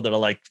Portugal that are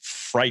like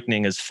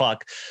frightening as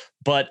fuck.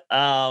 But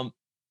they're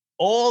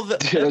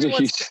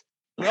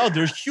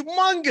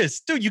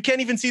humongous, dude. You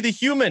can't even see the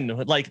human.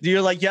 Like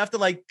you have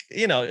to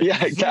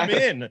zoom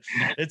in.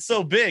 It's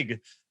so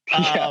big.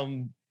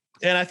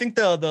 And I think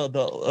the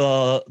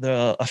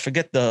I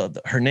forget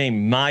her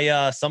name,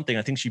 Maya something.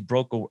 I think she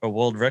broke a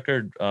world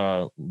record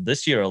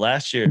this year or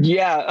last year.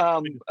 Yeah,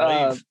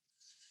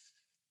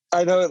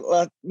 I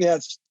know.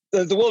 It's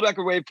the world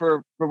record wave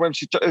for when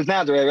she is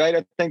Nazaré, right?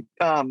 I think.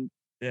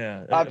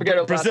 I forget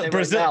her last name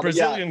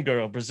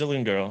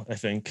Brazilian girl. I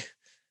think.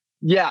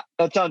 Yeah,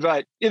 that sounds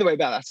right. Either way,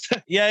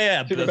 badass.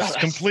 Yeah, badass.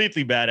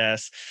 Completely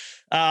badass.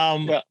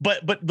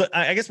 But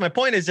I guess my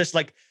point is just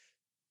like,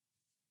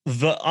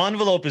 the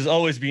envelope is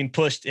always being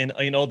pushed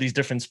in all these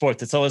different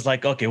sports. It's always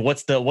like, okay,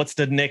 what's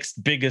the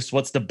next biggest,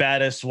 what's the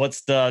baddest,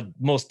 what's the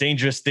most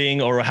dangerous thing,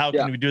 or how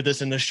can we do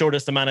this in the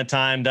shortest amount of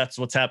time? That's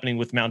what's happening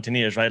with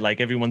mountaineers, right? Like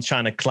everyone's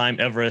trying to climb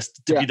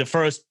Everest to be the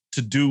first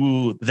to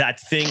do that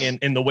thing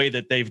in the way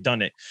that they've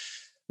done it.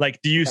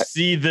 Like, do you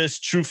see this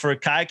true for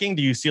kayaking?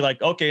 Do you see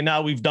like, okay,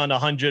 now we've done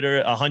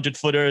 100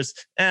 footers.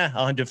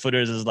 100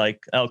 footers is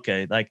like,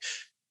 okay, like,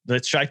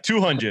 let's try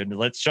 200.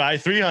 Let's try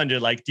 300.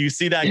 Like, do you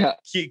see that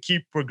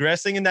keep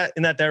progressing in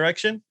that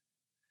direction?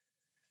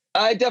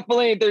 I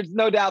definitely. There's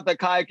no doubt that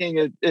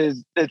kayaking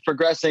is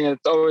progressing, and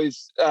it's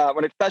always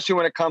especially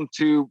when it comes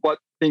to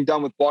what's being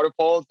done with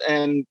waterfalls,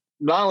 and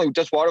not only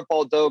just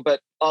waterfalls though, but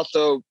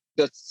also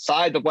the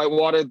size of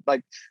whitewater,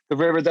 like the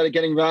rivers that are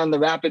getting run, the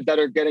rapids that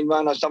are getting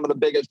run are some of the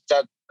biggest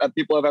that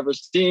people have ever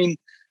seen.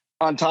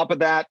 On top of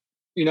that,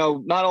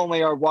 not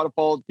only are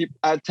waterfalls,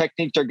 as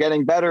techniques are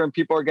getting better and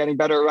people are getting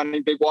better at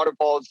running big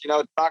waterfalls, it's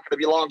not going to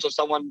be long till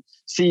someone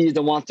sees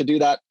and wants to do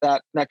that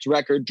next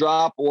record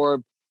drop,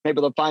 or maybe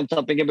they'll find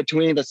something in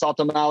between the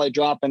Salto Male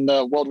drop and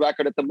the world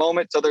record at the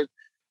moment. So there's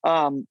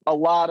a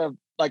lot of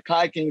like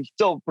kayaking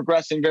still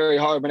progressing very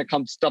hard when it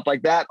comes to stuff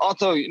like that.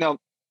 Also,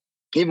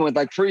 even with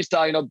like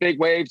freestyle, big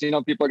waves,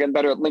 people are getting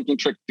better at linking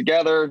tricks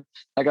together.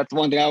 Like that's the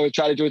one thing I always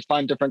try to do is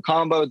find different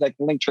combos that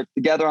can link tricks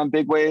together on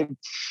big waves.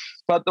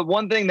 But the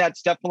one thing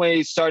that's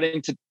definitely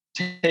starting to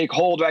take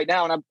hold right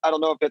now, and I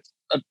don't know if it's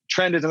a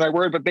trend isn't the right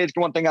word, but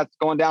basically one thing that's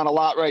going down a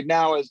lot right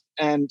now is,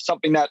 and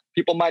something that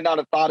people might not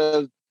have thought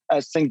of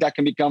as things that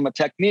can become a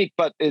technique,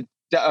 but it's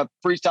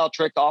freestyle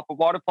tricks off of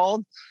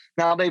waterfalls.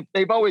 Now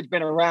they've always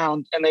been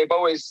around, and they've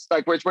always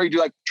like where you do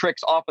like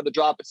tricks off of the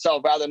drop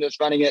itself rather than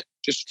just running it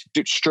just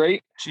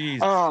straight.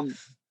 Jeez.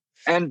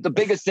 And the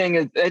biggest thing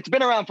is it's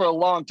been around for a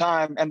long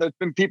time, and there's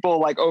been people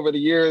like over the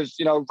years,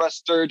 Russ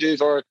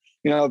Sturgis or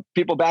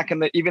people back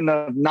in even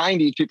the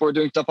 90s, people were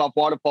doing stuff off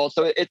waterfalls.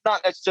 So it's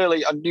not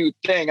necessarily a new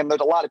thing, and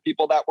there's a lot of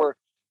people that were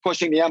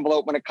pushing the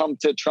envelope when it comes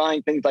to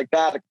trying things like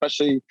that,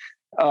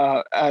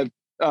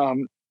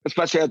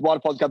 especially as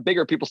waterfalls got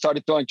bigger, people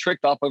started throwing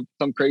tricks off of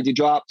some crazy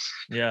drops.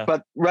 Yeah.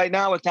 But right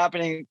now what's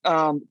happening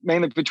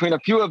mainly between a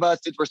few of us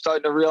is we're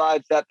starting to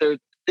realize that there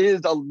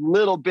is a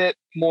little bit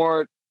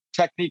more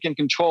technique and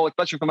control,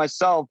 especially for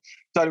myself,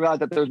 starting to realize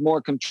that there's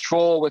more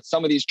control with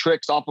some of these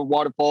tricks off of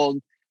waterfalls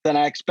than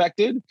I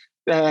expected.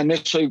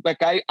 Initially, like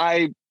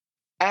I,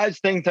 as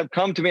things have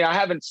come to me, I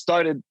haven't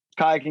started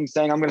kayaking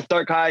saying I'm going to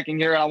start kayaking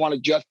here and I want to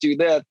just do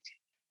this.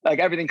 like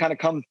everything kind of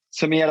comes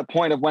to me at a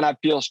point of when I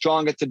feel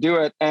strongest to do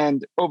it.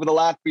 And over the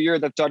last few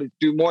years, I've started to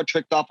do more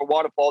tricks off of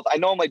waterfalls. I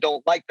normally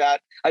don't like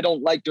that. I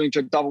don't like doing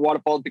tricks off of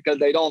waterfalls because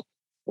a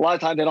lot of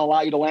times they don't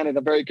allow you to land in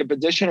a very good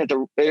position. It's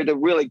a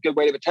really good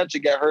way to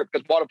potentially get hurt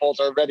because waterfalls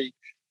are already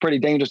pretty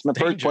dangerous in the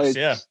first place.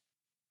 Yeah.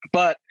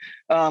 But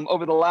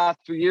over the last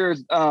 2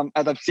 years,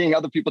 as I've seen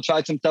other people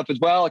try some stuff as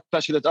well,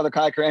 especially this other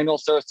kayaker, Annual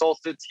Sir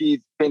Solstice, he's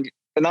been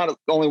not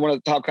only one of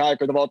the top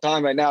kayakers of all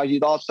time right now,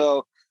 he's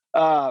also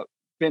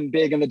been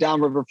big in the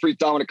downriver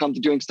freestyle when it comes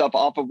to doing stuff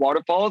off of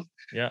waterfalls.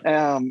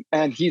 Yeah.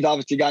 And he's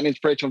obviously gotten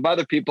inspiration from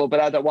other people. But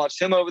as I watched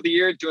him over the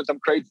years doing some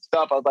crazy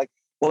stuff, I was like,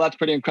 well, that's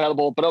pretty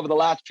incredible. But over the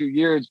last few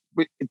years,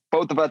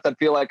 both of us, I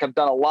feel like, have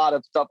done a lot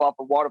of stuff off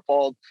of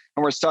waterfalls,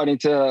 and we're starting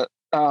to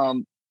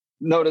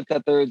notice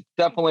that there's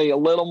definitely a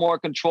little more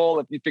control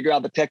if you figure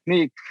out the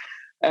technique.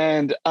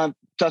 And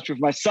just with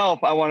myself,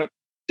 I want to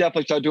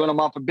definitely start doing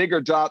them off a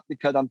bigger drop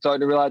because I'm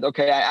starting to realize,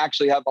 okay, I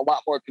actually have a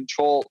lot more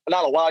control,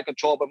 not a lot of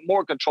control, but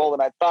more control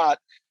than I thought.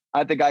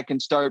 I think I can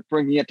start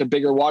bringing it to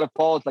bigger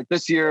waterfalls. Like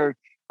this year,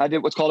 I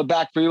did what's called a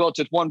back free wheel. It's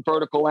just one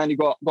vertical land. You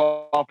go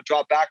off a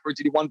drop backwards,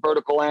 you do one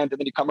vertical land, and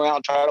then you come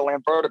around, try to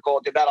land vertical. I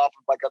did that off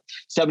of like a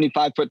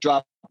 75-foot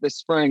drop this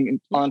spring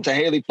onto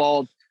Haley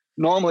Falls.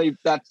 Normally,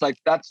 that's like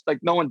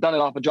no one's done it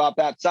off a drop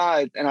that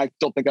size, and I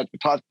still think that's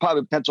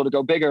probably potential to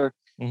go bigger.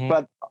 Mm-hmm.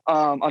 But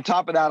on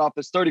top of that, off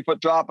this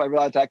 30-foot drop, I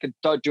realized I could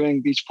start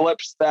doing these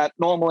flips that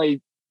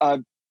normally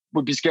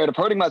would be scared of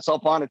hurting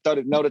myself on. I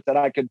started to notice that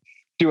I could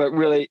do it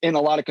really in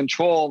a lot of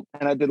control,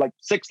 and I did like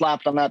 6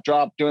 laps on that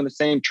drop doing the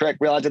same trick,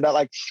 realizing that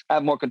like I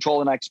have more control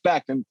than I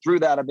expect. And through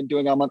that, I've been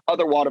doing them on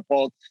other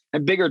waterfalls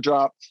and bigger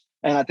drops,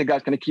 and I think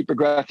that's going to keep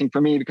progressing for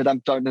me because I'm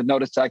starting to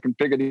notice that I can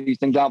figure these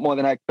things out more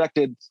than I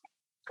expected.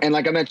 And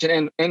like I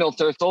mentioned, Annual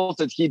Sir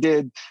Solstice, he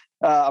did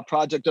a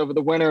project over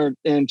the winter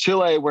in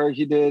Chile where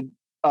he did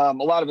a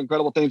lot of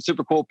incredible things,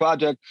 super cool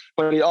project.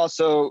 But he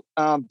also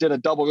did a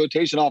double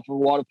rotation off of a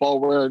waterfall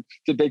where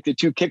he basically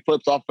 2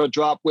 kickflips off of a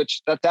drop,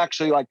 which that's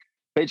actually like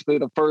basically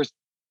the first,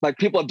 like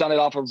people have done it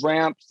off of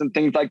ramps and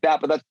things like that,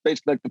 but that's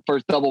basically like the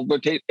first double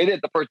rotation. It is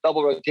the first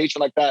double rotation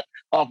like that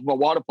off of a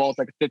waterfall. It's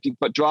like a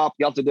 50-foot drop.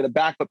 He also did a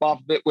backflip off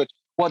of it, which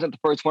wasn't the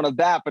first one of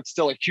that, but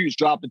still a huge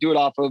drop to do it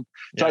off of.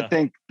 So I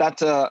think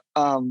that's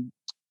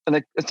and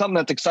it's something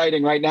that's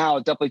exciting right now.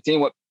 It's definitely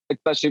seeing what,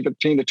 especially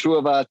between the two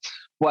of us,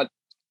 what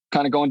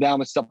kind of going down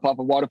with stuff off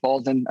of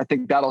waterfalls. And I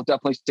think that'll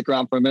definitely stick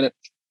around for a minute.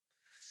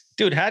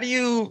 Dude, how do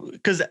you,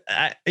 because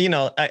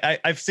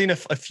I've seen a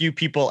few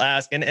people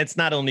ask, and it's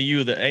not only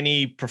you, that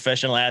any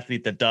professional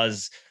athlete that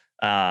does,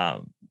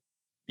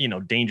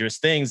 dangerous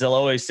things, they'll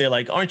always say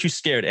like, aren't you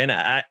scared? And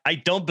I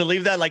don't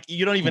believe that. Like,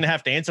 you don't even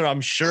have to answer.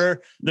 I'm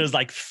sure there's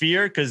like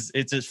fear, because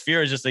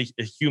fear is just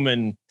a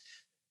human.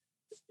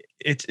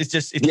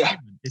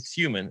 It's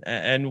human,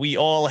 and we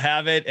all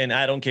have it. And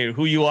I don't care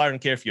who you are. I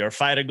don't care if you're a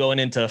fighter going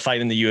into a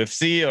fight in the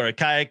UFC or a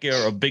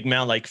kayaker or a big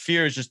mountain. Like,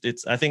 fear is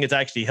I think it's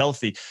actually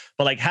healthy.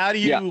 But like, how do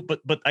you,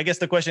 but I guess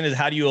the question is,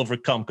 how do you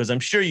overcome? Because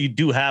I'm sure you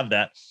do have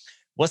that.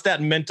 What's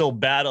that mental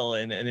battle?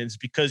 And it's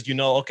because,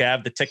 okay, I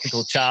have the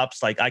technical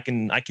chops. Like I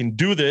can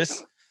do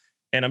this.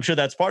 And I'm sure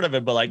that's part of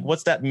it. But like,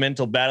 what's that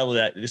mental battle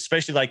that,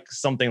 especially like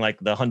something like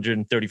the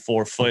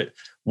 134-foot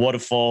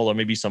waterfall or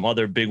maybe some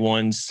other big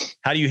ones?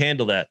 How do you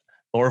handle that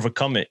or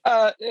overcome it?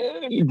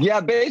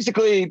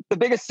 Basically the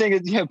biggest thing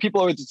is,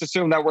 people always just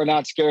assume that we're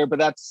not scared,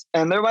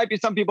 and there might be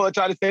some people that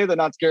try to say they're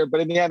not scared,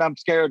 but in the end, I'm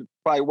scared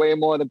probably way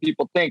more than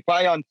people think.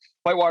 Probably on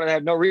whitewater, I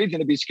have no reason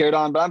to be scared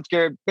on, but I'm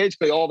scared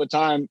basically all the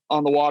time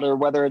on the water,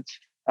 whether it's,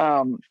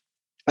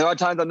 there are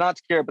times I'm not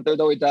scared, but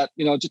there's always that,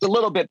 just a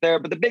little bit there.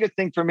 But the biggest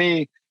thing for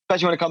me,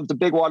 especially when it comes to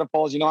big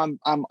waterfalls,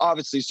 I'm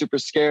obviously super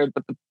scared,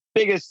 but the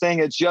biggest thing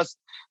is just,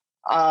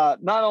 not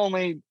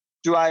only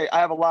do I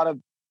have a lot of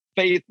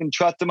faith and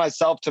trust in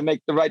myself to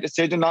make the right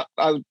decision. I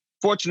was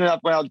fortunate enough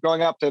when I was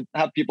growing up to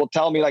have people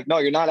tell me like, no,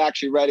 you're not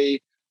actually ready.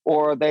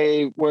 Or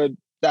I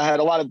had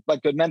a lot of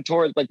like good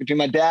mentors, like between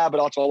my dad, but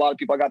also a lot of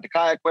people I got to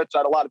kayak with. So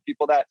I had a lot of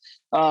people that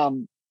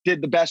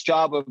did the best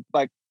job of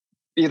like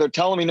either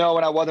telling me no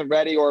when I wasn't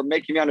ready or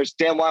making me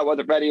understand why I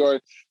wasn't ready.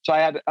 So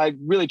I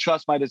really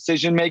trust my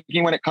decision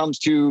making when it comes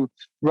to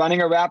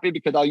running a rapid,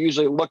 because I'll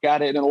usually look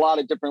at it in a lot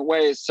of different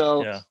ways.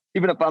 So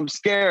even if I'm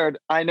scared,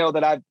 I know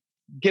that I've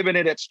given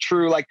it its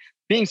true, like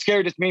being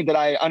scared just means that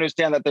I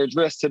understand that there's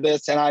risk to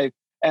this, and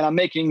I'm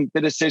making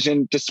the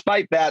decision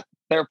despite that.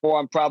 Therefore,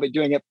 I'm probably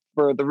doing it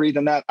for the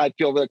reason that I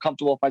feel really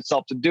comfortable with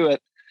myself to do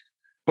it.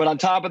 But on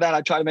top of that,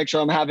 I try to make sure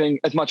I'm having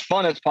as much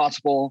fun as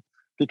possible,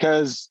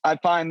 because I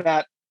find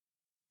that,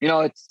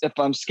 if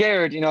I'm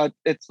scared,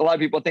 it's a lot of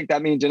people think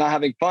that means you're not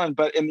having fun.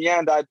 But in the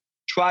end, I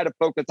try to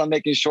focus on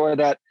making sure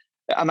that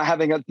I'm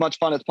having as much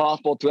fun as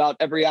possible throughout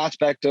every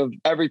aspect of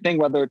everything,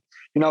 whether,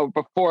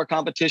 before a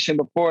competition,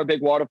 before a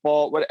big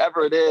waterfall,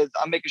 whatever it is,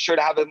 I'm making sure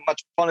to have as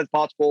much fun as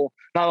possible,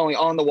 not only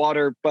on the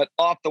water, but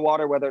off the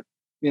water, whether,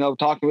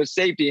 talking with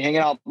safety, hanging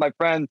out with my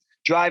friends,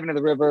 driving to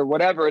the river,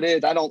 whatever it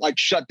is. I don't like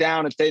shut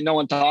down and say, no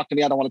one talk to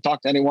me. I don't want to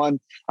talk to anyone.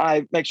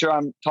 I make sure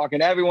I'm talking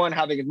to everyone,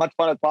 having as much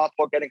fun as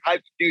possible, getting hyped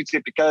to do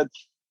it, because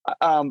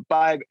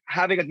by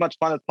having as much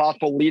fun as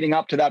possible leading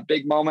up to that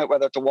big moment,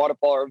 whether it's a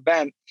waterfall or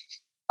event,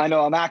 I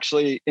know I'm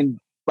actually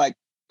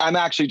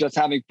just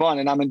having fun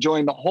and I'm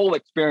enjoying the whole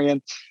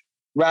experience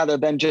rather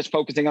than just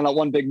focusing on that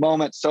one big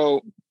moment.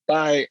 So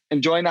by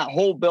enjoying that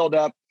whole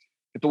buildup,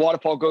 if the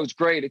waterfall goes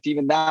great, it's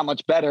even that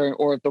much better.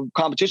 Or if the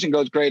competition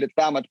goes great, it's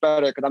that much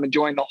better because I'm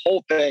enjoying the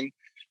whole thing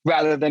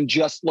rather than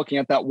just looking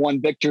at that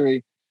one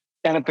victory.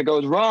 And if it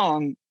goes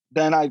wrong,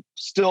 then I'm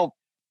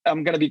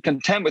going to be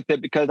content with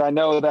it because I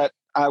know that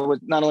I was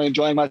not only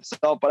enjoying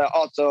myself, but I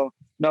also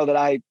know that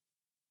I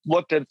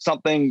looked at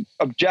something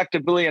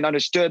objectively and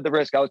understood the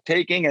risk I was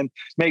taking and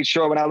made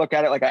sure when I look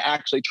at it, like I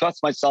actually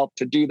trust myself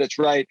to do this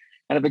right.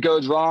 And if it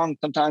goes wrong,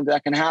 sometimes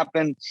that can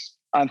happen.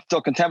 I'm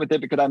still content with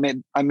it because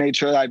I made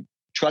sure I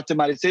trusted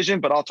my decision,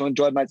 but also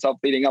enjoyed myself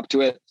leading up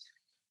to it.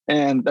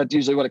 And that's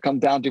usually what it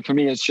comes down to for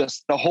me is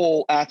just the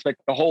whole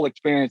aspect, the whole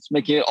experience,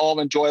 making it all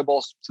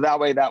enjoyable. So that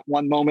way that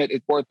one moment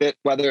is worth it,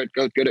 whether it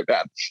goes good or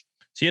bad.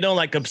 So you don't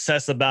like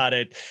obsess about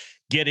it,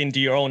 get into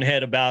your own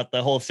head about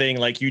the whole thing.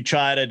 Like you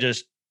try to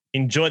just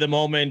enjoy the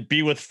moment,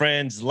 be with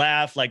friends,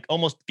 laugh, like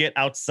almost get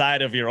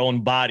outside of your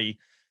own body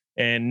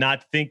and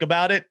not think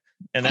about it.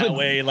 And that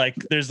way, like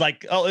there's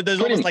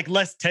almost like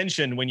less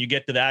tension when you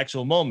get to the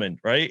actual moment,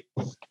 right?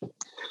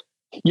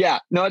 Yeah,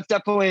 no, it's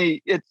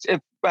definitely, it's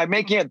by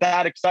making it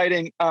that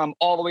exciting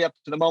all the way up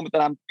to the moment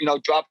that I'm,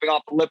 dropping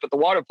off the lip at the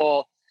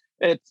waterfall,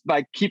 it's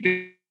by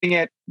keeping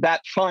it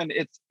that fun.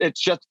 It's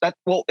just that,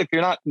 well, if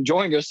you're not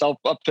enjoying yourself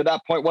up to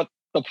that point, what's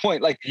the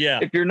point? Like,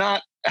 if you're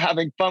not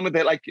having fun with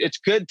it, like it's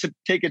good to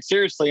take it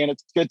seriously and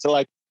it's good to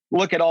like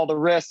look at all the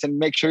risks and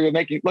make sure you're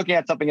looking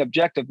at something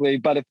objectively.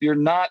 But if you're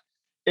not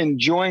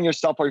enjoying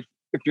yourself or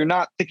if you're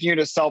not thinking to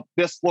yourself,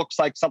 this looks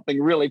like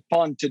something really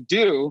fun to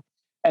do,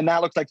 and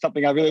that looks like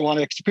something I really want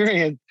to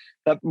experience,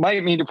 that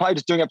might mean you're probably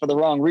just doing it for the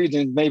wrong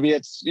reasons. Maybe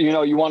it's, you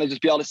want to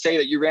just be able to say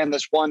that you ran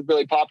this one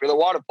really popular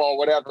waterfall,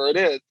 whatever it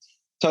is.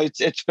 So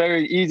it's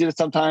very easy to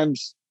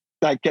sometimes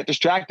like get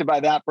distracted by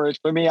that. Whereas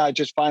for me, I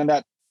just find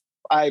that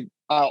I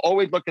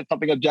always look at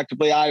something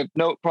objectively. I have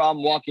no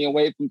problem walking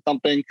away from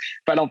something if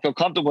I don't feel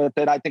comfortable with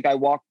it. I think I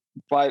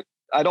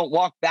don't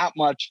walk that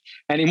much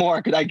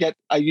anymore because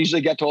I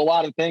usually get to a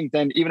lot of things.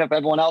 And even if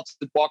everyone else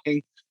is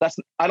walking,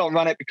 I don't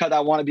run it because I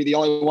want to be the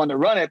only one to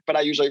run it, but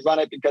I usually run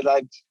it because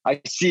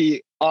I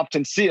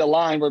often see a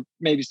line where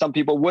maybe some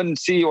people wouldn't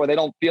see or they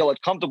don't feel it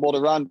comfortable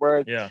to run.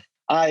 Whereas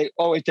I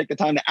always take the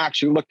time to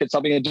actually look at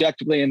something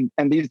objectively.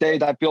 And these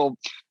days I feel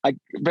like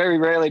very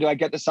rarely do I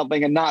get to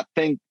something and not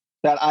think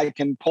that I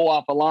can pull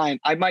off a line.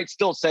 I might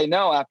still say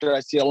no after I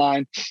see a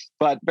line,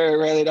 but very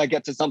rarely do I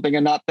get to something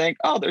and not think,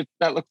 oh,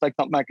 that looks like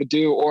something I could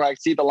do, or I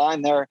see the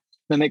line there,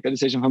 then make the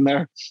decision from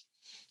there.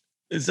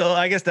 So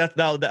I guess that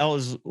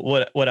was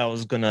what I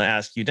was going to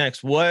ask you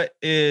next. Are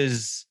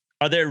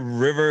there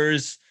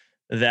rivers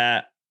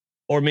that,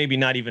 or maybe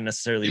not even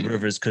necessarily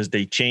rivers because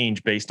they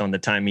change based on the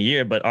time of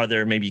year, but are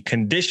there maybe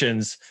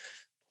conditions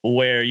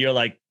where you're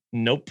like,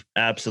 nope,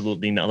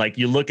 absolutely not. Like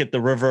you look at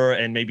the river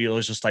and maybe it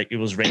was just like it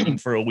was raining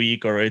for a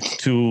week or it's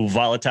too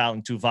volatile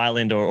and too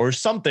violent or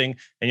something.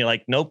 And you're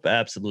like, nope,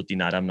 absolutely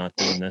not. I'm not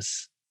doing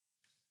this.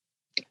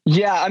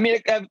 Yeah. I mean,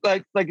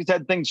 like you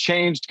said, things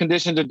changed,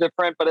 conditions are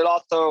different, but it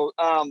also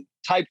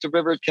types of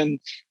rivers can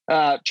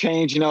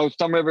change.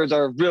 Some rivers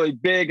are really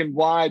big and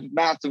wide,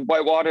 massive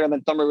white water. And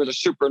then some rivers are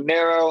super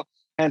narrow,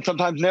 and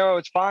sometimes narrow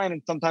is fine.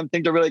 And sometimes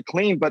things are really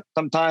clean, but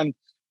sometimes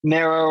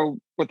narrow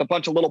with a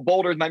bunch of little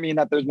boulders might mean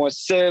that there's more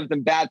sieves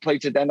and bad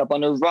places to end up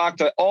under rocks.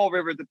 So all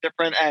rivers are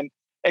different, and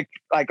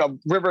like a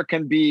river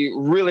can be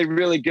really,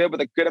 really good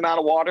with a good amount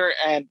of water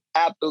and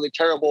absolutely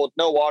terrible with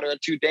no water and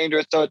too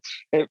dangerous. So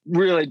it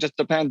really just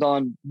depends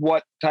on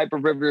what type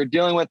of river you're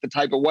dealing with, the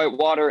type of white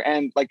water,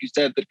 and like you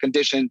said, the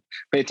condition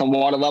based on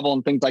water level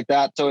and things like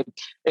that. So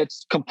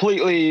it's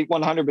completely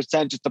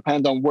 100% just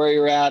depends on where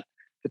you're at,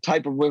 the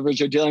type of rivers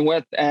you're dealing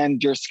with,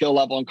 and your skill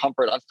level and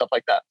comfort on stuff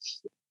like that.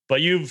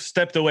 But you've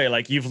stepped away,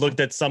 like you've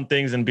looked at some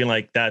things and been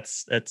like,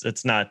 that's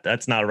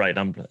not right.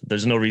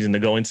 There's no reason to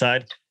go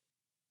inside.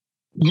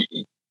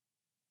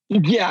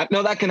 Yeah,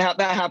 no, that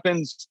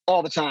happens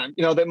all the time.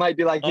 That might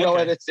be like, you know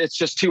what, it's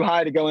just too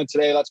high to go in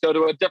today. Let's go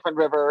to a different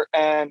river.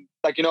 And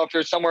like, if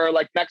you're somewhere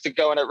like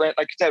Mexico and like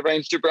you said,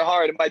 rains super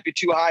hard, it might be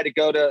too high to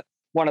go to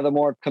one of the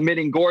more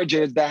committing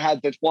gorges that has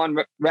this one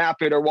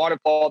rapid or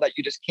waterfall that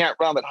you just can't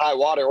run with high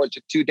water, or it's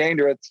just too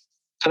dangerous.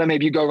 So then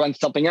maybe you go run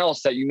something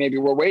else that you maybe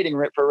were waiting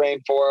for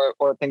rain for,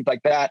 or things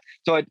like that.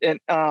 So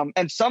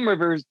and some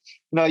rivers,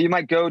 you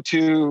might go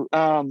to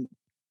a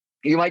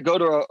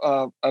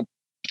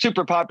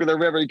super popular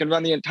river. You can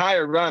run the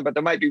entire run, but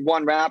there might be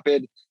one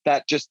rapid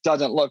that just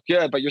doesn't look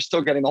good, but you're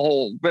still getting the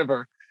whole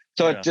river.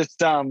 So it just,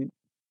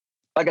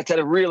 like I said,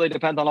 it really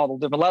depends on all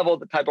the different levels,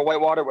 the type of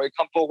whitewater, what you're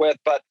comfortable with.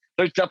 But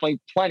there's definitely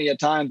plenty of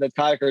times as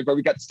kayakers where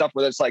we got stuff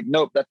where it's like,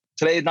 nope,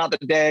 today's not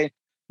the day.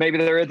 Maybe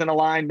there isn't a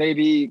line.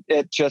 Maybe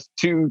it's just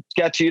too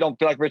sketchy. You don't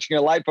feel like risking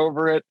your life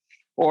over it,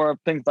 or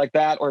things like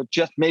that. Or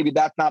just maybe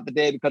that's not the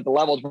day because the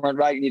levels weren't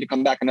right. You need to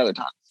come back another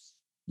time.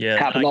 Yeah.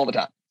 Happens all the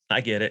time.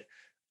 I get it.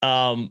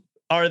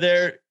 are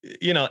there,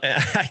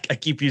 I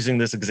keep using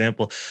this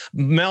example,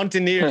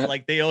 mountaineers,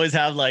 like they always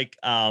have like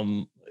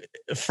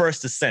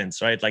first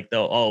ascents, right? Like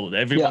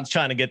everyone's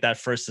trying to get that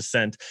first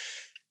ascent.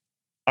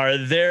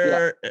 Is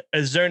there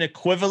an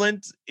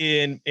equivalent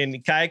in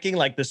kayaking,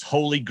 like this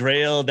holy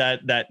grail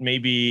that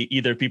maybe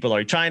either people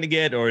are trying to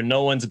get or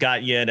no one's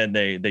got yet and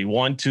they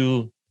want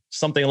to,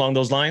 something along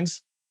those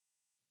lines?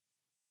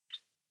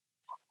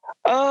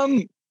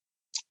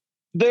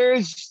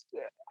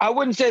 I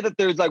wouldn't say that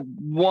there's like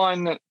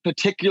one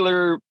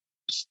particular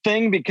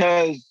thing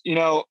because,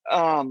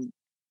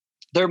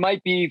 there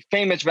might be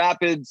famous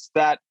rapids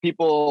that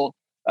people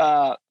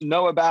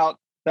know about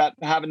that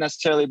haven't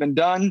necessarily been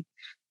done.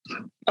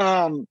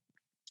 So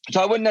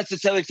I wouldn't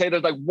necessarily say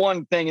there's like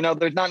one thing,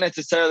 there's not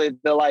necessarily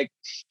the like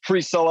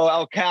free solo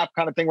El Cap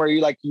kind of thing where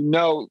you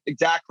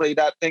exactly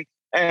that thing.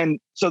 And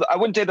so I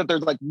wouldn't say that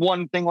there's like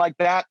one thing like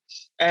that.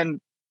 And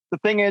the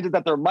thing is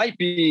that there might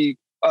be,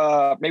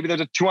 maybe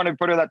there's a 200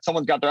 footer that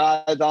someone's got their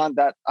eyes on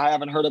that I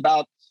haven't heard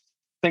about,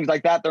 things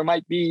like that. There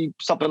might be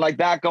something like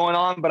that going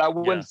on, but I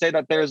wouldn't say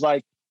that there's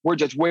like, we're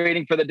just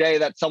waiting for the day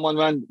that someone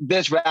runs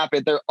this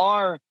rapid. There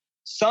are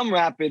some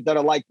rapids that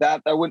are like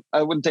that. I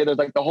wouldn't say there's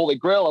like the holy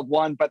grail of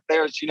one, but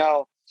there's,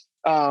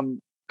 a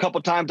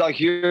couple times I'll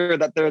hear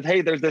that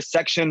there's this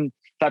section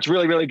that's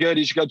really, really good.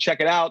 You should go check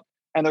it out.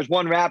 And there's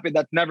one rapid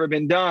that's never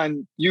been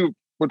done. You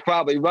would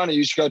probably run it.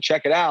 You should go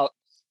check it out.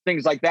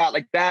 Things like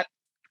that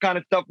kind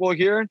of stuff we'll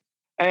hear.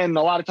 And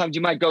a lot of times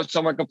you might go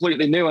somewhere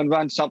completely new and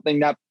run something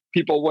that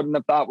people wouldn't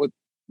have thought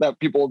that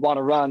people would want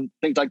to run,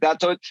 things like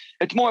that. So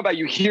it's more about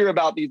you hear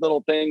about these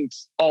little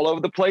things all over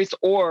the place,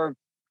 or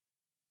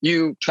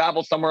you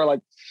travel somewhere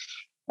like,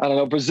 I don't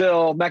know,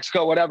 Brazil,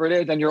 Mexico, whatever it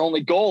is, and your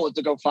only goal is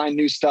to go find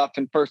new stuff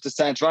in first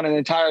ascents, run an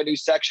entire new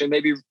section,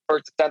 maybe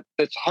first ascent,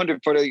 this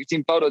 100 footer you've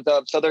seen photos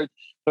of. So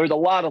there's a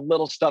lot of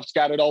little stuff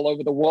scattered all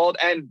over the world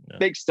and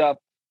big stuff,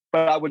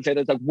 but I wouldn't say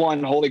there's like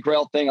one holy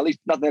grail thing, at least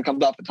nothing that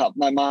comes off the top of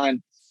my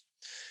mind.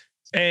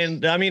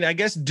 And I mean, I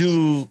guess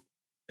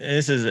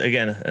this is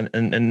again,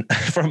 and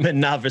from a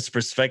novice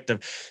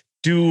perspective,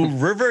 do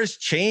rivers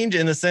change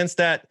in the sense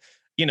that,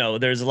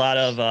 there's a lot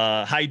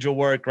of hydro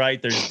work,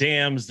 right? There's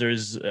dams,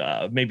 there's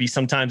maybe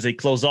sometimes they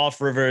close off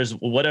rivers,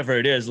 whatever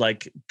it is.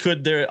 Like,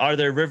 are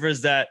there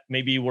rivers that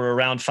maybe were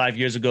around 5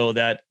 years ago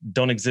that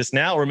don't exist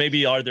now? Or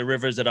maybe are there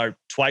rivers that are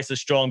twice as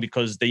strong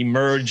because they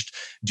merged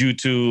due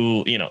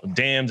to,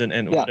 dams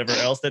and whatever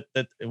else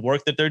that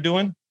work that they're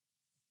doing?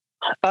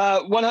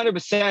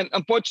 100%.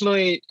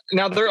 Unfortunately,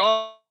 now there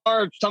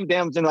are some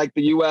dams in like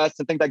the US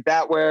and things like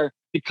that where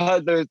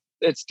because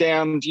it's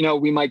dammed,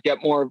 we might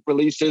get more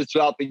releases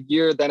throughout the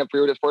year than if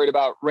we were just worried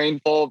about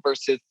rainfall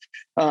versus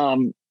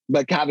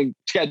like having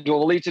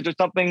scheduled releases or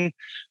something.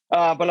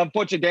 But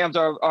unfortunately, dams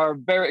are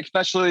very,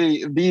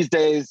 especially these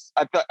days,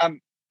 I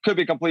could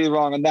be completely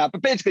wrong on that.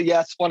 But basically,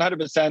 yes,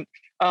 100%.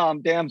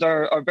 Dams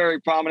are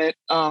very prominent.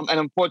 And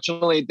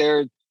unfortunately,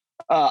 there's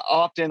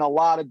often a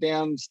lot of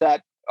dams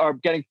that are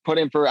getting put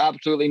in for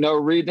absolutely no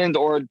reasons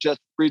or just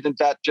reasons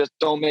that just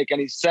don't make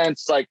any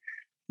sense. Like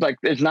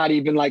it's not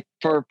even like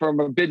from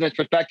a business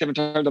perspective in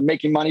terms of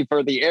making money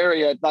for the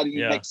area. It not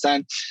even makes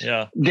sense.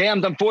 Yeah.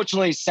 Dams,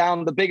 unfortunately,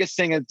 the biggest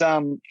thing is,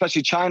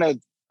 especially China,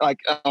 like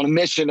on a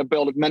mission to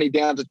build as many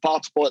dams as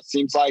possible. It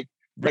seems like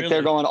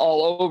they're going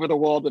all over the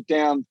world with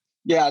dams.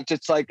 Yeah.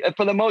 Just like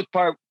for the most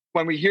part,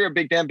 when we hear a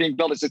big dam being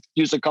built, it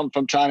usually comes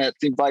from China. It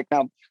seems like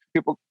now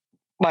people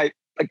might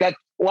like that.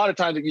 A lot of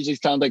times it usually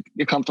sounds like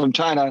it comes from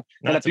China.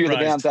 And a few of the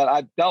dams that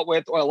I've dealt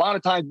with, or a lot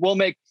of times we'll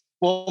make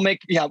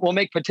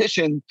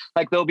petitions.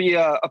 Like there'll be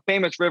a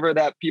famous river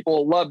that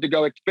people love to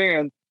go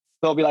experience.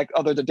 They'll be like,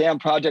 oh, there's a dam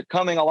project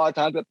coming. A lot of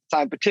times we have to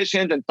sign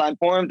petitions and sign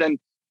forms. And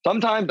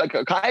sometimes like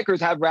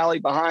kayakers have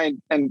rallied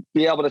behind and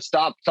be able to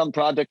stop some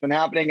project from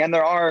happening. And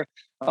there are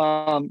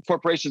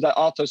corporations that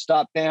also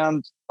stop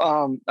dams.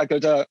 Like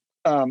there's a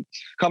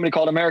company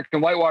called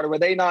American Whitewater where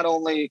they not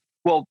only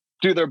will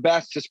do their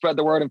best to spread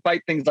the word and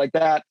fight things like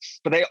that,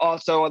 but they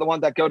also are the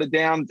ones that go to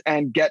dams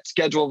and get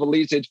scheduled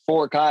releases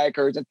for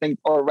kayakers and things,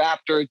 or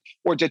rafters,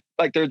 or just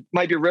like there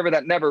might be a river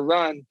that never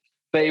runs.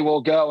 They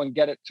will go and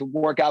get it to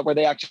work out where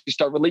they actually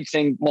start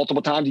releasing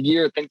multiple times a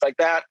year, things like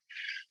that.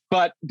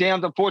 But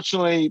dams,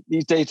 unfortunately,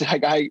 these days,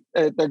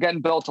 they're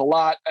getting built a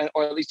lot,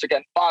 or at least they're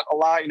getting fought a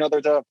lot.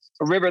 There's a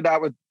river that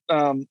was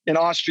in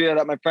Austria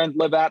that my friends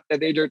live at. That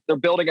they're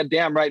building a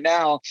dam right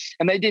now,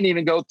 and they didn't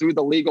even go through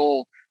the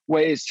legal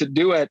ways to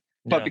do it.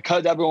 But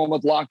because everyone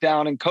was locked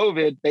down in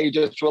COVID, they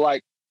just were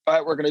like, all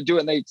right, we're going to do it.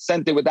 And they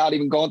sent it without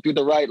even going through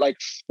the right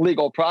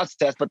legal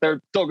process, but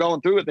they're still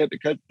going through with it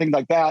because things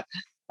like that.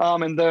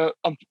 And the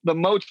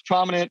most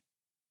prominent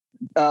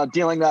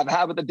dealing that I've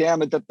had with the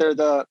dam is that there's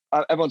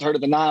everyone's heard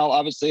of the Nile,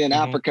 obviously in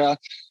Africa.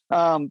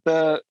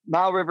 The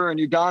Nile River in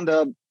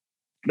Uganda,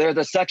 there's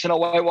a section of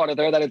whitewater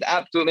there that is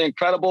absolutely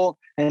incredible.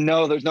 And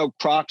no, there's no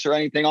crocs or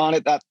anything on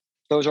it. That's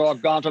those are all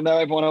gone from there.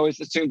 Everyone always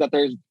assumes that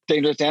there's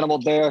dangerous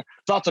animals there.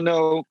 There's also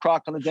no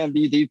crocs on the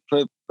Zambezi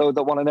for those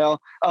that want to know.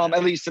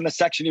 At least in the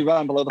section you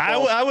run below the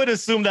falls. I would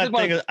assume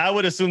that I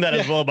would assume that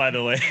as well, by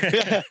the way.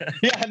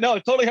 No,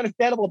 totally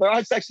understandable. There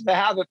are sections that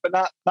have it, but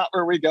not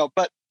where we go.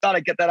 But thought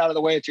I'd get that out of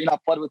the way so you're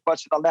not flooded with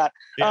questions on that.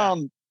 Yeah.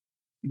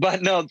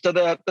 But no, so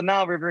the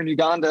Nile River in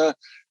Uganda,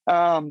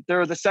 there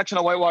was a section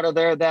of whitewater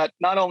there that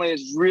not only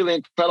is really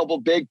incredible,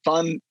 big,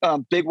 fun,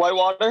 big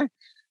whitewater,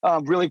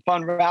 really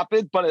fun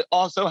rapid, but it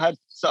also had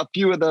a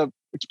few of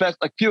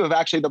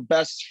actually the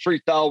best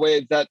freestyle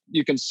waves that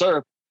you can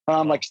surf,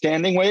 like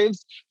standing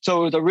waves.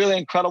 So it was a really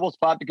incredible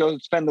spot to go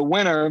spend the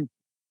winter,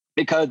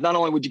 because not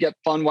only would you get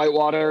fun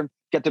whitewater,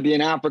 get to be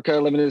in Africa,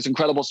 live in this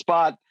incredible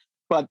spot,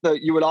 but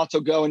you would also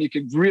go and you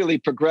could really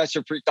progress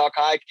your freestyle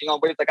kayaking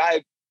on waves.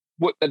 Like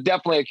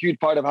definitely a huge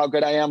part of how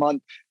good I am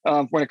on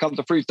when it comes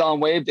to freestyle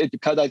and waves is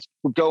because I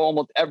would go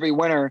almost every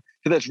winter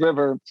to this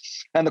river.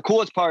 And the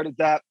coolest part is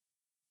that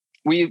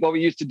what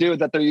we used to do is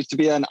that there used to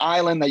be an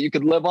island that you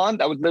could live on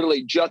that was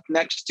literally just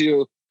next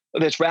to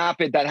this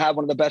rapid that had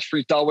one of the best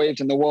freestyle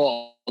waves in the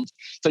world.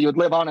 So you would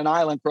live on an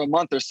island for a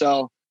month or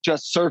so,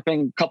 just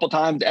surfing a couple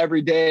times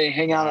every day,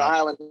 hang out on an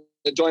island,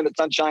 enjoying the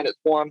sunshine. It's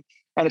warm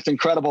and it's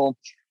incredible.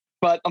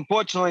 But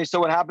unfortunately, so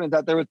what happened is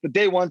that there was the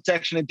day one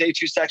section and day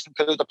two section,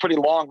 because it was a pretty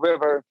long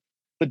river.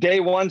 The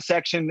day one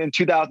section in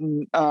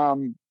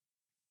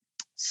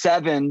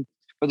 2007,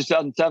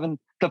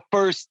 the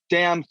first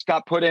dams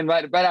got put in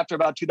right after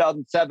about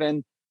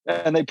 2007.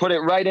 And they put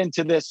it right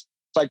into this,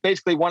 like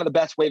basically one of the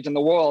best waves in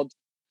the world.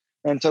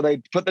 And so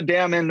they put the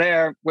dam in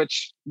there,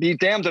 which these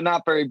dams are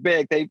not very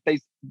big.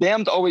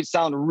 Dams always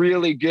sound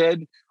really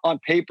good on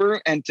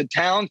paper and to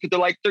towns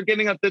because they're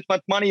giving us this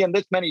much money and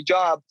this many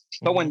jobs.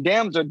 But when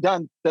dams are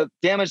done, the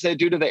damage they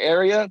do to the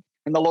area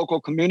and the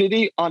local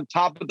community, on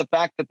top of the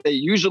fact that they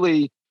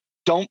usually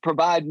don't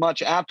provide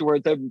much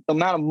afterwards, the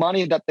amount of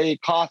money that they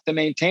cost to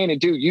maintain and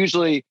do,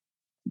 usually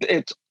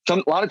a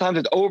lot of times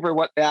it's over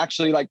what they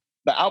actually like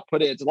the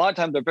output is. A lot of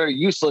times they're very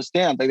useless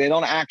dams. Like they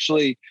don't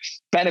actually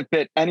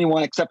benefit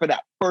anyone except for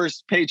that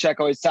first paycheck.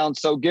 Always sounds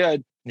so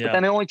good. Yeah. But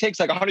then it only takes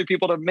like 100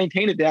 people to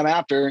maintain a dam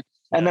after,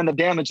 and then the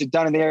damage is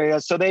done in the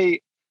area. So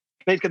they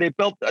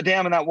built a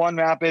dam in that one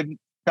rapid,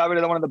 got rid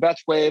of one of the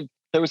best waves.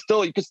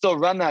 You could still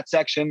run that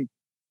section.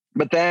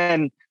 But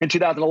then in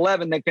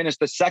 2011, they finished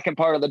the second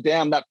part of the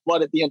dam that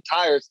flooded the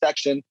entire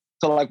section.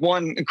 So like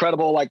one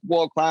incredible, like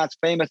world-class,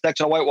 famous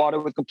section of whitewater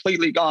was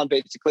completely gone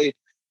basically.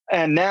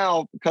 And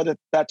now, because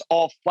that's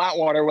all flat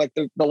water, like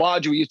the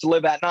lodge we used to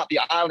live at, not the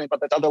island, but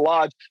that other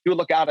lodge, you would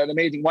look out at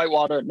amazing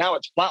whitewater. Now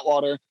it's flat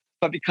water.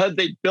 But because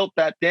they built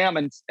that dam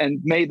and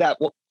made that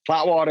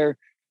flat water,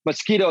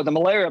 mosquitoes and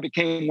malaria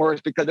became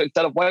worse because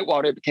instead of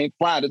whitewater, it became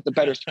flat. It's a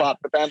better spot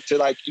for them to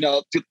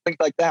do things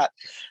like that.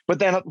 But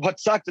then what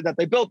sucked is that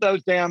they built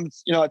those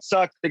dams. It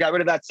sucked. They got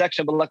rid of that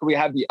section, but luckily we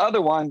have the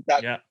other one,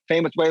 that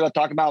famous wave I was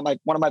talking about,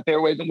 one of my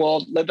favorite waves in the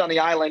world, lived on the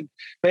island.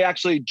 They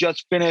actually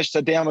just finished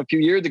a dam a few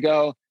years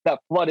ago that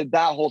flooded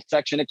that whole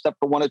section except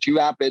for one or two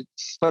rapids.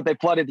 But they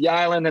flooded the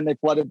island and they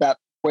flooded that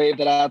wave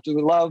that I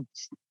absolutely love.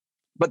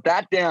 But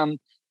that dam,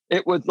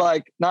 it was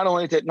like, not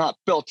only is it not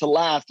built to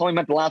last, it's only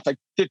meant to last like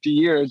 50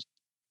 years.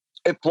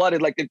 It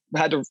flooded, like it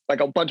had to, like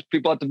a bunch of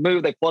people had to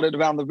move. They flooded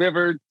around the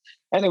river.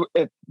 And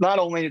it not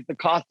only is the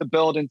cost to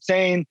build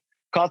insane,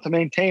 cost to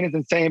maintain is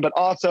insane, but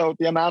also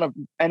the amount of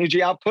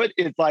energy output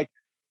is like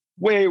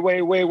way,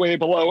 way, way, way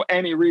below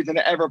any reason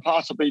to ever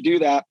possibly do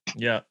that.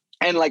 Yeah.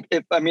 And like,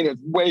 it's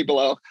way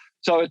below.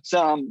 So it's,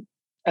 and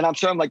I'm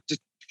sure I'm like just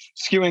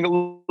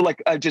skewing,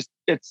 like, it's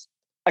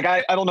like,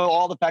 I don't know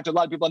all the factors. A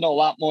lot of people know a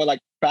lot more like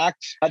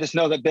facts. I just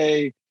know that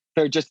they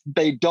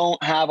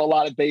don't have a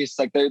lot of base.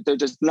 Like they're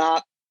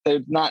not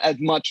as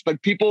much,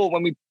 but people,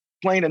 when we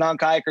explain to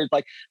non-kayakers,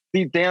 like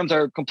these dams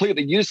are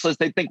completely useless.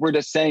 They think we're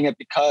just saying it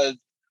because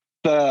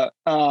we don't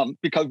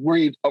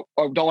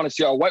want to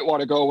see our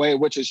whitewater go away,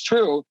 which is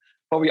true.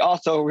 But we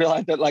also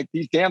realize that like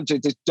these dams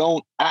just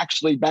don't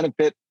actually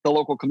benefit the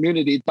local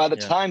communities by the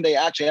time they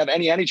actually have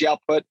any energy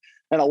output.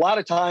 And a lot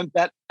of times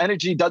that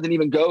energy doesn't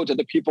even go to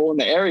the people in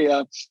the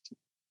area.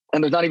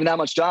 And there's not even that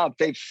much job.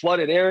 They've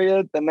flooded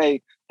areas, then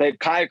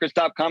kayakers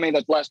stop coming.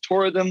 There's less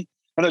tourism.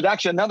 And there's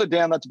actually another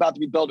dam that's about to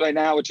be built right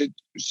now, which is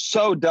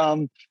so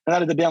dumb. And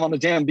that is the dam on the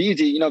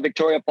Zambezi,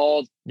 Victoria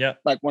Falls,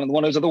 like one of the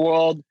wonders of the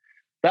world.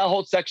 That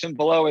whole section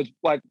below is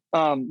like,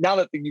 now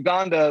that the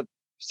Uganda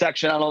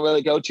section I don't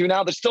really go to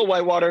now, there's still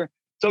whitewater,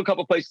 still a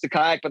couple places to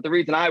kayak. But the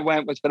reason I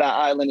went was for that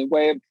island and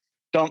wave.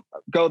 Don't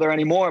go there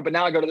anymore. But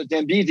now I go to the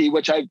Zambezi,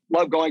 which I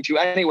love going to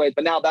anyways.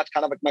 But now that's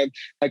kind of like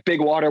my big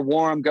water,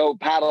 warm, go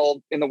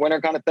paddle in the winter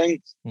kind of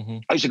thing. Mm-hmm.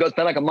 I used to go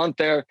spend like a month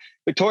there.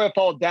 Victoria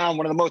Falls down,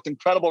 one of the most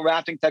incredible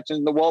rafting sections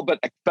in the world, but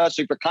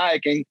especially for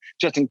kayaking,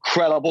 just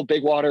incredible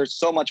big water,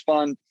 so much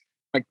fun.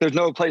 Like there's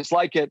no place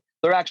like it.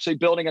 They're actually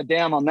building a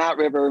dam on that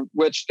river,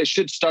 which they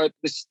should start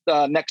this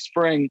next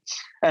spring,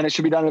 and it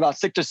should be done in about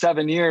 6 or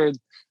 7 years.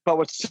 But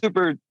what's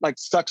super like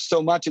sucks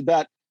so much is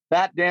that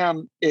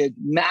dam is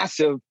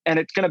massive, and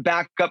it's going to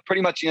back up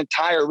pretty much the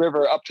entire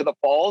river up to the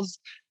falls.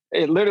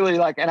 it literally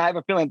like, and I have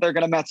a feeling they're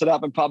going to mess it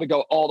up and probably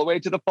go all the way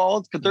to the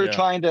falls because they're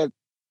trying to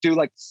do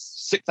like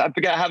I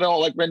forget, I have it all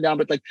like written down,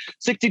 but like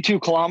 62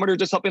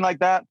 kilometers or something like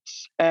that.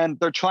 And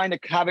they're trying to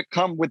have it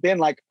come within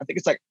like, I think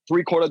it's like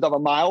 3/4 of a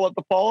mile of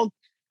the falls.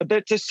 But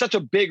it's just such a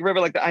big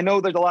river. Like I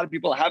know there's a lot of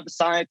people that have the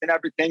science and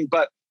everything,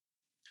 but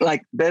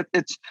like that,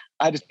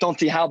 I just don't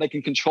see how they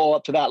can control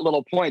up to that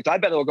little point. So I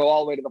bet it'll go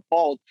all the way to the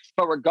falls.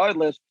 But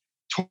regardless,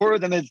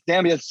 tourism is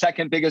Zambia's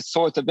second biggest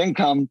source of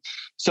income.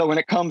 So when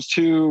it comes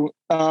to,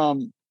 I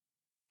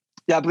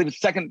believe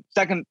it's second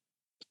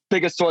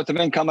biggest source of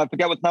income. I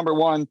forget what's number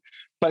one,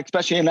 but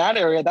especially in that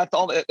area, that's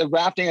all the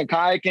rafting and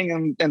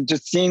kayaking and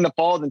just seeing the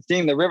falls and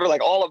seeing the river,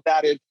 like all of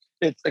that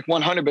it's like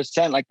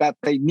 100% like that.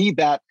 They need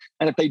that.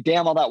 And if they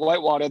dam all that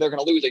whitewater, they're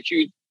going to lose a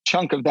huge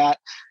chunk of that.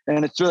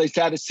 And it's really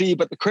sad to see.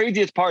 But the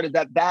craziest part is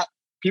that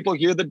people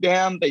hear the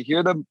dam, they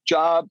hear the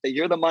job, they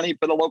hear the money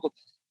for the local.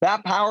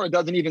 That power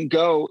doesn't even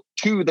go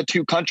to the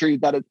two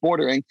countries that it's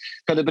bordering,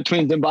 because it's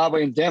between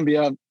Zimbabwe and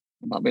Zambia.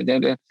 I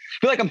feel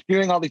like I'm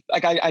spewing all these,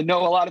 like I know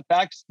a lot of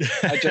facts.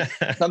 I just,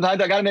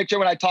 sometimes I got to make sure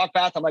when I talk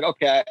fast, I'm like,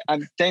 okay,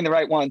 I'm saying the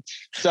right one.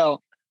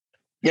 So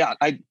yeah,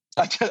 I'm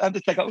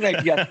just like, okay,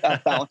 yes,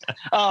 that's that one.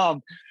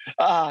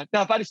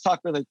 No, if I just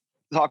talk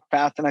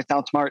fast and I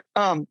sound smart.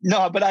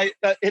 No, but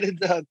it is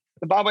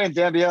Zimbabwe and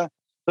Zambia.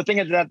 The thing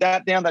is that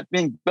dam that's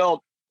being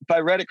built, if I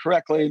read it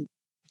correctly,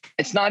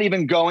 it's not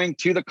even going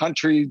to the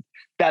countries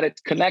that it's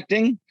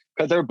connecting,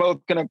 because they're both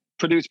going to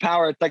produce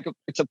power.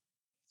 It's a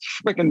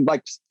freaking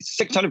like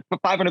 600,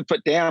 500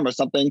 foot dam or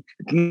something.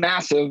 It's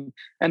massive.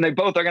 And they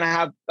both are going to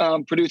have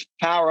produce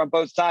power on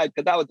both sides,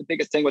 because that was the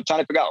biggest thing with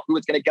trying to figure out who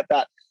was going to get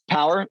that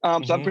power.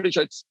 So I'm pretty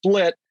sure it's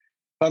split,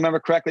 if I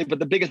remember correctly. But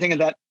the biggest thing is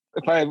that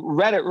if I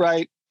read it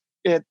right,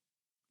 the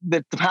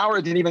power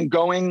isn't even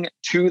going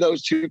to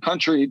those two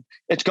countries.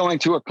 It's going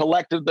to a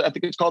collective, I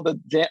think it's called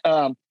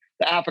the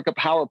Africa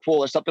Power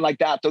Pool or something like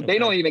that. So they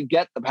don't even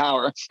get the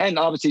power. And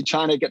obviously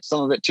China gets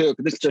some of it too,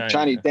 because this is a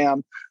Chinese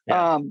dam.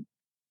 Yeah.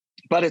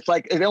 But it's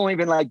like, they don't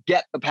even like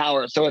get the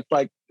power. So it's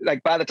like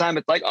by the time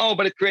it's like, oh,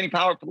 but it's creating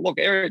power for the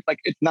local area, it's like,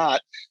 it's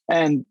not.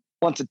 And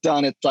once it's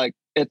done, it's like,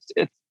 it's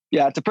a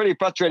pretty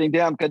frustrating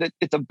dam, because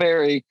it's a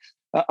very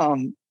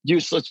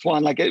useless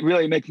one. Like it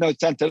really makes no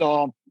sense at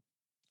all.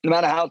 No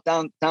matter how it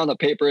sounds on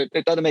paper,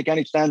 it doesn't make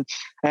any sense.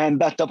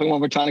 And that's definitely one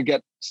we're trying to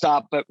get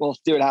stopped, but we'll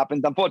see what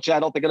happens. Unfortunately, I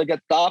don't think it'll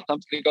get stopped. I'm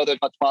just going to go there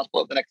as much as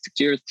possible over the next 6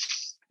 years.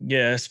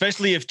 Yeah,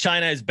 especially if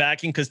China is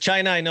backing, because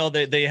China, I know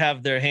that they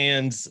have their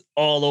hands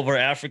all over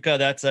Africa.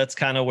 That's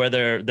kind of where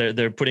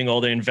they're putting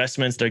all their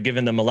investments. They're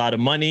giving them a lot of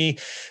money,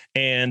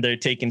 and they're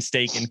taking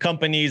stake in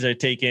companies.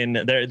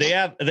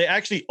 They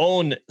actually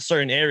own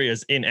certain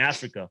areas in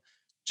Africa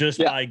just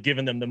by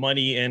giving them the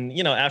money. And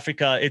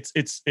Africa,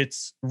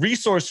 it's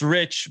resource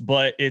rich,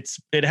 but it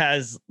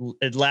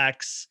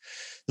lacks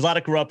a lot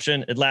of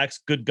corruption. It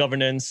lacks good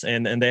governance,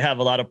 and they have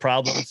a lot of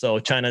problems. So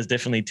China's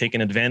definitely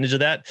taking advantage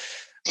of that.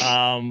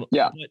 But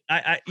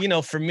I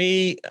for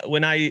me,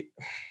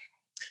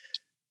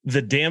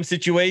 the dam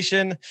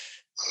situation,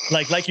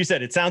 like you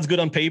said, it sounds good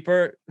on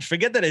paper.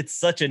 Forget that it's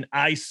such an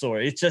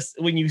eyesore. It's just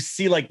when you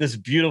see like this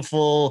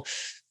beautiful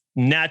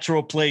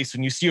natural place,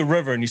 when you see a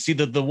river and you see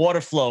the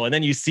water flow, and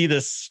then you see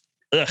this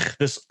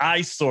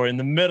eyesore in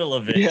the middle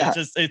of it. Yeah.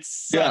 It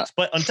sucks. Yeah.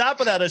 But on top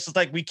of that, it's just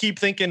like we keep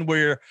thinking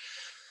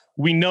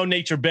we know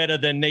nature better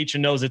than nature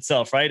knows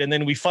itself, right? And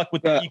then we fuck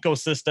with the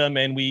ecosystem,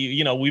 and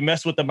we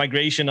mess with the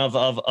migration of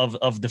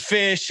the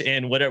fish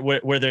and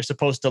where they're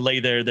supposed to lay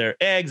their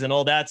eggs and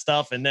all that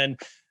stuff. And then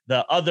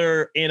the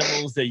other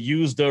animals that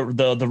use the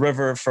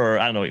river for,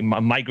 I don't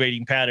know,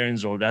 migrating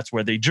patterns, or that's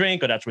where they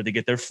drink, or that's where they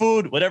get their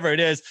food, whatever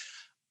it is.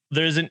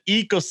 There's an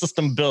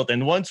ecosystem built.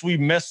 And once we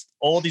mess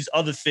all these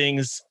other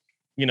things,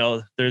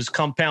 there's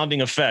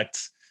compounding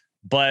effects.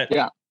 But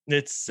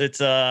it's it's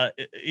not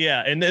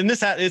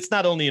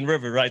only in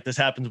river, right? This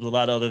happens with a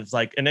lot of others.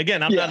 Like, and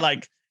again, I'm not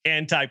like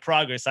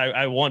anti-progress.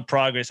 I want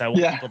progress. I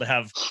want people to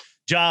have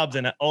jobs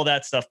and all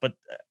that stuff, but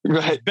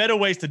there's better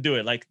ways to do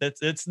it. Like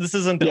this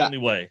isn't the only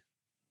way.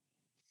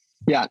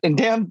 Yeah. And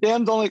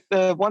dams only,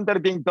 the ones that are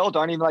being built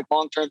aren't even like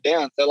long-term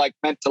dams. They're like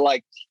meant to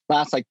like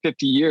last like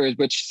 50 years,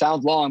 which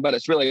sounds long, but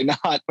it's really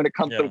not when it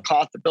comes to the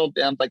cost to build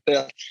dams like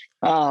this.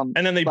 And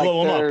then they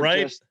blow them up,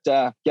 right?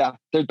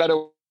 There's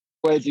better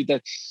ways you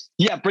did.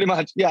 Yeah, pretty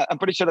much. Yeah. I'm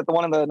pretty sure that the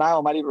one in the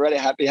Nile might even already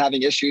be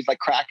having issues like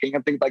cracking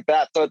and things like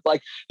that. So it's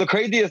like the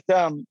craziest,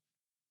 and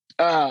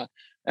the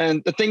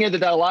thing is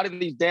that a lot of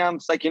these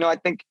dams, like, I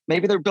think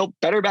maybe they're built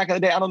better back in the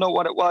day. I don't know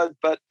what it was,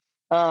 but,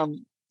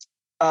 the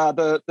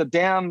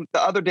dam,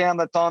 the other dam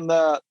that's on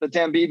the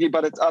Zambezi,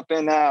 but it's up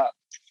in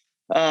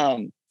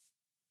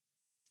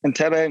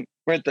Tebe.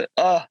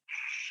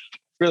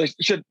 Really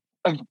should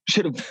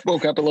have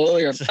woke up a little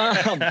earlier.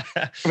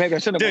 Maybe I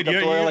shouldn't have woke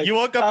up early. You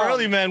woke up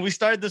early, man. We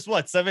started this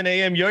 7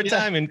 a.m. your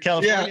time in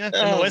California, in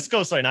the West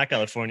Coast. Sorry, not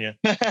California.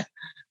 But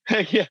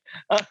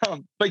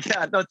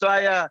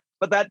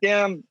that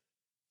dam,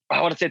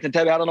 I want to say it's in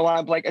Tebe. I don't know why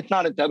I'm blanking. It's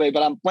not in Tebe,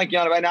 but I'm blanking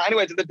on it right now.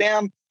 Anyways, the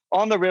dam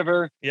on the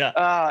river.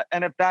 Yeah.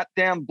 And if that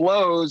dam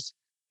blows,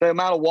 the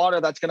amount of water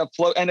that's going to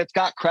flow, and it's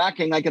got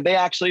cracking. Like they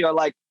actually are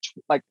like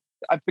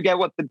I forget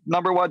what the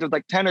number was. It was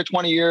like 10 or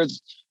 20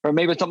 years or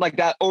maybe something like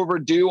that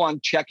overdue on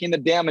checking the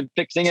dam and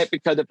fixing it,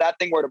 because if that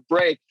thing were to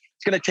break,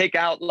 it's going to take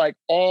out like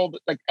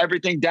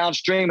everything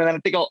downstream. And then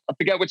I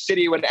forget which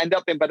city it would end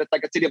up in, but it's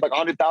like a city of like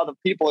 100,000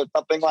 people or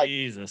something, like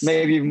Jesus.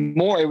 maybe even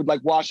more. It would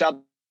like wash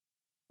out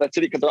that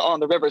city because they're on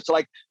the river. So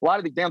like a lot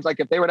of these dams,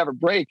 like if they would ever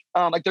break,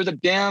 like there's a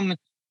dam.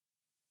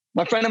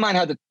 My friend of mine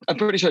had I'm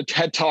pretty sure, a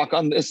TED talk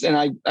on this, and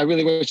I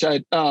really wish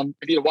I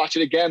need to watch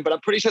it again, but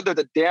I'm pretty sure there's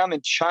a dam in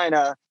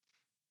China.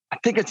 I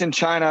think it's in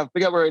China. I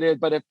forget where it is,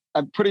 but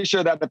I'm pretty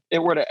sure that if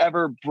it were to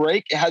ever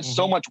break, it has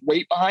so much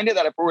weight behind it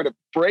that if it were to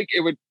break,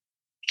 it would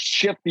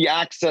shift the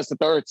axis that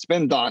the earth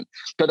spins on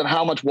because of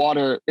how much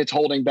water it's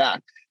holding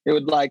back. It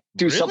would like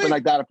do something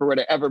like that if it were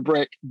to ever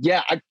break.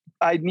 Yeah,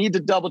 I need to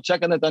double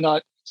check on it. I'm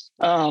not,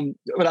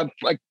 but I'm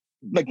like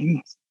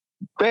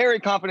very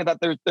confident that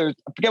there's I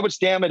forget which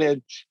dam it is,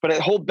 but it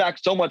holds back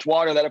so much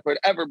water that if it would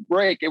ever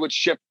break, it would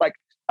shift like,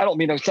 I don't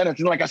mean to send it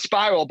in like a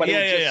spiral, but it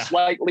would just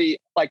slightly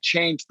like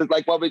change the,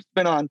 like what we've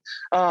been on.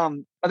 I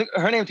think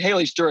her name's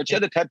Haley Stewart. She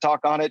had a TED talk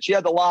on it. She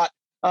has a lot.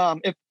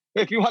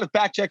 If you want to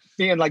fact check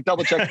me and like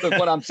double check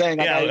what I'm saying,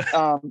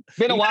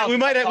 been a while. We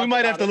might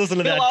have to listen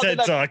to that TED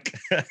talk.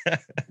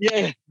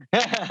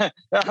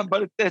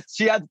 But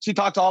she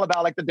talks all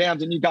about like the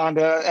dams in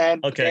Uganda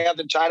and the dams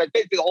in China.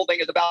 Basically, the whole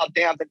thing is about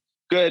dams and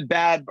good,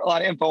 bad, a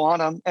lot of info on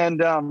them.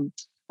 And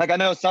like I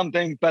know some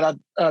things, but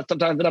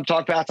sometimes when I'm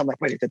talking fast, I'm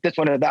like, wait, is it this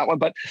one or that one?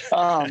 But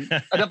I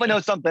definitely know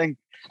something.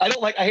 I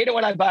hate it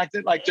when I back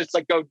it, like just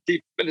like go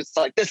deep and it's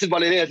like, this is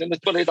what it is. And this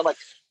is what it is. I'm like,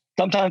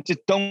 sometimes just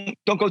don't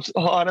go so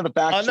hard on the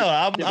facts. Oh no,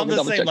 I'm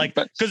the same. Like,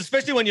 because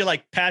especially when you're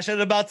like passionate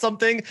about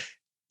something,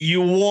 you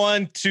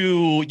want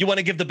to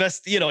give the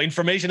best,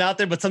 information out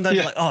there. But sometimes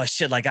you're like, oh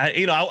shit, like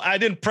I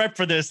didn't prep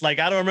for this. Like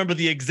I don't remember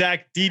the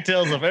exact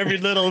details of every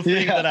little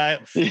thing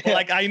that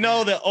like. I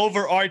know the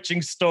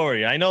overarching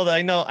story. I know the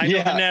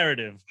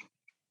narrative.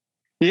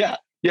 Yeah,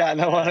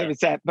 no,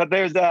 100%. But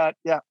there's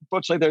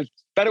unfortunately, there's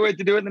better ways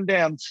to do it than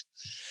dams.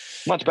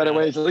 Much better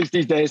ways, at least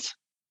these days.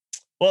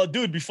 Well,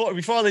 dude, before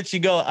I let you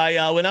go,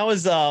 when I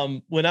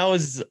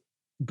was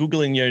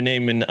Googling your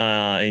name in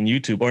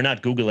YouTube, or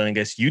not Googling, I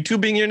guess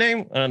YouTubing your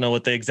name. I don't know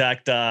what the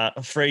exact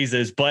phrase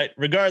is, but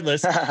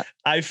regardless,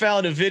 I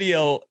found a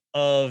video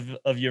of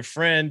your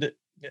friend.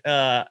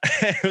 I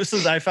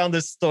found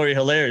this story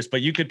hilarious,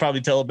 but you could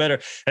probably tell it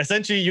better.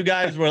 Essentially, you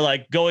guys were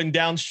like going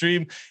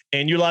downstream,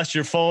 and you lost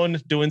your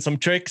phone doing some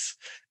tricks,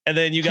 and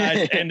then you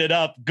guys ended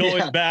up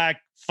going back,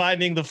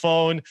 finding the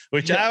phone,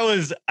 which I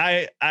was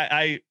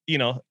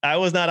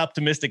not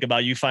optimistic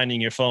about you finding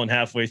your phone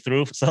halfway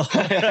through. So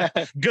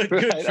good for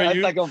you.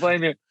 I'm not gonna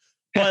blame you.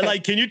 But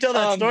like, can you tell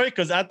that story?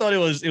 Because I thought it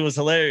was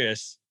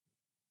hilarious.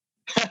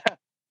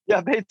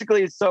 Yeah,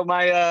 basically. So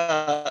my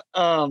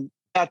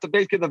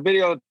basically the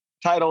video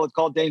title is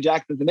called "Dane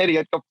Jackson's an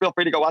Idiot." Feel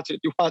free to go watch it if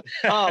you want.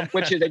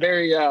 Which is a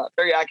very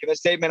very accurate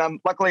statement. I'm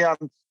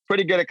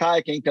pretty good at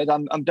kayaking because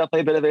I'm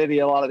definitely a bit of an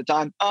idiot a lot of the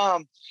time.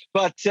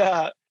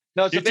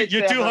 No, so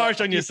you're too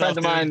harsh on yourself.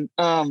 A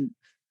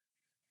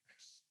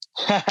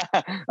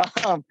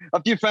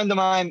few friends of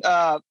mine,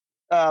 the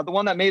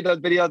one that made those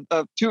videos,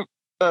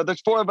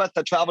 there's four of us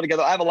that travel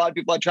together. I have a lot of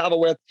people I travel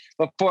with,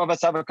 but four of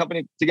us have a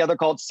company together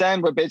called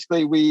Send, where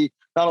basically we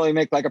not only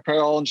make like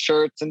apparel and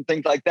shirts and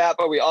things like that,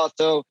 but we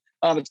also,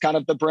 it's kind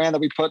of the brand that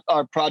we put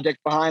our project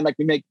behind. Like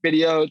we make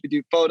videos, we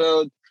do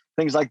photos,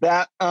 things like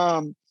that.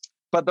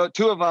 But the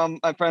two of them,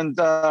 my friends,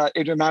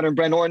 Adrian Matter and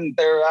Brent Norton,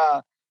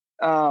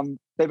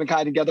 they've been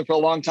kind of together for a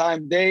long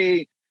time.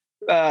 They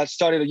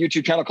started a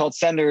YouTube channel called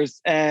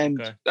Senders and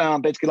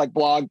basically like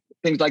blog,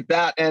 things like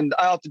that. And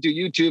I also do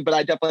YouTube, but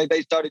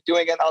they started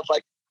doing it. And I was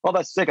like, well,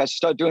 that's sick. I should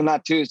start doing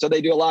that too. So they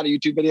do a lot of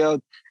YouTube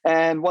videos.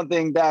 And one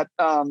thing that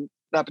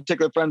that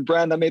particular friend,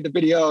 Brent, that made the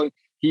video,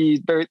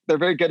 they're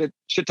very good at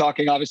shit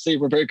talking. Obviously,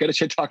 we're very good at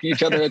shit talking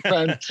each other as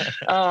friends.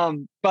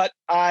 But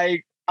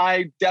I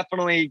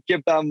definitely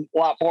give them a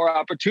lot more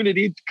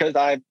opportunities because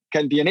I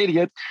can be an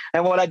idiot.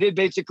 And what I did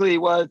basically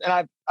was,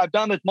 and I've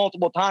done this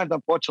multiple times,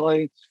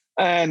 unfortunately,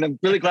 and I'm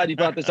really glad you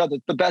brought this up.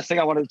 It's the best thing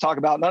I wanted to talk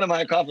about. None of my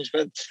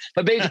accomplishments,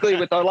 but basically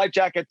with our life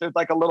jackets, there's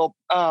like a little,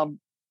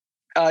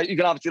 you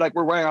can obviously like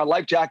we're wearing our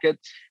life jackets,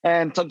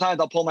 and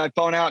sometimes I'll pull my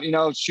phone out,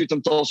 shoot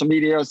some social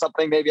media or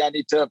something. Maybe I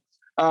need to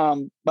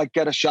like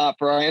get a shot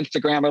for our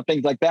Instagram or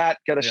things like that.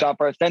 Get a shot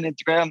for our Send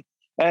Instagram,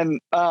 and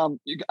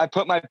I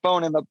put my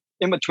phone in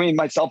between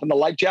myself and the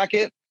life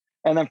jacket,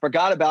 and then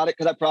forgot about it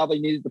because I probably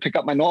needed to pick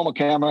up my normal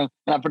camera,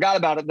 and I forgot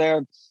about it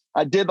there.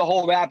 I did the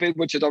whole rapid,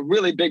 which is a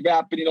really big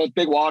rapid, it's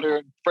big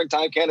water,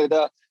 springtime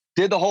Canada.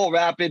 Did the whole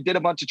rapid, did a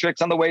bunch of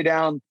tricks on the way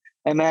down,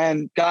 and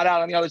then got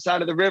out on the other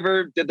side of the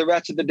river, did the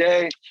rest of the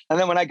day. And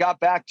then when I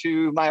got back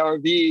to my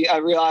RV, I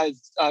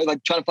realized I was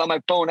like trying to find my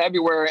phone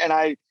everywhere. And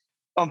I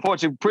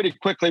unfortunately pretty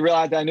quickly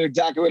realized I knew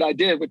exactly what I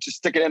did, which is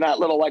stick it in that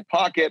little like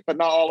pocket, but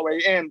not all the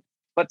way in.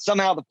 but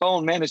somehow the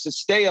phone managed to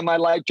stay in my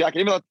life jacket,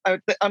 even though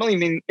I don't even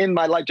mean in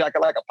my life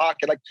jacket, like a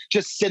pocket, like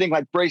just sitting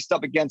like braced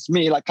up against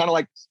me, like kind of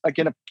like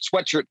in a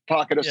sweatshirt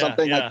pocket or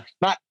something, like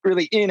not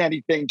really in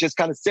anything, just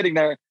kind of sitting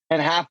there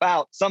and half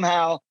out.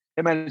 Somehow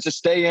it managed to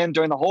stay in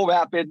during the whole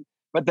rapid.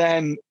 But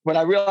then when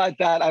I realized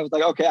that, I was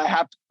like, okay, I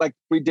have to, like,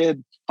 we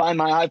did find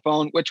my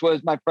iPhone, which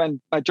was my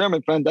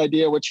German friend's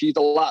idea, which he's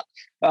a lot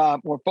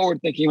more forward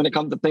thinking when it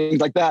comes to things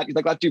like that. He's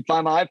like, let's do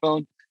Find My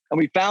iPhone. And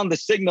we found the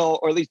signal,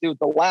 or at least it was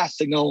the last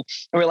signal.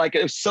 And we're like,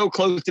 it was so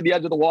close to the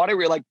edge of the water.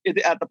 We were like, is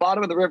it at the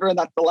bottom of the river and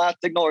that's the last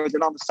signal, or is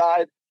it on the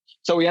side?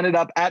 So we ended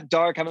up at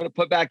dark having to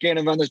put back in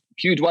and run this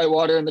huge white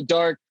water in the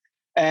dark.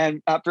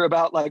 And after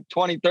about like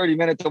 20, 30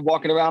 minutes of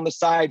walking around the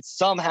side,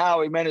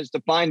 somehow we managed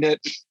to find it,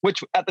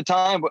 which at the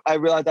time I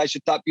realized I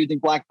should stop using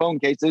black phone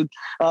cases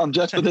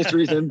just for this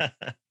reason.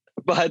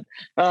 But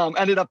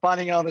ended up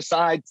finding it on the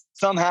side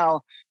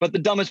somehow. But the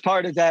dumbest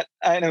part is that,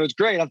 and it was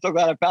great, I'm so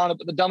glad I found it,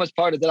 but the dumbest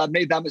part is that I've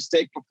made that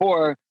mistake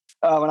before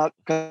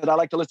because I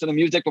like to listen to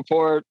music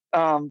before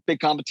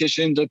big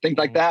competitions or things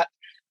like that.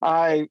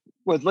 I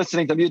was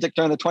listening to music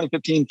during the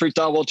 2015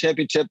 Freestyle World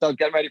Championship. I was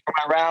getting ready for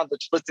my rounds,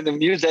 just listening to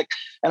music,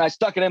 and I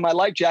stuck it in my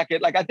life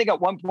jacket. Like, I think at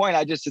one point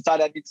I just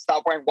decided I need to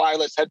stop wearing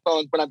wireless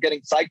headphones when I'm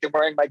getting psyched and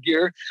wearing my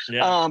gear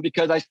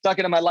because I stuck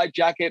it in my life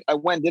jacket. I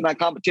went, did my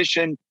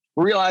competition,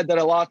 realized that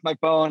I lost my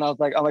phone. I was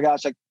like, oh my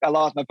gosh, I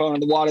lost my phone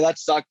in the water. That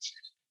sucked.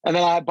 And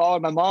then I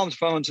borrowed my mom's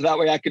phone so that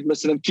way I could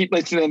keep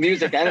listening to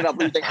music. I ended up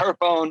losing her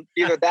phone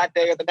either that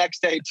day or the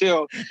next day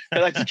too.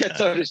 And I just get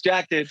so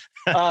distracted.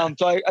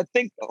 So I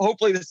think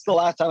hopefully this is the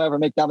last time I ever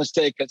make that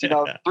mistake because,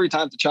 3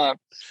 times the charm.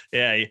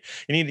 Yeah.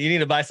 You need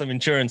to buy some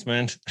insurance,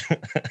 man.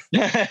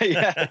 Yeah,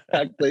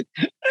 exactly.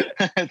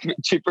 It's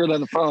cheaper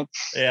than the phone.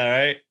 Yeah.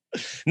 Right.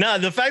 No,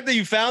 the fact that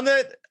you found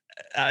it,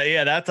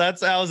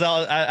 that's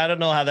I don't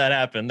know how that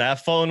happened.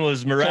 That phone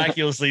was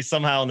miraculously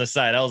somehow on the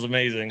side. That was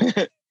amazing.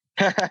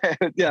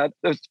 Yeah, it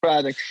was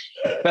surprising.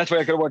 Best way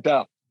I could have worked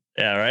out.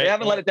 Yeah, right. They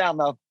haven't let it down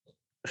though.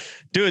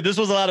 Dude, this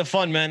was a lot of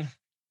fun, man.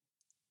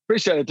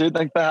 Appreciate it, dude.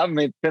 Thanks for having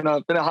me. Been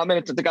a hot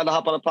minute since I got to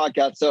hop on a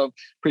podcast, so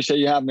appreciate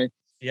you having me.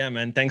 Yeah,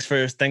 man. Thanks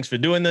for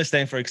doing this.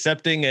 Thanks for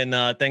accepting, and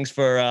thanks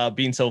for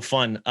being so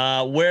fun.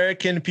 Where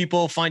can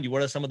people find you?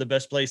 What are some of the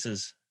best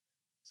places?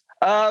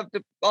 All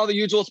the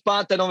usual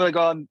spots. I don't really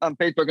go on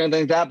Facebook or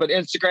anything like that, but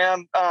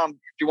Instagram. If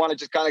you want to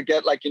just kind of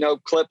get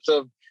clips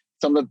of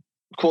some of the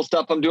cool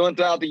stuff I'm doing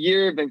throughout the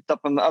year, maybe stuff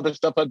from the other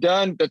stuff I've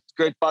done. That's a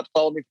great spot to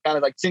follow me, kind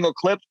of like single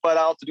clips, but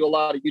I also do a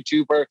lot of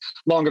YouTube or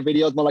longer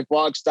videos, more like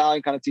vlog style.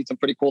 You kind of see some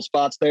pretty cool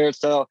spots there.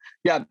 So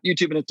yeah,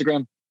 YouTube and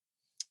Instagram.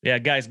 Yeah,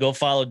 guys, go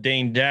follow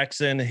Dane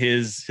Jackson.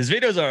 His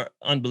videos are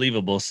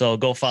unbelievable. So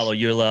go follow.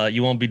 You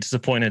won't be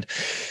disappointed.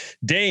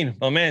 Dane,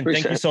 oh man,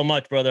 thank you so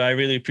much, brother. I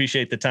really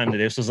appreciate the time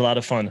today. This was a lot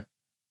of fun.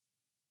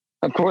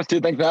 Of course,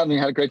 dude. Thanks for having me.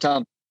 Had a great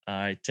time. All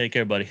right, take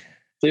care, buddy.